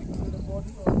the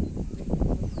body of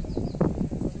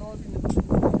the Lord will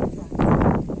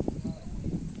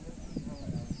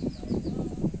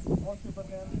watch over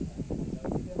them,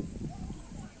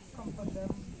 comfort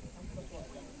them, and support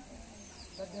them.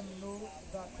 Let them know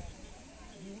that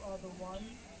you are the one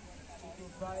who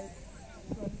provides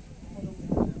strength for the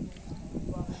weak.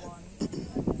 You are the one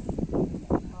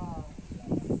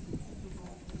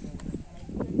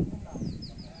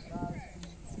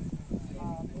to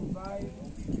provide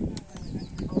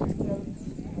ourselves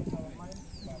and our minds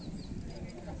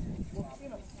work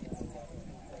in us.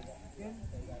 Again,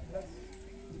 bless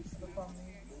the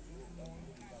family known and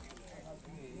has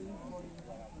been healing for you.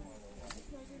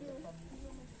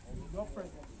 Your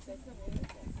presence.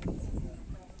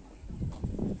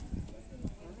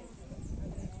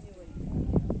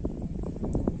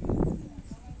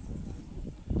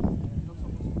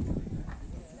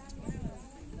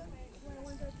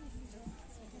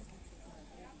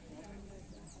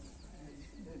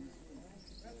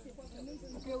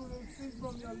 Okay, we will cease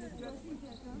from your lips.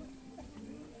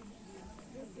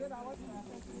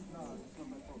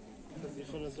 You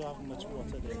fellas don't have much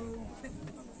water there.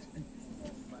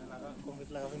 Come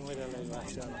with laughing weather like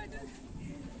last year.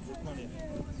 Good money.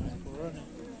 Corona.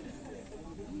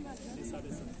 This is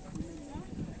this.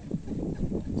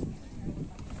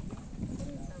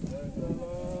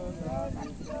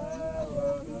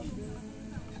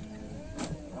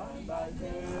 And by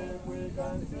faith we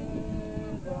can see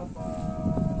the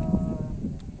fire.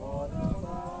 For the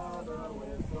Father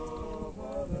will go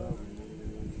for the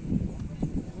weak.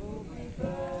 To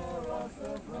prepare us a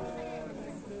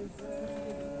praying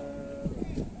preserve.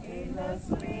 In the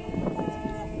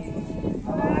sweet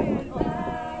by and by,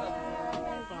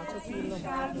 we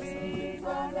shall meet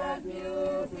on that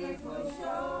beautiful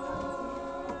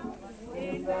shore.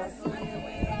 In the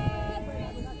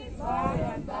sweet by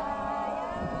and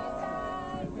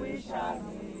by, we shall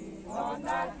meet on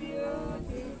that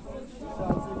beautiful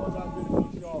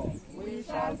shore. We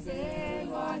shall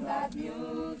sing on that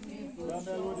beautiful shore. The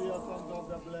melodious songs of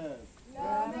the blessed.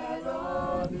 The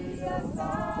melodious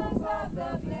songs of the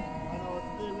blessed. And our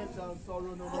spirit shall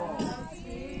sorrow no more. And our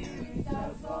spirit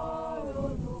shall sorrow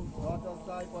no more. Not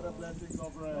aside for the blessings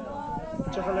of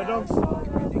rest. Chocolate dogs.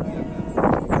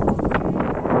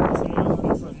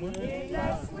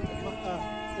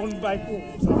 Un bike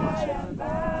so much.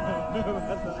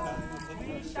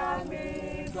 We shall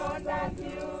meet on that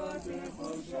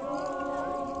beautiful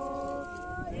shore.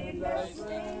 In the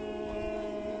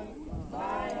spring,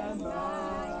 by and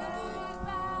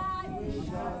by, we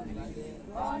shall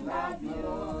meet on that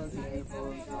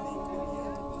beautiful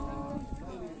shore.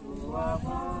 To a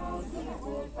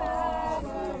merciful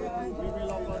Father, we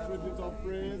will offer tribute of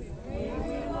praise. We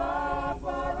will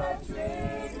offer a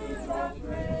tribute of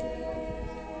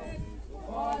praise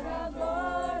for the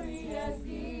glorious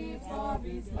gift of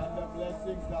His love. And the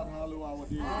blessings that hallow our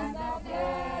days. And the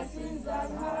blessings that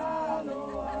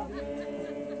hallow our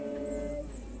days.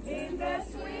 In the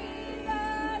sweet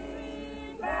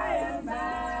by and by,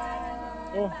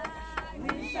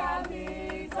 we shall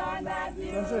meet on that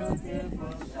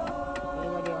beautiful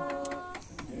shore.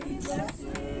 In the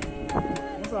sweet by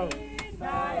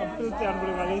and by,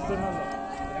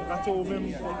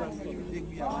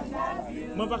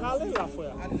 Ma pa kale la fo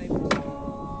ya.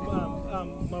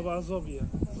 Ma ba zobi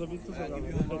tu sa.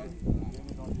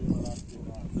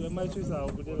 Le mai chu sa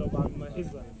o de lo ba ma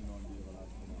hisa.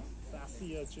 Sa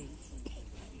si ya chu.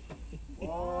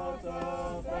 What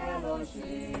a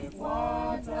fellowship,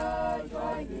 what a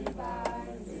joy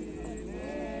divine,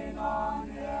 living on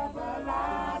the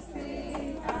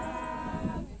everlasting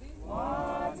hand.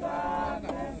 What a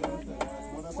pleasant,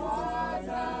 what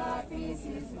a peace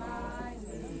is mine,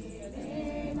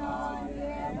 living on the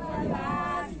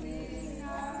everlasting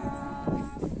hand.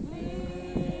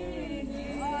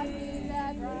 Leaning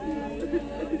that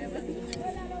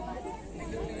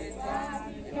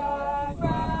pure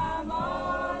from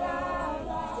all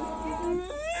around.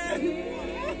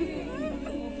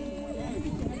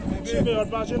 Tu me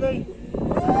pas gêné.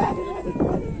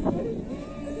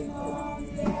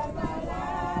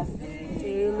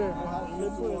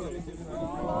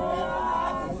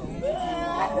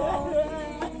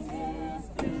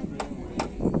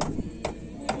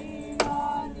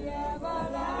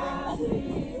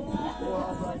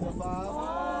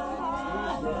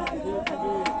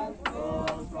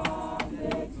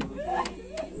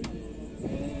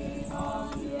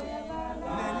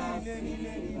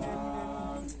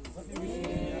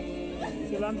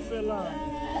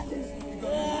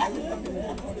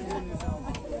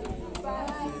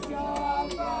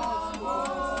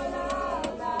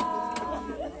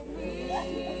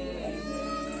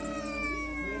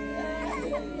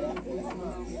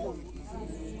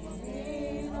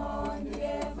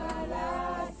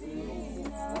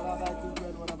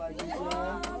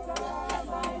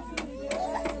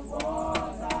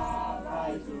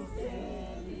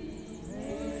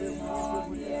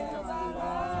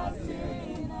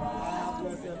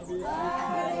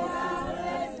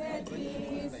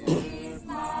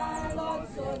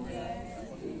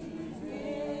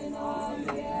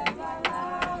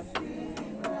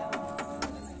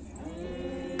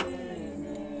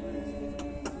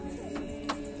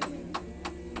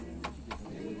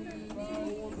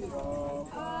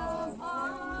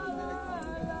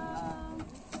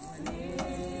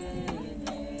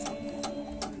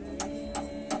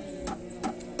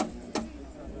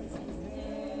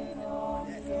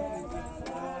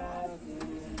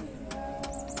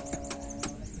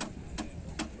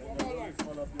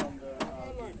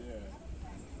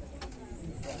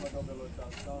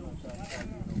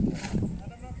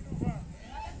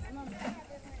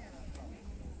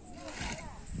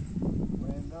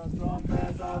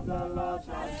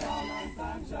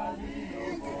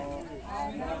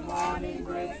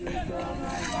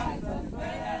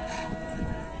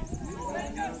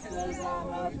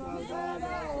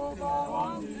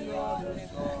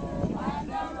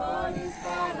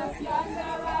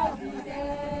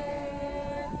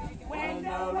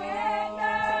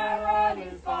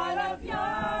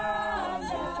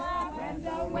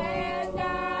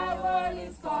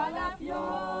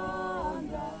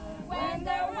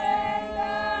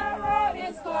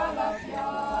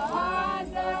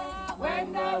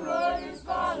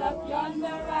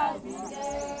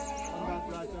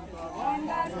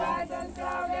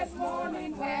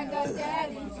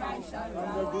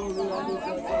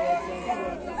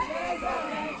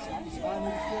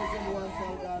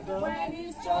 When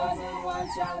his chosen one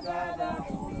shall gather,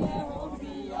 there will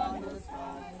be on the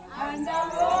sky. And the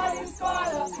road is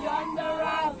called up yonder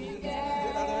Abigail.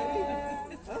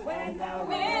 When the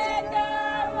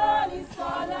road is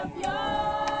called up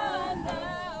yonder,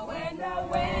 when the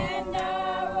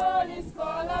road is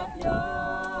called up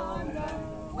yonder,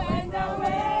 when the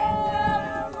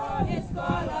road is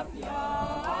called up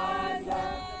yonder,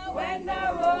 when the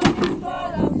road is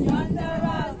called up yonder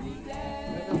Abigail.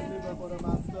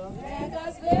 Let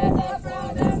us labor for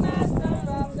the Master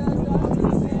of the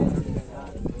donkey.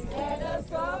 Let us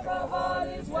talk of all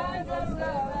his wonders,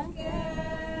 love and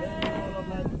care.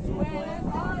 When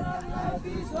all of life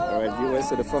is over. All right, viewers,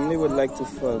 so the family would like to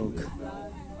thank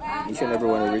each and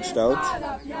everyone who reached out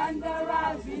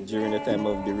during the time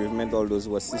of bereavement, all those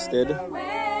who assisted.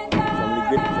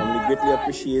 Family greatly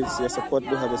appreciates your support.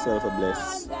 Do have yourself a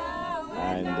blessed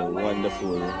and a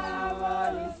wonderful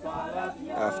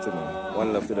afternoon.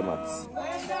 One love to the Mats.